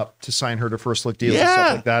lining up to sign her to first look deals and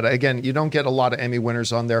stuff like that. Again, you don't get a lot of Emmy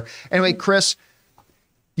winners on there. Anyway, Chris,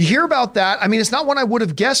 you hear about that. I mean, it's not one I would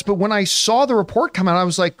have guessed, but when I saw the report come out, I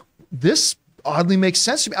was like, this oddly makes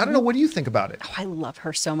sense to me. I don't know. What do you think about it? Oh, I love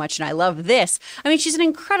her so much, and I love this. I mean, she's an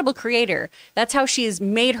incredible creator. That's how she's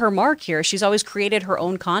made her mark here. She's always created her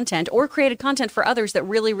own content or created content for others that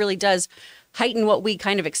really, really does heighten what we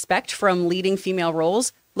kind of expect from leading female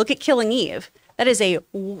roles. Look at Killing Eve. That is a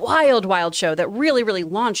wild, wild show that really, really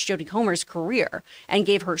launched Jodie Comer's career and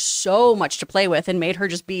gave her so much to play with and made her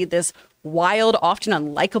just be this wild, often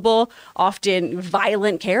unlikable, often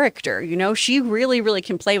violent character. She really, really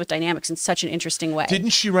can play with dynamics in such an interesting way.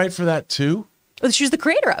 Didn't she write for that too? She was the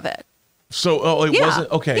creator of it. So, it wasn't,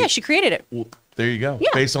 okay. Yeah, she created it. Well, there you go. Yeah.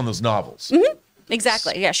 Based on those novels. Mm-hmm.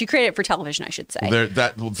 Exactly. Yeah, she created it for television, I should say.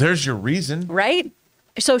 There's your reason. Right?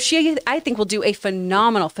 So she, I think, will do a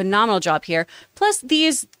phenomenal, phenomenal job here. Plus,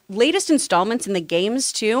 these latest installments in the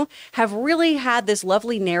games, too, have really had this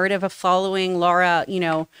lovely narrative of following Laura,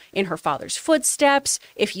 in her father's footsteps.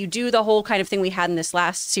 If you do the whole kind of thing we had in this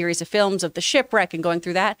last series of films of the shipwreck and going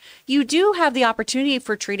through that, you do have the opportunity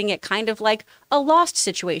for treating it kind of like a Lost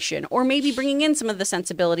situation, or maybe bringing in some of the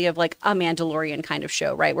sensibility of like a Mandalorian kind of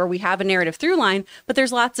show, right? Where we have a narrative through line, but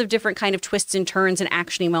there's lots of different kind of twists and turns and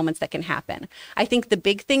actiony moments that can happen. I think the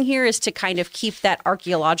big thing here is to kind of keep that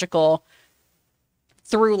archaeological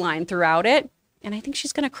through line throughout it. And I think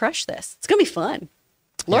she's going to crush this. It's going to be fun.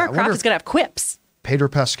 Laura Croft is going to have quips. Pedro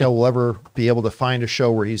Pascal will ever be able to find a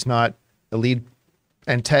show where he's not the lead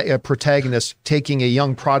and protagonist taking a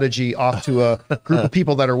young prodigy off to a group of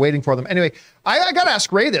people that are waiting for them. Anyway, I got to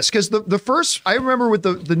ask Ray this, because the first, I remember with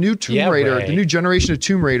the new Tomb Raider, Ray. The new generation of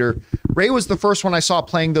Tomb Raider, Ray was the first one I saw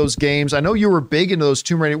playing those games. I know you were big into those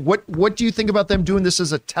Tomb Raider. What do you think about them doing this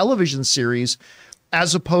as a television series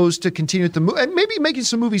as opposed to continue with and maybe making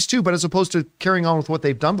some movies too, but as opposed to carrying on with what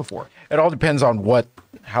they've done before? It all depends on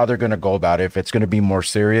how they're going to go about it. If it's going to be more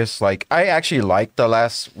serious, like I actually liked the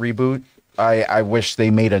last reboot. I wish they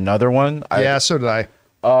made another one. Yeah, so did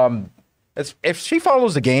I. If she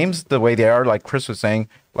follows the games the way they are, like Chris was saying,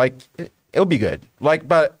 like it'll be good. Like,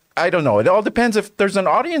 but I don't know. It all depends if there's an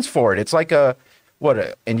audience for it. It's like a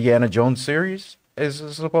Indiana Jones series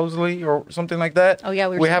is supposedly or something like that. Oh yeah,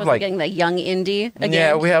 we have like getting the young indie again.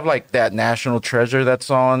 Yeah, we have like that National Treasure that's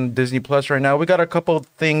on Disney Plus right now. We got a couple of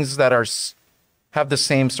things that have the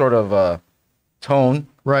same sort of tone,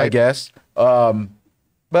 right? I guess.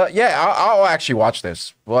 But yeah, I'll actually watch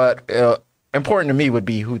this. What important to me would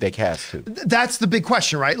be who they cast too. That's the big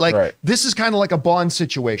question, right? Like This is kind of like a Bond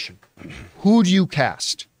situation. Who do you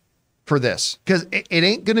cast for this? Because it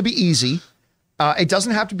ain't going to be easy. It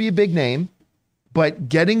doesn't have to be a big name, but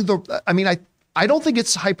getting I don't think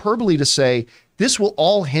it's hyperbole to say this will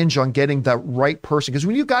all hinge on getting the right person. Because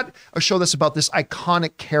when you've got a show that's about this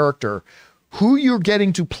iconic character, who you're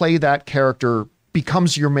getting to play that character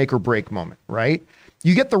becomes your make or break moment, right?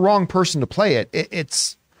 You get the wrong person to play it,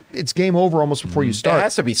 it's game over almost before you start. It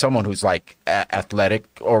has to be someone who's like athletic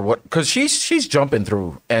or what, because she's jumping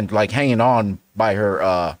through and like hanging on by her.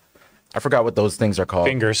 I forgot what those things are called.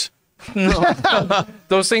 Fingers.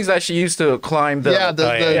 Those things that she used to climb.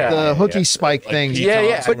 The hooky spike things.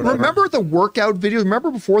 Yeah. But remember the workout video? Remember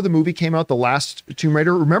before the movie came out, the last Tomb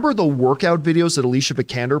Raider? Remember the workout videos that Alicia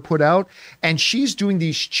Vikander put out? And she's doing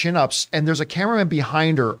these chin-ups, and there's a cameraman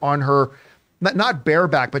behind her on her, not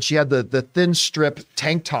bareback, but she had the thin strip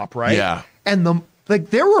tank top, right? Yeah. And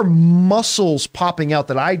there were muscles popping out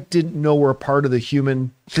that I didn't know were a part of the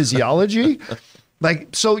human physiology.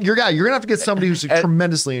 So you're gonna have to get somebody who's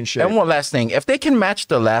tremendously in shape. And one last thing, if they can match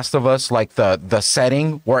The Last of Us, like the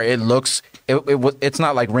setting where it looks, it's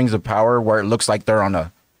not like Rings of Power where it looks like they're on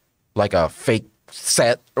a fake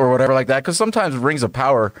set or whatever like that. Because sometimes Rings of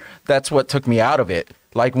Power, that's what took me out of it.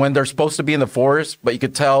 Like when they're supposed to be in the forest, but you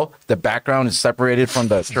could tell the background is separated from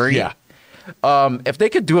the tree. Yeah. If they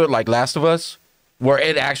could do it like Last of Us, where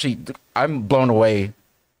it actually, I'm blown away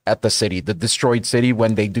at the city, the destroyed city,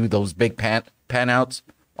 when they do those big pan outs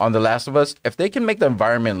on The Last of Us. If they can make the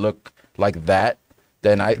environment look like that,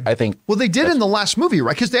 then I think. Well, they did in the last movie,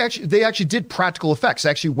 right? Because they actually did practical effects. They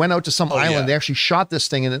actually went out to some island. Yeah. They actually shot this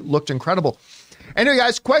thing, and it looked incredible. Anyway,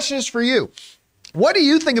 guys, question is for you. What do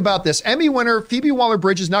you think about this? Emmy winner Phoebe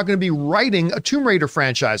Waller-Bridge is now going to be writing a Tomb Raider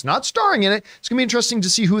franchise, not starring in it. It's going to be interesting to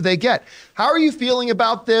see who they get. How are you feeling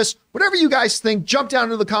about this? Whatever you guys think, jump down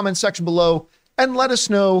into the comment section below and let us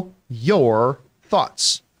know your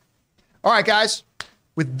thoughts. All right, guys,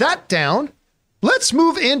 with that down, let's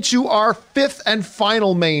move into our fifth and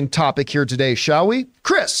final main topic here today, shall we?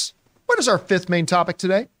 Chris, what is our fifth main topic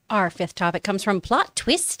today? Our fifth topic comes from Plot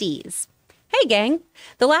Twisties. Hey, gang.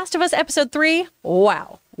 The Last of Us Episode 3.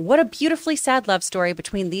 Wow. What a beautifully sad love story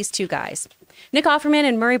between these two guys. Nick Offerman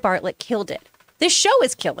and Murray Bartlett killed it. This show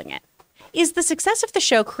is killing it. Is the success of the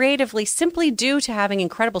show creatively simply due to having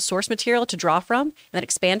incredible source material to draw from and then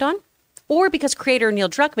expand on? Or because creator Neil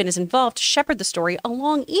Druckmann is involved to shepherd the story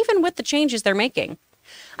along even with the changes they're making?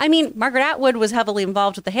 I mean, Margaret Atwood was heavily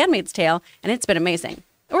involved with The Handmaid's Tale, and it's been amazing.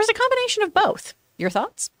 Or is it a combination of both? Your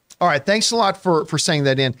thoughts? All right. Thanks a lot for saying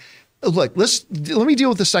that in. Look, let me deal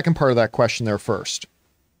with the second part of that question there first.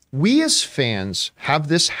 We as fans have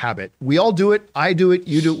this habit. We all do it. I do it.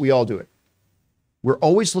 You do it. We all do it. We're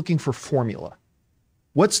always looking for formula.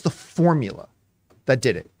 What's the formula that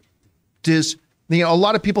did it? A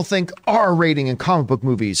lot of people think R rating in comic book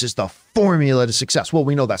movies is the formula to success. Well,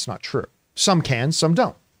 we know that's not true. Some can, some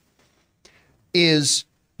don't. Is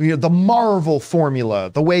the Marvel formula,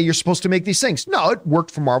 the way you're supposed to make these things? No, it worked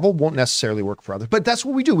for Marvel, won't necessarily work for others. But that's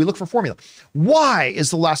what we do. We look for formula. Why is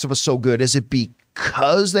The Last of Us so good? Is it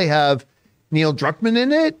because they have Neil Druckmann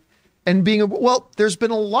in it? And there's been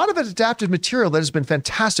a lot of adapted material that has been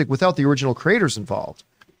fantastic without the original creators involved.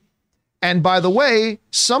 And by the way,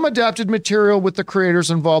 some adapted material with the creators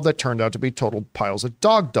involved that turned out to be total piles of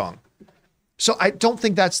dog dung. So I don't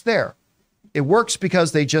think that's there. It works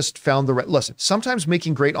because they just found the right. Listen, sometimes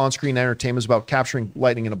making great on-screen entertainment is about capturing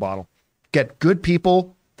lightning in a bottle. Get good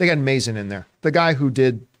people. They got Mazin in there. The guy who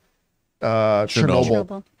did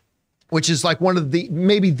Chernobyl, which is like one of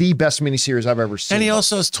maybe the best miniseries I've ever seen. And he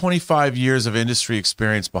also has 25 years of industry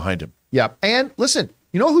experience behind him. Yeah. And listen,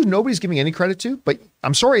 you know who nobody's giving any credit to? But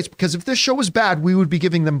I'm sorry, it's because if this show was bad, we would be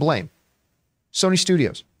giving them blame. Sony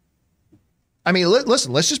Studios. I mean,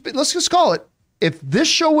 listen, let's just call it. If this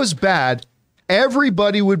show was bad,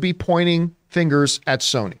 everybody would be pointing fingers at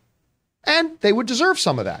Sony. And they would deserve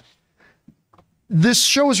some of that. This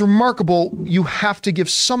show is remarkable. You have to give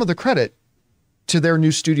some of the credit to their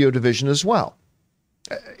new studio division as well.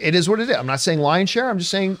 It is what it is. I'm not saying lion's share. I'm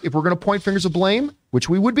just saying if we're going to point fingers of blame, which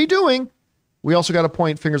we would be doing, we also got to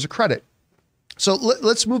point fingers of credit. So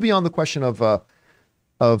let's move beyond the question of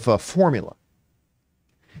formula.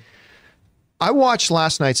 I watched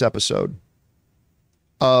last night's episode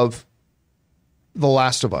of The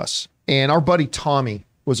Last of Us, and our buddy Tommy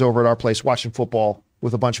was over at our place watching football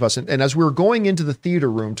with a bunch of us. And as we were going into the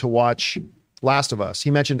theater room to watch Last of Us,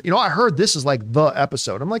 he mentioned, I heard this is like the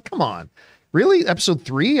episode. I'm like, come on, really? Episode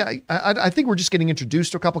 3? I think we're just getting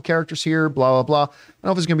introduced to a couple characters here, blah, blah, blah. I don't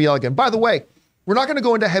know if it's going to be all again. By the way, we're not going to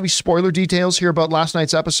go into heavy spoiler details here about last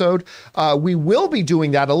night's episode. We will be doing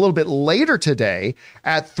that a little bit later today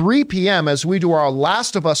at 3 p.m. as we do our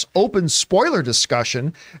Last of Us open spoiler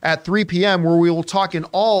discussion at 3 p.m. where we will talk in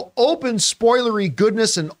all open spoilery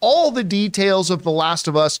goodness and all the details of The Last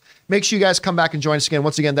of Us. Make sure you guys come back and join us again.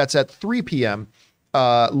 Once again, that's at 3 p.m.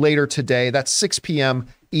 Later today. That's 6 p.m.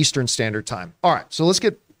 Eastern Standard Time. All right, so let's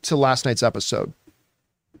get to last night's episode.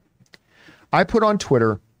 I put on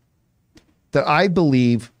Twitter that I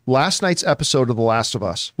believe last night's episode of The Last of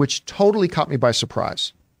Us, which totally caught me by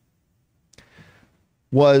surprise,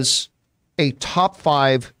 was a top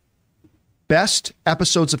 5 best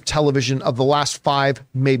episodes of television of the last 5,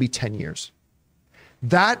 maybe 10 years.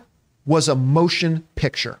 That was a motion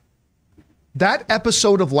picture. That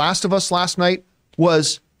episode of Last of Us last night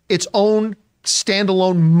was its own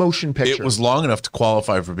standalone motion picture. It was long enough to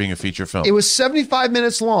qualify for being a feature film. It was 75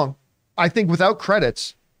 minutes long, I think, without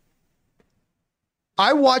credits.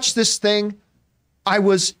 I watched this thing. I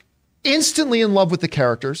was instantly in love with the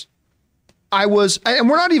characters. And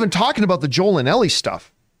we're not even talking about the Joel and Ellie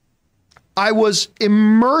stuff. I was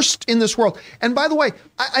immersed in this world. And by the way,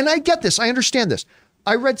 I get this, I understand this.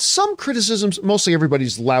 I read some criticisms, mostly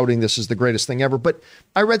everybody's lauding this as the greatest thing ever, but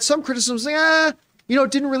I read some criticisms saying,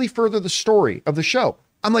 it didn't really further the story of the show.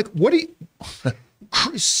 I'm like, what do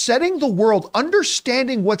you, setting the world,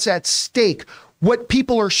 understanding what's at stake, what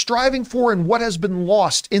people are striving for and what has been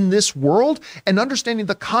lost in this world, and understanding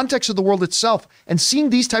the context of the world itself and seeing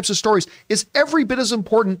these types of stories is every bit as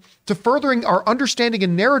important to furthering our understanding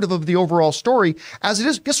and narrative of the overall story as it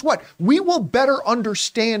is. Guess what? We will better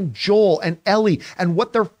understand Joel and Ellie and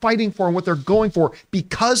what they're fighting for and what they're going for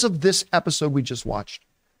because of this episode we just watched.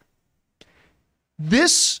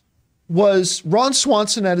 This was Ron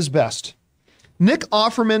Swanson at his best. Nick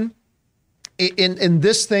Offerman in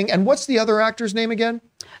this thing. And what's the other actor's name again?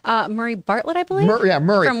 Murray Bartlett, I believe.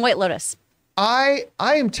 Murray. From White Lotus. I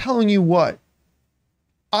am telling you what,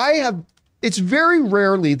 it's very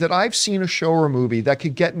rarely that I've seen a show or a movie that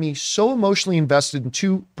could get me so emotionally invested in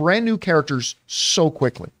two brand new characters so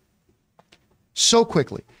quickly. So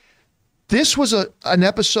quickly. This was an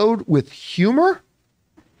episode with humor.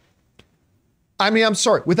 I mean, I'm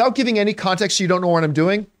sorry, without giving any context so you don't know what I'm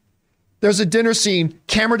doing, there's a dinner scene,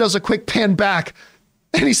 camera does a quick pan back,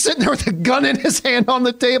 and he's sitting there with a gun in his hand on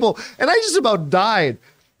the table, and I just about died.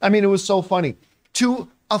 I mean, it was so funny. To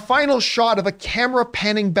a final shot of a camera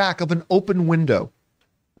panning back of an open window,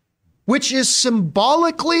 which is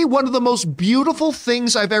symbolically one of the most beautiful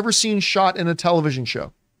things I've ever seen shot in a television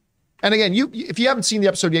show. And again, if you haven't seen the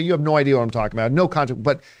episode yet, you have no idea what I'm talking about. No context,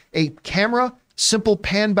 but a camera, simple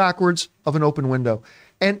pan backwards of an open window.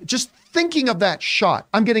 And just thinking of that shot,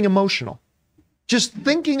 I'm getting emotional. Just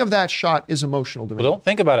thinking of that shot is emotional to me. Well, don't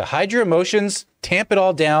think about it. Hide your emotions, tamp it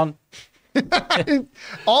all down.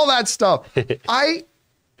 All that stuff. I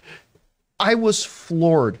was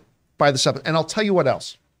floored by this episode. And I'll tell you what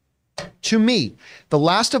else. To me, The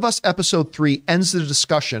Last of Us Episode 3 ends the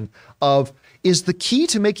discussion of, is the key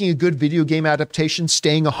to making a good video game adaptation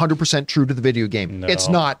staying 100% true to the video game? No. It's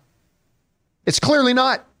not. It's clearly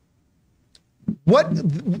not. What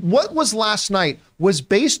was last night was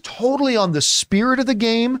based totally on the spirit of the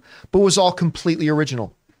game, but was all completely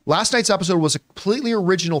original. Last night's episode was completely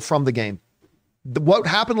original from the game. What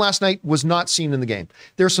happened last night was not seen in the game.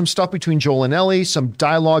 There's some stuff between Joel and Ellie, some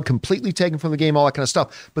dialogue completely taken from the game, all that kind of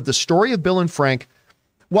stuff. But the story of Bill and Frank,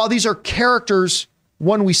 while these are characters,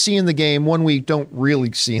 one we see in the game, one we don't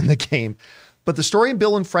really see in the game, but the story of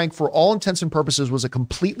Bill and Frank, for all intents and purposes, was a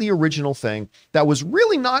completely original thing that was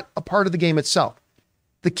really not a part of the game itself.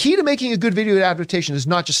 The key to making a good video adaptation is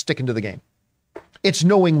not just sticking to the game. It's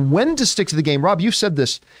knowing when to stick to the game. Rob, you've said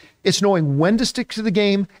this. It's knowing when to stick to the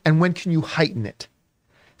game and when can you heighten it.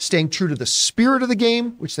 Staying true to the spirit of the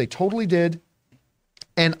game, which they totally did.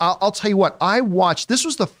 And I'll tell you what, this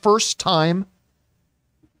was the first time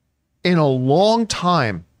in a long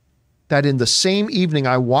time that in the same evening,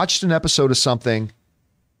 I watched an episode of something,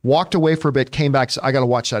 walked away for a bit, came back, said, I got to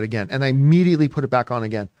watch that again. And I immediately put it back on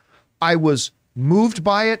again. I was moved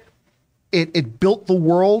by it. It built the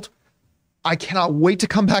world. I cannot wait to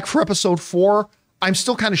come back for episode 4. I'm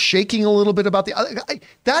still kind of shaking a little bit about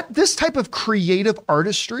this type of creative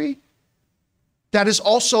artistry that is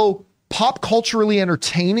also pop culturally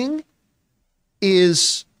entertaining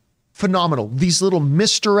is phenomenal. These little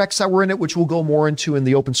misdirects that were in it, which we'll go more into in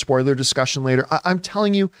the open spoiler discussion later. I'm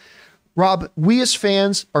telling you, Rob, we as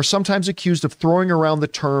fans are sometimes accused of throwing around the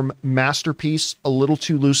term masterpiece a little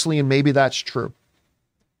too loosely, and maybe that's true.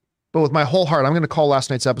 But with my whole heart, I'm going to call last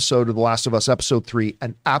night's episode of The Last of Us, episode 3,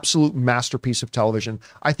 an absolute masterpiece of television.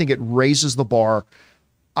 I think it raises the bar.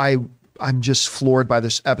 I'm just floored by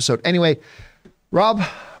this episode. Anyway, Rob,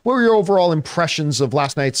 what were your overall impressions of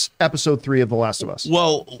last night's episode 3 of The Last of Us?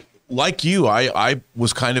 Well, like you, I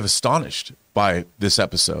was kind of astonished by this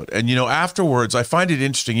episode. And, afterwards, I find it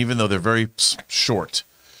interesting, even though they're very short,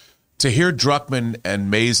 to hear Druckmann and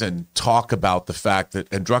Mazin talk about the fact that,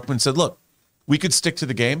 and Druckmann said, look, we could stick to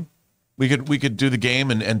the game. We could do the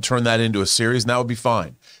game and turn that into a series, and that would be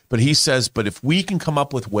fine. But he says, but if we can come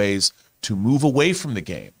up with ways to move away from the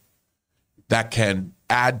game that can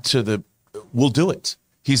add to we'll do it.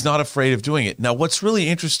 He's not afraid of doing it. Now, what's really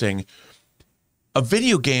interesting, a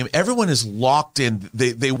video game, everyone is locked in.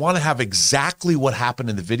 They want to have exactly what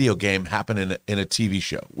happened in the video game happen in a TV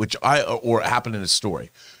show, or happen in a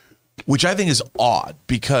story, which I think is odd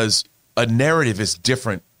because a narrative is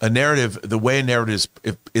different. The way a narrative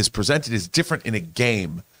is presented is different in a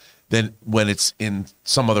game than when it's in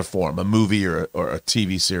some other form, a movie or a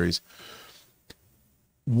TV series.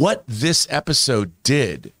 What this episode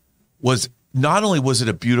did was, not only was it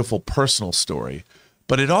a beautiful personal story,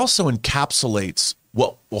 but it also encapsulates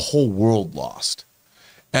what the whole world lost.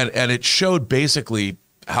 And it showed basically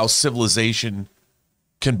how civilization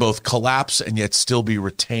can both collapse and yet still be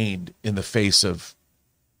retained in the face of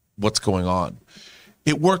what's going on.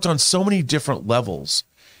 It worked on so many different levels.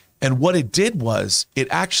 And what it did was it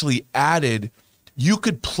actually added, you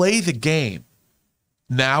could play the game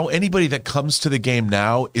now anybody that comes to the game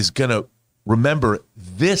now is going to remember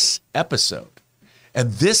this episode.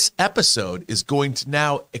 And this episode is going to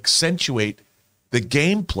now accentuate the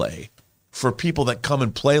gameplay for people that come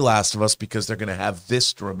and play Last of Us because they're going to have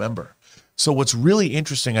this to remember. So what's really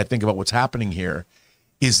interesting, I think, about what's happening here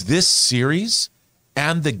is this series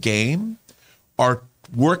and the game are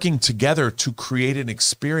working together to create an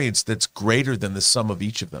experience that's greater than the sum of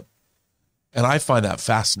each of them. And I find that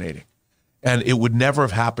fascinating. And it would never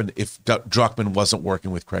have happened if Druckmann wasn't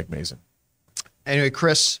working with Craig Mazin. Anyway,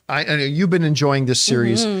 Chris, I know you've been enjoying this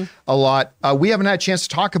series a lot. We haven't had a chance to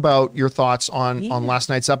talk about your thoughts on last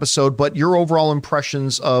night's episode, but your overall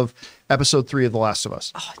impressions of episode 3 of The Last of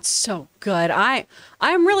Us. Oh, it's so good.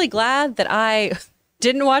 I'm really glad that I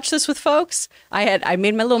didn't watch this with folks. I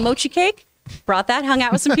made my little mochi cake, brought that, hung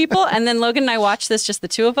out with some people, and then Logan and I watched this, just the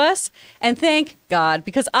two of us. And thank God,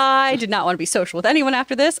 because I did not want to be social with anyone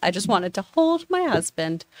after this. I just wanted to hold my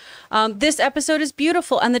husband. This episode is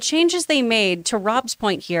beautiful. And the changes they made, to Rob's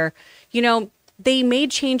point here, they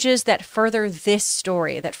made changes that further this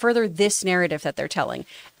story, that further this narrative that they're telling.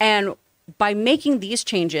 And by making these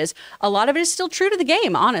changes, a lot of it is still true to the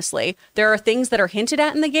game, honestly. There are things that are hinted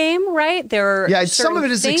at in the game, right? There are some of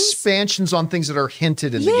it is expansions on things that are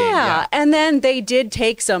hinted in the game. Yeah, and then they did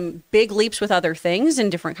take some big leaps with other things and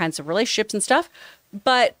different kinds of relationships and stuff.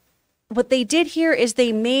 But what they did here is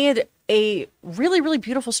they made a really, really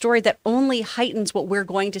beautiful story that only heightens what we're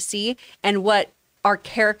going to see and what our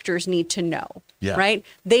characters need to know. Yeah. Right?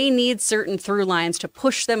 They need certain through lines to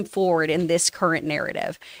push them forward in this current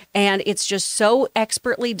narrative. And it's just so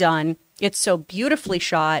expertly done. It's so beautifully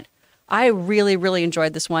shot. I really, really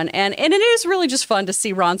enjoyed this one. And it is really just fun to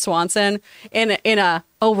see Ron Swanson in a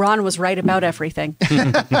Ron was right about everything.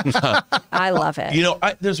 I love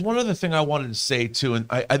it. There's one other thing I wanted to say too, and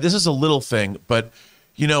this is a little thing, but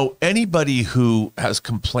anybody who has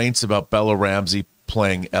complaints about Bella Ramsey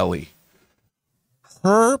playing Ellie,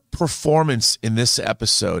 her performance in this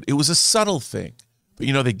episode, it was a subtle thing, but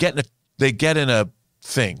they get in a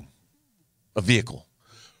vehicle.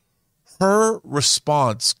 Her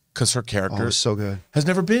response, because her character is so good, has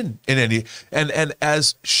never been in any, and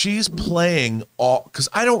as she's playing because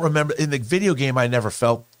I don't remember in the video game, I never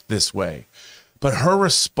felt this way, but her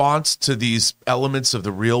response to these elements of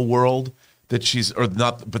the real world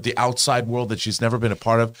that but the outside world that she's never been a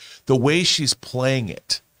part of, the way she's playing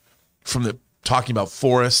it, talking about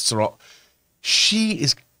forests she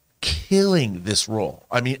is killing this role.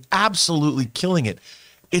 I mean, absolutely killing it.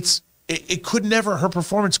 It could never, her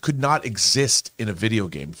performance could not exist in a video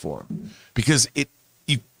game form because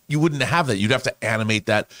you wouldn't have that. You'd have to animate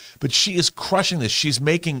that. But she is crushing this. She's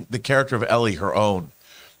making the character of Ellie her own.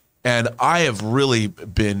 And I have really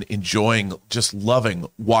been enjoying, just loving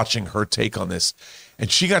watching her take on this.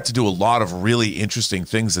 And she got to do a lot of really interesting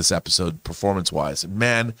things this episode, performance-wise. And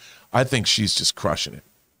man, I think she's just crushing it.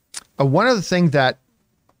 One other thing that,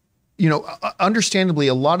 understandably,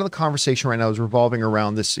 a lot of the conversation right now is revolving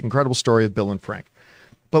around this incredible story of Bill and Frank.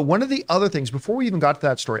 But one of the other things, before we even got to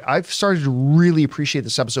that story, I've started to really appreciate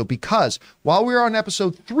this episode because while we're on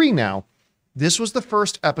episode 3 now, this was the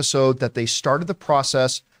first episode that they started the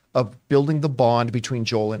process of building the bond between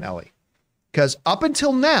Joel and Ellie. Because up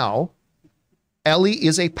until now, Ellie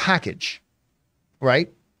is a package,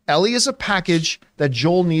 right? Ellie is a package that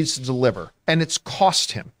Joel needs to deliver, and it's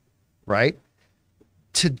cost him, right?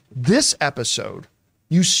 To this episode,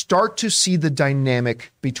 you start to see the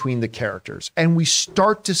dynamic between the characters, and we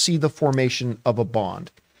start to see the formation of a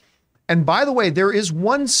bond. And by the way, there is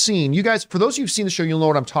one scene, you guys, for those of you who've seen the show, you'll know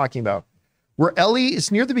what I'm talking about, where Ellie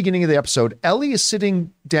is near the beginning of the episode. Ellie is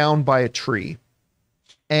sitting down by a tree,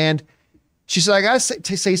 and she said, I got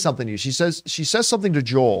to say something to you. She says something to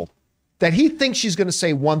Joel that he thinks she's going to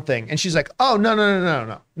say one thing. And she's like, oh,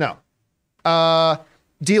 no.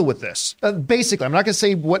 Deal with this. Basically, I'm not going to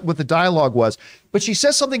say what the dialogue was, but she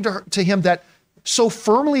says something to him that so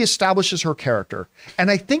firmly establishes her character.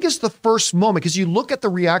 And I think it's the first moment, because you look at the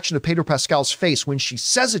reaction of Pedro Pascal's face when she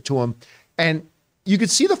says it to him, and you could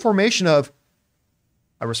see the formation of,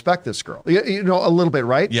 I respect this girl, a little bit,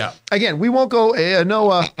 right? Yeah. Again, we won't go,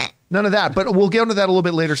 none of that, but we'll get into that a little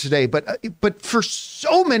bit later today. But for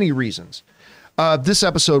so many reasons, this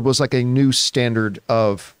episode was like a new standard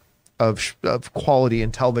of quality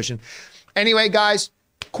in television. Anyway, guys,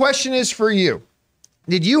 question is for you.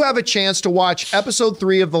 Did you have a chance to watch episode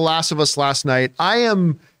 3 of The Last of Us last night? I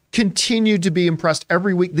am continued to be impressed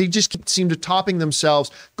every week. They just seem to topping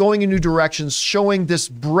themselves, going in new directions, showing this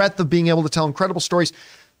breadth of being able to tell incredible stories.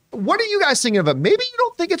 What are you guys thinking of it? Maybe you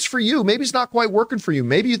don't think it's for you. Maybe it's not quite working for you.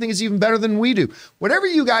 Maybe you think it's even better than we do. Whatever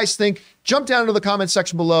you guys think, jump down into the comment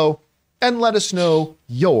section below. and let us know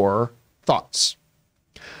your thoughts.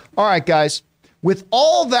 All right, guys. With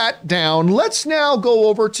all that down, let's now go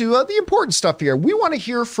over to the important stuff here. We want to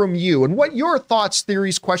hear from you and what your thoughts,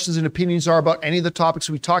 theories, questions, and opinions are about any of the topics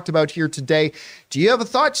we talked about here today. Do you have a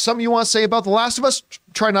thought, something you want to say about The Last of Us?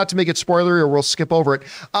 Try not to make it spoilery or we'll skip over it.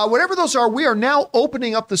 Whatever those are, we are now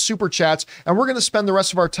opening up the super chats, and we're going to spend the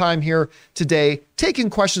rest of our time here today taking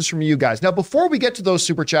questions from you guys. Now, before we get to those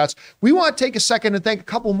super chats, we want to take a second and thank a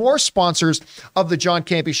couple more sponsors of the John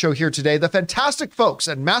Campea Show here today, the fantastic folks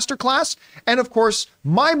at Masterclass, and of course,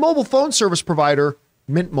 my mobile phone service provider,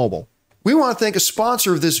 Mint Mobile. We want to thank a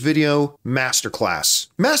sponsor of this video, Masterclass.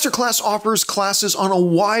 Masterclass offers classes on a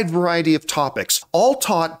wide variety of topics, all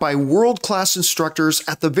taught by world-class instructors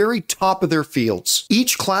at the very top of their fields.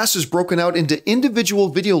 Each class is broken out into individual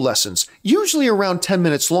video lessons, usually around 10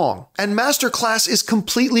 minutes long. And Masterclass is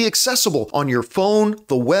completely accessible on your phone,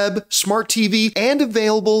 the web, smart TV, and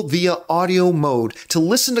available via audio mode to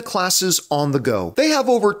listen to classes on the go. They have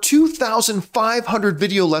over 2,500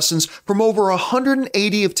 video lessons from over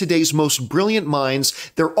 180 of today's most brilliant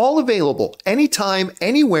minds. They're all available anytime,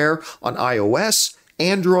 anywhere on iOS,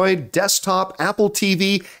 Android, desktop, Apple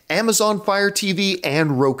TV, Amazon Fire TV,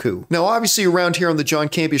 and Roku. Now, obviously around here on the John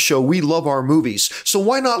Campea Show, we love our movies, so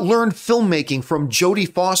why not learn filmmaking from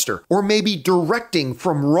Jodie Foster, or maybe directing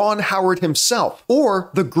from Ron Howard himself, or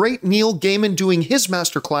the great Neil Gaiman doing his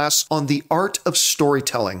masterclass on the art of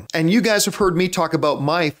storytelling. And you guys have heard me talk about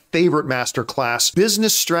my favorite masterclass,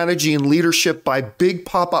 Business Strategy and Leadership by Big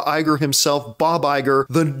Papa Iger himself, Bob Iger,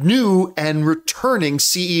 the new and returning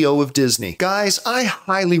CEO of Disney. Guys, I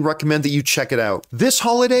highly recommend that you check it out. This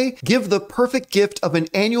holiday, give the perfect gift of an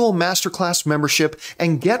annual Masterclass membership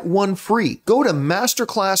and get one free. Go to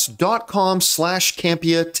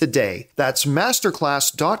masterclass.com/Campea today. That's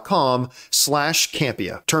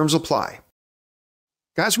masterclass.com/Campea. Terms apply.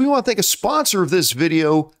 Guys, we want to thank a sponsor of this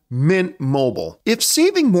video, Mint Mobile. If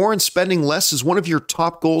saving more and spending less is one of your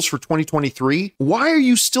top goals for 2023, why are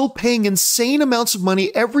you still paying insane amounts of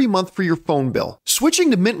money every month for your phone bill?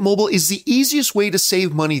 Switching to Mint Mobile is the easiest way to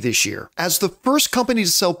save money this year. As the first company to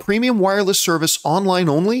sell premium wireless service online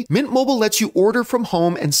only, Mint Mobile lets you order from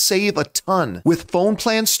home and save a ton, with phone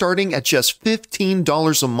plans starting at just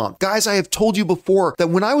 $15 a month. Guys, I have told you before that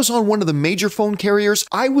when I was on one of the major phone carriers,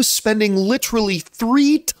 I was spending literally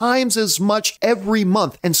 3 times as much every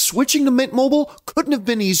month, and switching to Mint Mobile couldn't have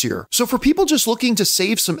been easier. So for people just looking to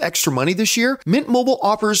save some extra money this year, Mint Mobile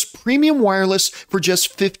offers premium wireless for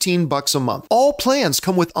just $15 a month. All plans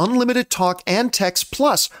come with unlimited talk and text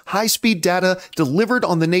plus high-speed data delivered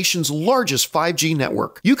on the nation's largest 5G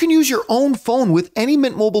network. You can use your own phone with any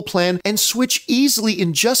Mint Mobile plan and switch easily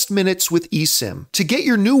in just minutes with eSIM. To get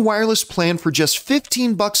your new wireless plan for just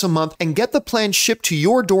 $15 a month and get the plan shipped to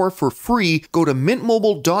your door for free, go to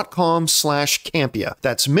mintmobile.com/Campea.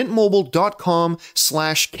 That's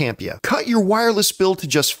mintmobile.com/Campea. Cut your wireless bill to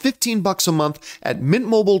just $15 a month at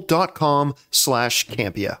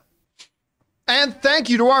mintmobile.com/Campea. And thank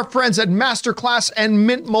you to our friends at Masterclass and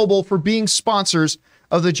Mint Mobile for being sponsors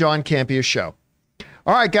of the John Campea Show.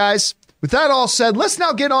 All right, guys, with that all said, let's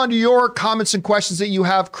now get on to your comments and questions that you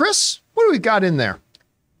have. Chris, what do we got in there?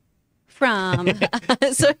 From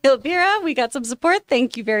Hilbira, we got some support.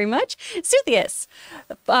 Thank you very much. Suthius,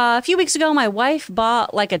 a few weeks ago, my wife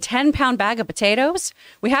bought like a 10-pound bag of potatoes.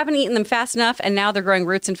 We haven't eaten them fast enough, and now they're growing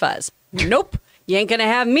roots and fuzz. Nope. You ain't going to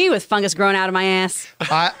have me with fungus growing out of my ass.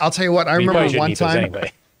 I'll tell you what. I remember one time,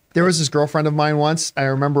 anyway. There was this girlfriend of mine once. I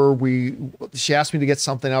remember she asked me to get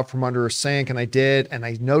something out from under her sink, and I did. And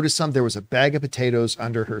I noticed there was a bag of potatoes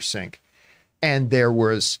under her sink. And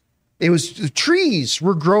the trees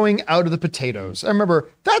were growing out of the potatoes. I remember,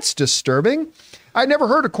 that's disturbing. I'd never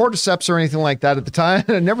heard of cordyceps or anything like that at the time.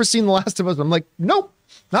 I'd never seen The Last of Us. I'm like, nope,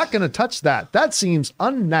 not going to touch that. That seems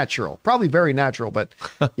unnatural. Probably very natural, but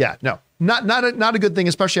yeah, no, not a good thing,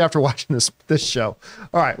 especially after watching this show.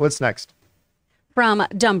 All right, what's next? From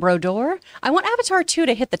Dumbrodor, I want Avatar 2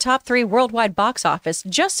 to hit the top 3 worldwide box office,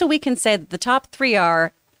 just so we can say that the top 3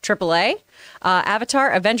 are AAA,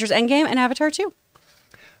 Avatar, Avengers Endgame, and Avatar 2.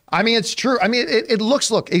 I mean, it's true. I mean, it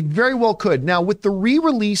very well could. Now, with the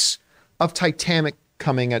re-release of Titanic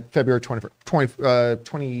coming at February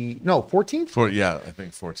 14th? Yeah, I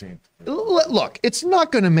think 14th. Look, it's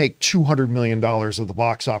not going to make $200 million of the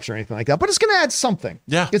box office or anything like that, but it's going to add something.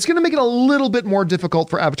 Yeah. It's going to make it a little bit more difficult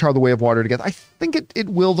for Avatar: The Way of Water to get. I think it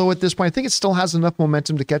will, though, at this point. I think it still has enough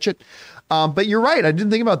momentum to catch it. But you're right. I didn't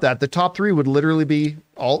think about that. The top 3 would literally be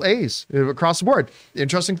all A's across the board.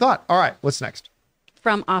 Interesting thought. All right, what's next?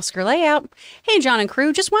 From Oscar Layout. Hey, John and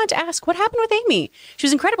crew, just wanted to ask what happened with Amy. She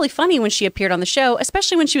was incredibly funny when she appeared on the show,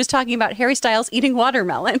 especially when she was talking about Harry Styles eating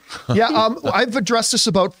watermelon. Yeah, I've addressed this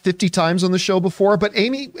about 50 times on the show before, but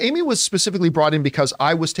Amy was specifically brought in because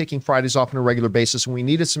I was taking Fridays off on a regular basis and we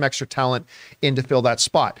needed some extra talent in to fill that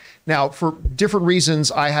spot. Now, for different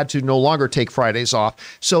reasons, I had to no longer take Fridays off.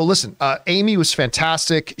 So listen, Amy was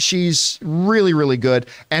fantastic. She's really, really good.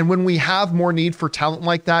 And when we have more need for talent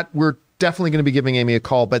like that, we're definitely going to be giving Amy a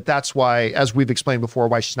call, but that's why, as we've explained before,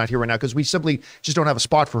 why she's not here right now, because we simply just don't have a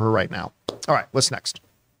spot for her right now. All right, what's next?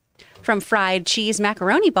 From Fried Cheese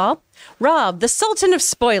Macaroni Ball. Rob, the Sultan of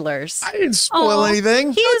Spoilers. I didn't spoil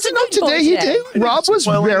anything. He is a good boy Today he did. Rob was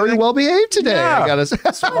very well behaved today. Yeah. I gotta say.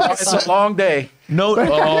 It's a long day. No.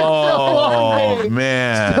 Oh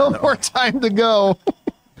man. No more time to go.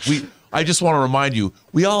 I just want to remind you,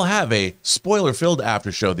 we all have a spoiler-filled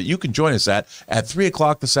after show that you can join us at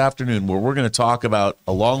 3:00 this afternoon, where we're going to talk about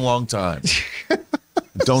a long, long time.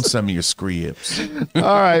 Don't send me your scripts. All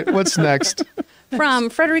right, what's next? From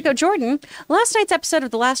Frederico Jordan. Last night's episode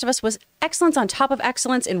of The Last of Us was excellence on top of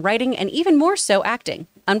excellence in writing and even more so acting.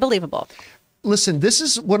 Unbelievable. Listen, this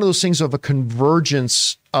is one of those things of a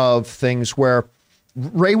convergence of things where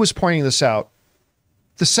Ray was pointing this out.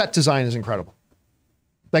 The set design is incredible.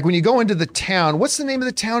 Like when you go into the town, what's the name of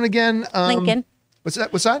the town again? Lincoln. What's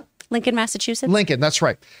that? Lincoln, Massachusetts. Lincoln, that's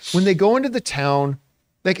right. When they go into the town,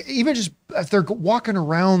 like even just if they're walking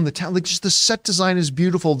around the town, like just the set design is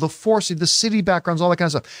beautiful. The forest, the city backgrounds, all that kind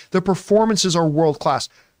of stuff. The performances are world class.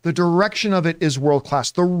 The direction of it is world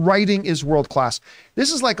class. The writing is world class.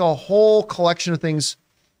 This is like a whole collection of things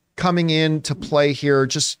coming into play here,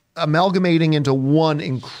 just amalgamating into one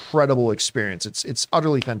incredible experience. It's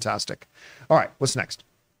utterly fantastic. All right, what's next?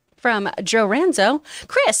 From Joe Ranzo.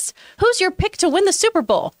 Chris, who's your pick to win the Super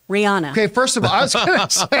Bowl? Rihanna. Okay, first of all, I was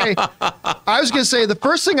going to say the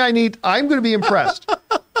first thing I'm going to be impressed.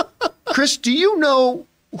 Chris, do you know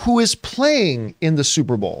who is playing in the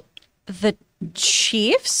Super Bowl? The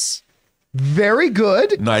Chiefs? Very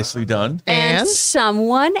good. Nicely done. And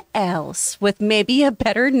someone else with maybe a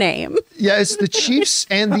better name. Yeah, it's the Chiefs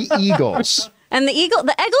and the Eagles. And the Eagles?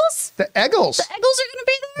 The Eagles. The Eagles are going to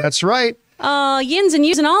be there? That's right. Yins and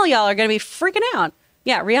Yous and all y'all are going to be freaking out.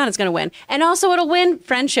 Yeah, Rihanna's going to win. And also it'll win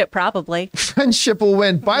friendship, probably. Friendship will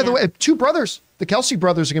win. By the way, two brothers, the Kelsey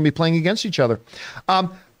brothers, are going to be playing against each other.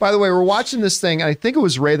 By the way, we're watching this thing, and I think it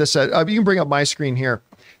was Ray that said, you can bring up my screen here.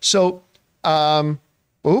 So, you're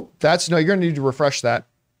going to need to refresh that.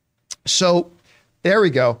 So, there we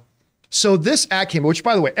go. So this ad came, which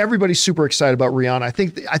by the way, everybody's super excited about Rihanna.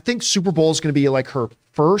 I think Super Bowl is going to be like her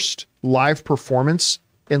first live performance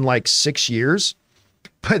in like 6 years.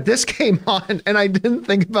 But this came on, and I didn't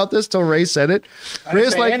think about this till Ray said it. I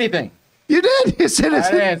didn't say anything. You did. You said it.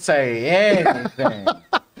 I didn't say anything.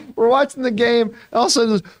 We're watching the game. And all of a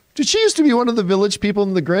sudden, did she used to be one of the village people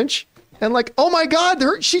in The Grinch? And like, oh my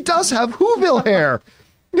God, she does have Whoville hair.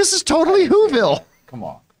 This is totally Whoville. Come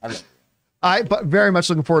on. But very much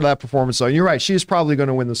looking forward to that performance, though. You're right. She is probably going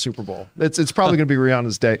to win the Super Bowl. It's probably going to be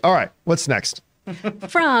Rihanna's day. All right. What's next?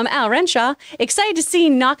 From Al Renshaw. Excited to see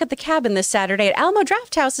Knock at the Cabin this Saturday at Alamo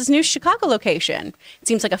Drafthouse's new Chicago location. It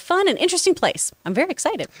seems like a fun and interesting place. I'm very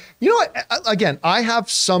excited. You know what? Again, I have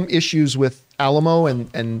some issues with Alamo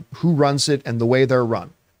and who runs it and the way they're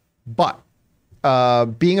run. But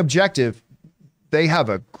being objective, they have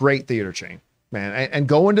a great theater chain, man. And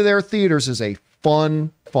going to their theaters is a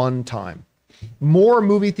fun time. More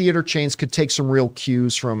movie theater chains could take some real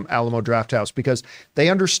cues from Alamo Drafthouse because they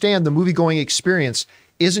understand the movie-going experience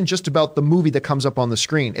isn't just about the movie that comes up on the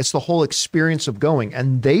screen. It's the whole experience of going,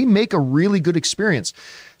 and they make a really good experience.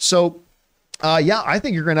 So, I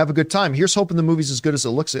think you're going to have a good time. Here's hoping the movie's as good as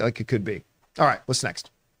it looks like it could be. All right, what's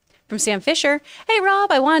next? From Sam Fisher. Hey,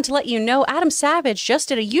 Rob, I wanted to let you know Adam Savage just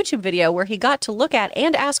did a YouTube video where he got to look at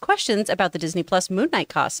and ask questions about the Disney Plus Moon Knight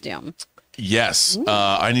costume. Yes,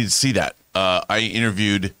 I need to see that. I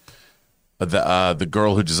interviewed the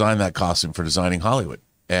girl who designed that costume for Designing Hollywood,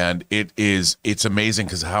 and it's amazing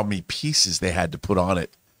because how many pieces they had to put on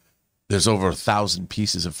it. There's over 1,000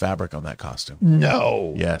 pieces of fabric on that costume.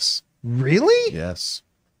 No. Yes. Really? Yes.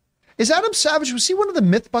 Is Adam Savage, was he one of the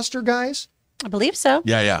Mythbuster guys? I believe so.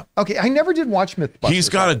 Yeah. Okay, I never did watch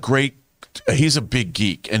Mythbusters. He's a big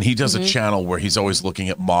geek, and he does a channel where he's always looking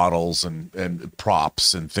at models and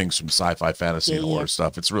props and things from sci-fi, fantasy, and horror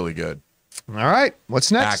stuff. It's really good. All right,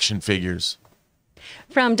 what's next? Action figures.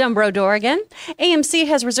 From Dumbro Dorrigan. AMC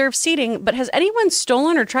has reserved seating, but has anyone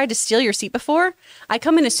stolen or tried to steal your seat before? I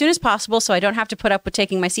come in as soon as possible so I don't have to put up with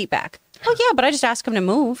taking my seat back. Oh, yeah, but I just ask them to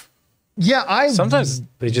move. Yeah, Sometimes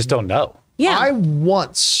they just don't know. Yeah. I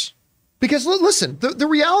once Because listen, the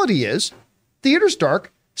reality is theater's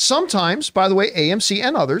dark. Sometimes, by the way, AMC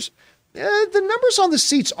and others, the numbers on the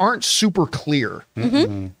seats aren't super clear.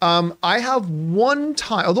 I have one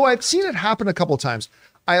time, although I've seen it happen a couple of times,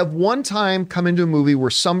 I have one time come into a movie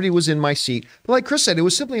where somebody was in my seat. But like Chris said, it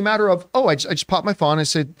was simply a matter of, I just popped my phone and I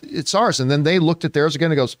said, it's ours. And then they looked at theirs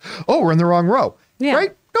again and goes, we're in the wrong row. Yeah.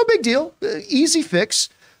 Right? No big deal. Easy fix.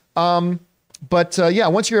 But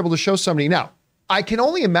once you're able to show somebody. Now, I can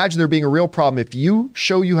only imagine there being a real problem if you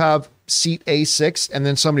show you have seat A6 and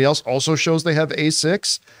then somebody else also shows they have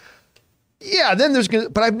A6. Yeah, then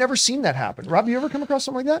but I've never seen that happen. Rob, you ever come across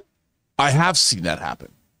something like that? I have seen that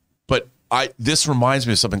happen. But this reminds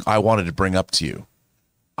me of something I wanted to bring up to you.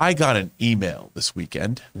 I got an email this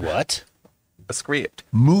weekend. What? A script.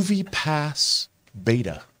 Movie Pass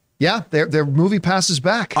beta. Yeah, their movie passes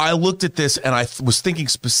back. I looked at this and I was thinking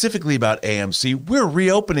specifically about AMC. We're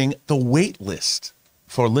reopening the wait list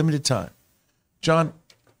for a limited time. John,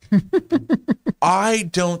 I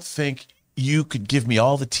don't think you could give me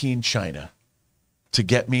all the tea in China to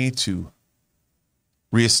get me to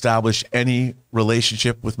reestablish any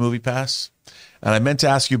relationship with MoviePass. And I meant to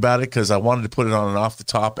ask you about it because I wanted to put it on and off the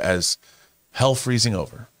top as hell freezing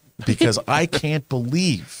over, because I can't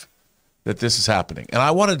believe that this is happening. And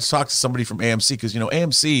I wanted to talk to somebody from AMC because,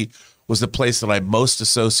 AMC was the place that I most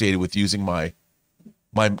associated with using my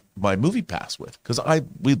movie pass with, because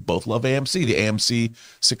we both love AMC, the AMC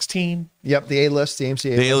 16. Yep, the A-list, the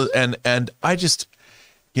AMC A-list. And I just,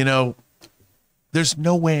 there's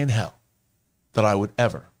no way in hell that I would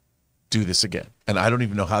ever do this again. And I don't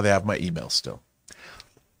even know how they have my email still.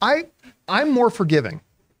 I'm more forgiving.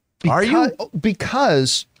 Are you?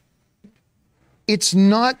 Because it's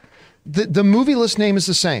not, the movie list name is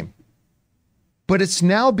the same, but it's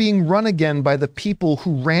now being run again by the people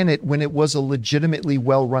who ran it when it was a legitimately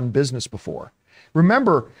well-run business before.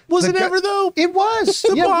 Remember, was it ever though? It was.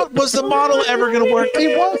 Was the model ever going to work?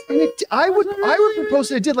 It was. And I would propose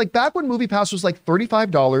that it did. Like back when MoviePass was like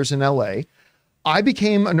 $35 in LA, I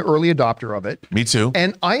became an early adopter of it. Me too.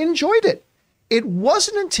 And I enjoyed it. It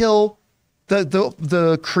wasn't until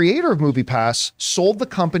the creator of MoviePass sold the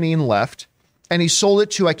company and left, and he sold it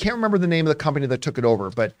to, I can't remember the name of the company that took it over,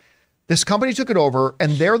 but this company took it over,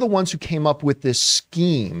 and they're the ones who came up with this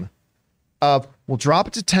scheme of, we'll drop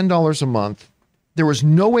it to $10 a month. There was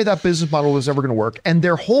no way that business model was ever going to work. And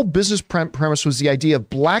their whole business premise was the idea of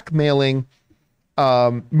blackmailing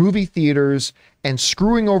movie theaters and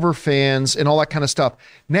screwing over fans and all that kind of stuff.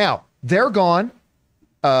 Now, they're gone.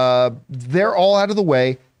 They're all out of the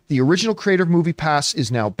way. The original creator of MoviePass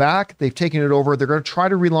is now back. They've taken it over. They're going to try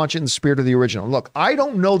to relaunch it in the spirit of the original. Look, I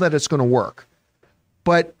don't know that it's going to work,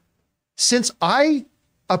 but since I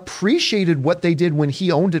appreciated what they did when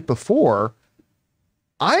he owned it before,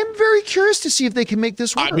 I'm very curious to see if they can make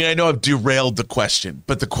this work. I mean, I know I've derailed the question,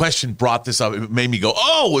 but the question brought this up. It made me go,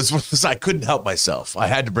 I couldn't help myself. I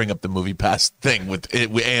had to bring up the MoviePass thing with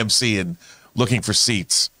AMC and looking for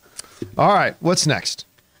seats. All right, what's next?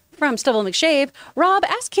 From Stubble McShave, Rob,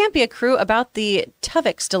 ask Campea Crew about the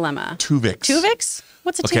Tuvix dilemma. Tuvix?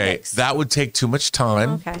 What's a Tuvix? Okay, that would take too much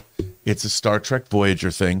time. Okay. It's a Star Trek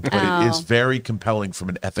Voyager thing, but it is very compelling from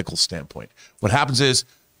an ethical standpoint. What happens is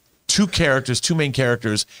two main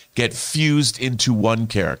characters get fused into one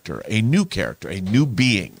character, a new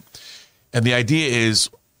being. And the idea is,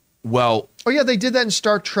 well... Oh, yeah, they did that in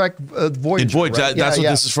Star Trek Voyager. In Voyager, right? that's what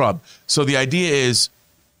this is from. So the idea is,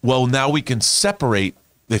 well, now we can separate.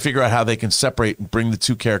 They figure out how they can separate and bring the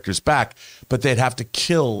two characters back, but they'd have to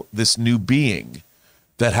kill this new being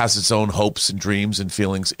that has its own hopes and dreams and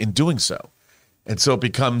feelings in doing so. And so it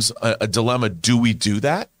becomes a dilemma. Do we do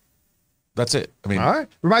that? That's it. I mean, all right.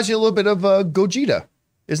 Reminds me a little bit of Gogeta.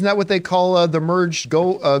 Isn't that what they call the merged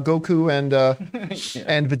Goku and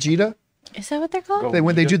Vegeta? Is that what they're called?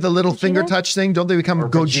 When they do the little finger touch thing, don't they become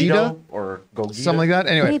Gogeta? Or Gogeta? Something like that?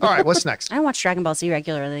 Anyway, all right, what's next? I don't watch Dragon Ball Z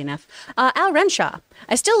regularly enough. Al Renshaw.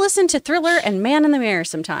 I still listen to Thriller and Man in the Mirror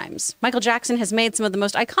sometimes. Michael Jackson has made some of the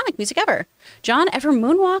most iconic music ever. John, ever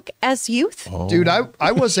moonwalk as youth? Oh. Dude, I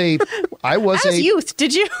was as youth,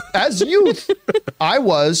 did you? As youth, I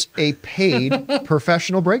was a paid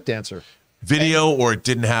professional breakdancer. Video or it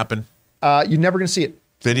didn't happen? You're never going to see it.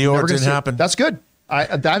 Video or it didn't happen? That's good.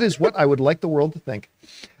 That is what I would like the world to think.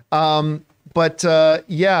 So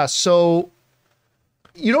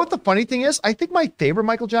you know what the funny thing is? I think my favorite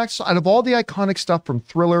Michael Jackson, out of all the iconic stuff from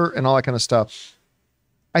Thriller and all that kind of stuff,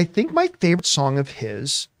 I think my favorite song of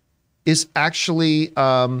his is actually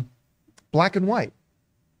Black and White.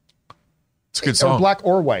 It's a good song. Or Black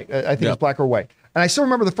or White. I think it's Black or White. And I still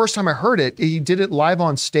remember the first time I heard it, he did it live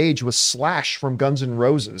on stage with Slash from Guns N'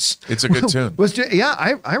 Roses. It's a good tune.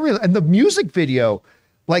 I really, and the music video,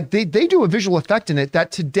 like they do a visual effect in it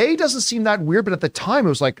that today doesn't seem that weird, but at the time it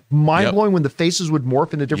was like mind blowing when the faces would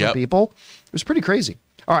morph into different people. It was pretty crazy.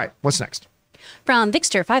 All right, what's next? From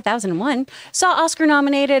Vixter 5001, saw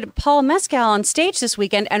Oscar-nominated Paul Mescal on stage this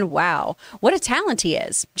weekend, and wow, what a talent he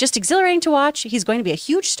is. Just exhilarating to watch. He's going to be a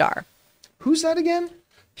huge star. Who's that again?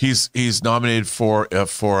 He's nominated for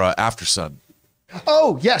After Sun.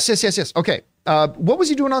 Oh, yes. Okay. What was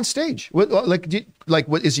he doing on stage?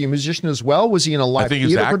 What is he a musician as well? Was he in a live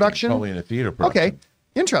theater production? Probably in a theater production. Okay.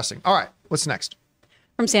 Interesting. All right. What's next?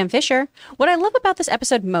 From Sam Fisher, what I love about this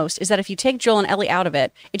episode most is that if you take Joel and Ellie out of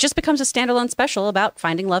it, it just becomes a standalone special about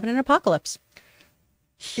finding love in an apocalypse.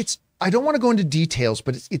 I don't want to go into details,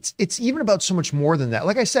 but it's even about so much more than that.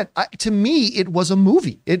 Like I said, to me, it was a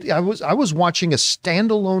movie. I was watching a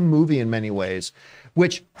standalone movie in many ways,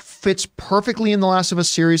 which fits perfectly in the Last of Us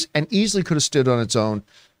series and easily could have stood on its own.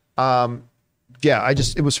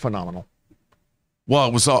 It was phenomenal. Well,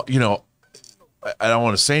 it was all, I don't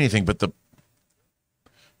want to say anything, but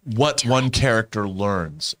what one character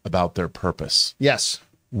learns about their purpose. Yes.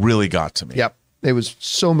 Really got to me. Yep. It was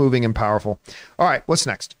so moving and powerful. All right, what's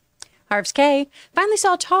next? Harv's K finally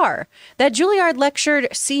saw Tar. That Juilliard lectured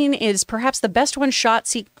scene is perhaps the best one-shot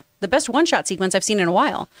sequence I've seen in a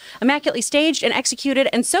while. Immaculately staged and executed,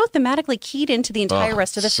 and so thematically keyed into the entire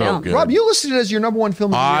rest of the film. Good. Rob, you listed it as your number one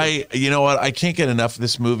film of the year. You know what? I can't get enough of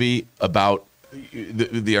this movie about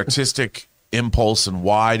the artistic impulse and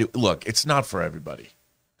why. Look, it's not for everybody.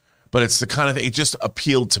 But it's the kind of thing, it just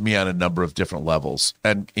appealed to me on a number of different levels.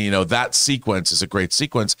 And, that sequence is a great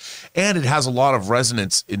sequence. And it has a lot of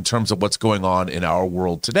resonance in terms of what's going on in our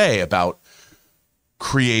world today about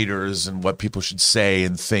creators and what people should say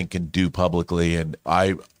and think and do publicly. And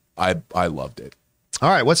I loved it. All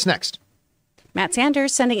right, what's next? Matt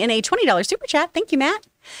Sanders sending in a $20 super chat. Thank you, Matt.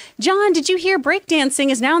 John, did you hear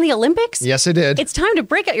breakdancing is now in the Olympics? Yes, I did. It's time to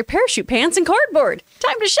break out your parachute pants and cardboard.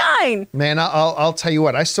 Time to shine. Man, I'll tell you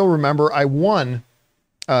what. I still remember I won.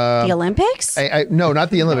 The Olympics? No, not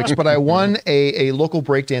the Olympics, but I won a local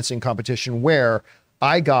breakdancing competition where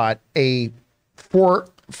I got for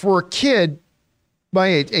a kid my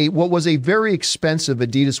age, what was a very expensive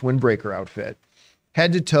Adidas windbreaker outfit.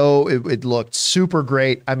 Head to toe, it looked super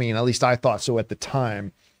great. I mean, at least I thought so at the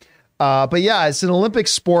time. But yeah, it's an Olympic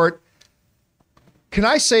sport. Can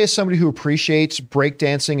I say, as somebody who appreciates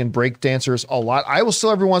breakdancing and breakdancers a lot, I will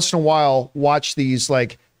still every once in a while watch these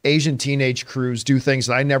like Asian teenage crews do things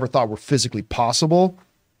that I never thought were physically possible.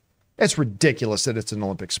 It's ridiculous that it's an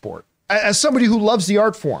Olympic sport. As somebody who loves the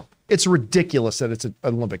art form, it's ridiculous that it's an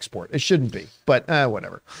Olympic sport. It shouldn't be, but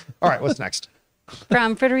whatever. All right, what's next?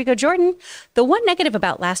 From Federico Jordan, the one negative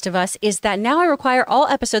about Last of Us is that now I require all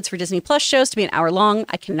episodes for Disney Plus shows to be an hour long.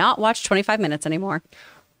 I cannot watch 25 minutes anymore.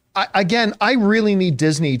 I really need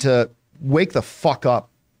Disney to wake the fuck up.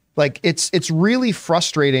 Like, it's really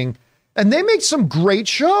frustrating. And they make some great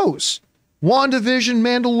shows. WandaVision,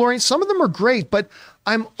 Mandalorian, some of them are great, but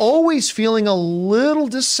I'm always feeling a little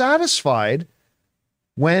dissatisfied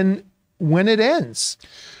when it ends.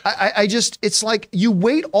 I just, it's like you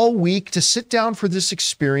wait all week to sit down for this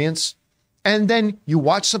experience, and then you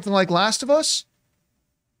watch something like Last of Us,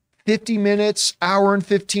 50 minutes, hour and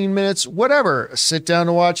 15 minutes, whatever. Sit down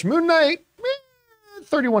to watch Moon Knight,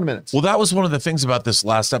 31 minutes. Well, that was one of the things about this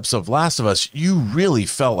last episode of Last of Us. You really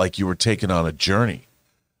felt like you were taken on a journey.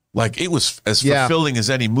 Like, it was as fulfilling as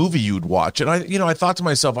any movie you'd watch. And I thought to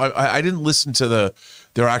myself, I didn't listen to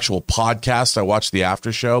their actual podcast. I watched the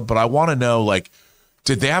after show, but I want to know, like,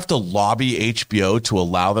 did they have to lobby HBO to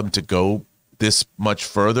allow them to go this much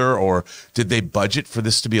further, or did they budget for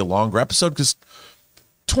this to be a longer episode? Because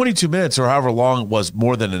 22 minutes or however long it was,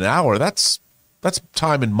 more than an hour, that's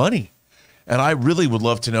time and money. And I really would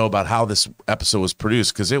love to know about how this episode was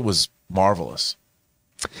produced, because it was marvelous.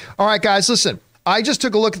 All right, guys, listen. I just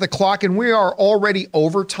took a look at the clock and we are already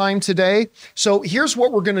over time today. So here's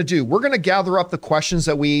what we're going to do. We're going to gather up the questions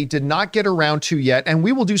that we did not get around to yet, and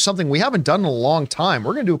we will do something we haven't done in a long time.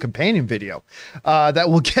 We're going to do a companion video that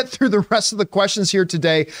will get through the rest of the questions here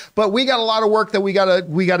today. But we got a lot of work that we got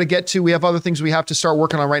to get to. We have other things we have to start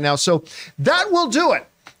working on right now. So that will do it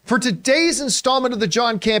for today's installment of the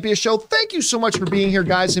John Campea Show. Thank you so much for being here,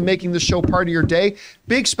 guys, and making this show part of your day.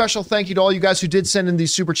 Big special thank you to all you guys who did send in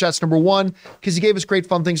these super chats. Number one, because you gave us great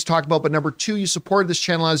fun things to talk about. But number two, you supported this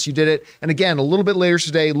channel as you did it. And again, a little bit later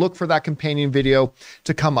today, look for that companion video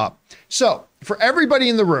to come up. So for everybody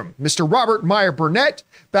in the room, Mr. Robert Meyer Burnett,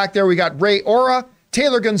 back there we got Ray Ora,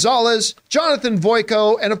 Taylor Gonzalez, Jonathan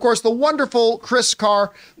Voico, and of course the wonderful Chris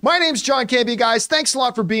Carr. My name's John Campea, guys. Thanks a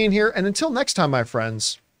lot for being here. And until next time, my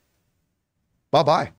friends, bye-bye.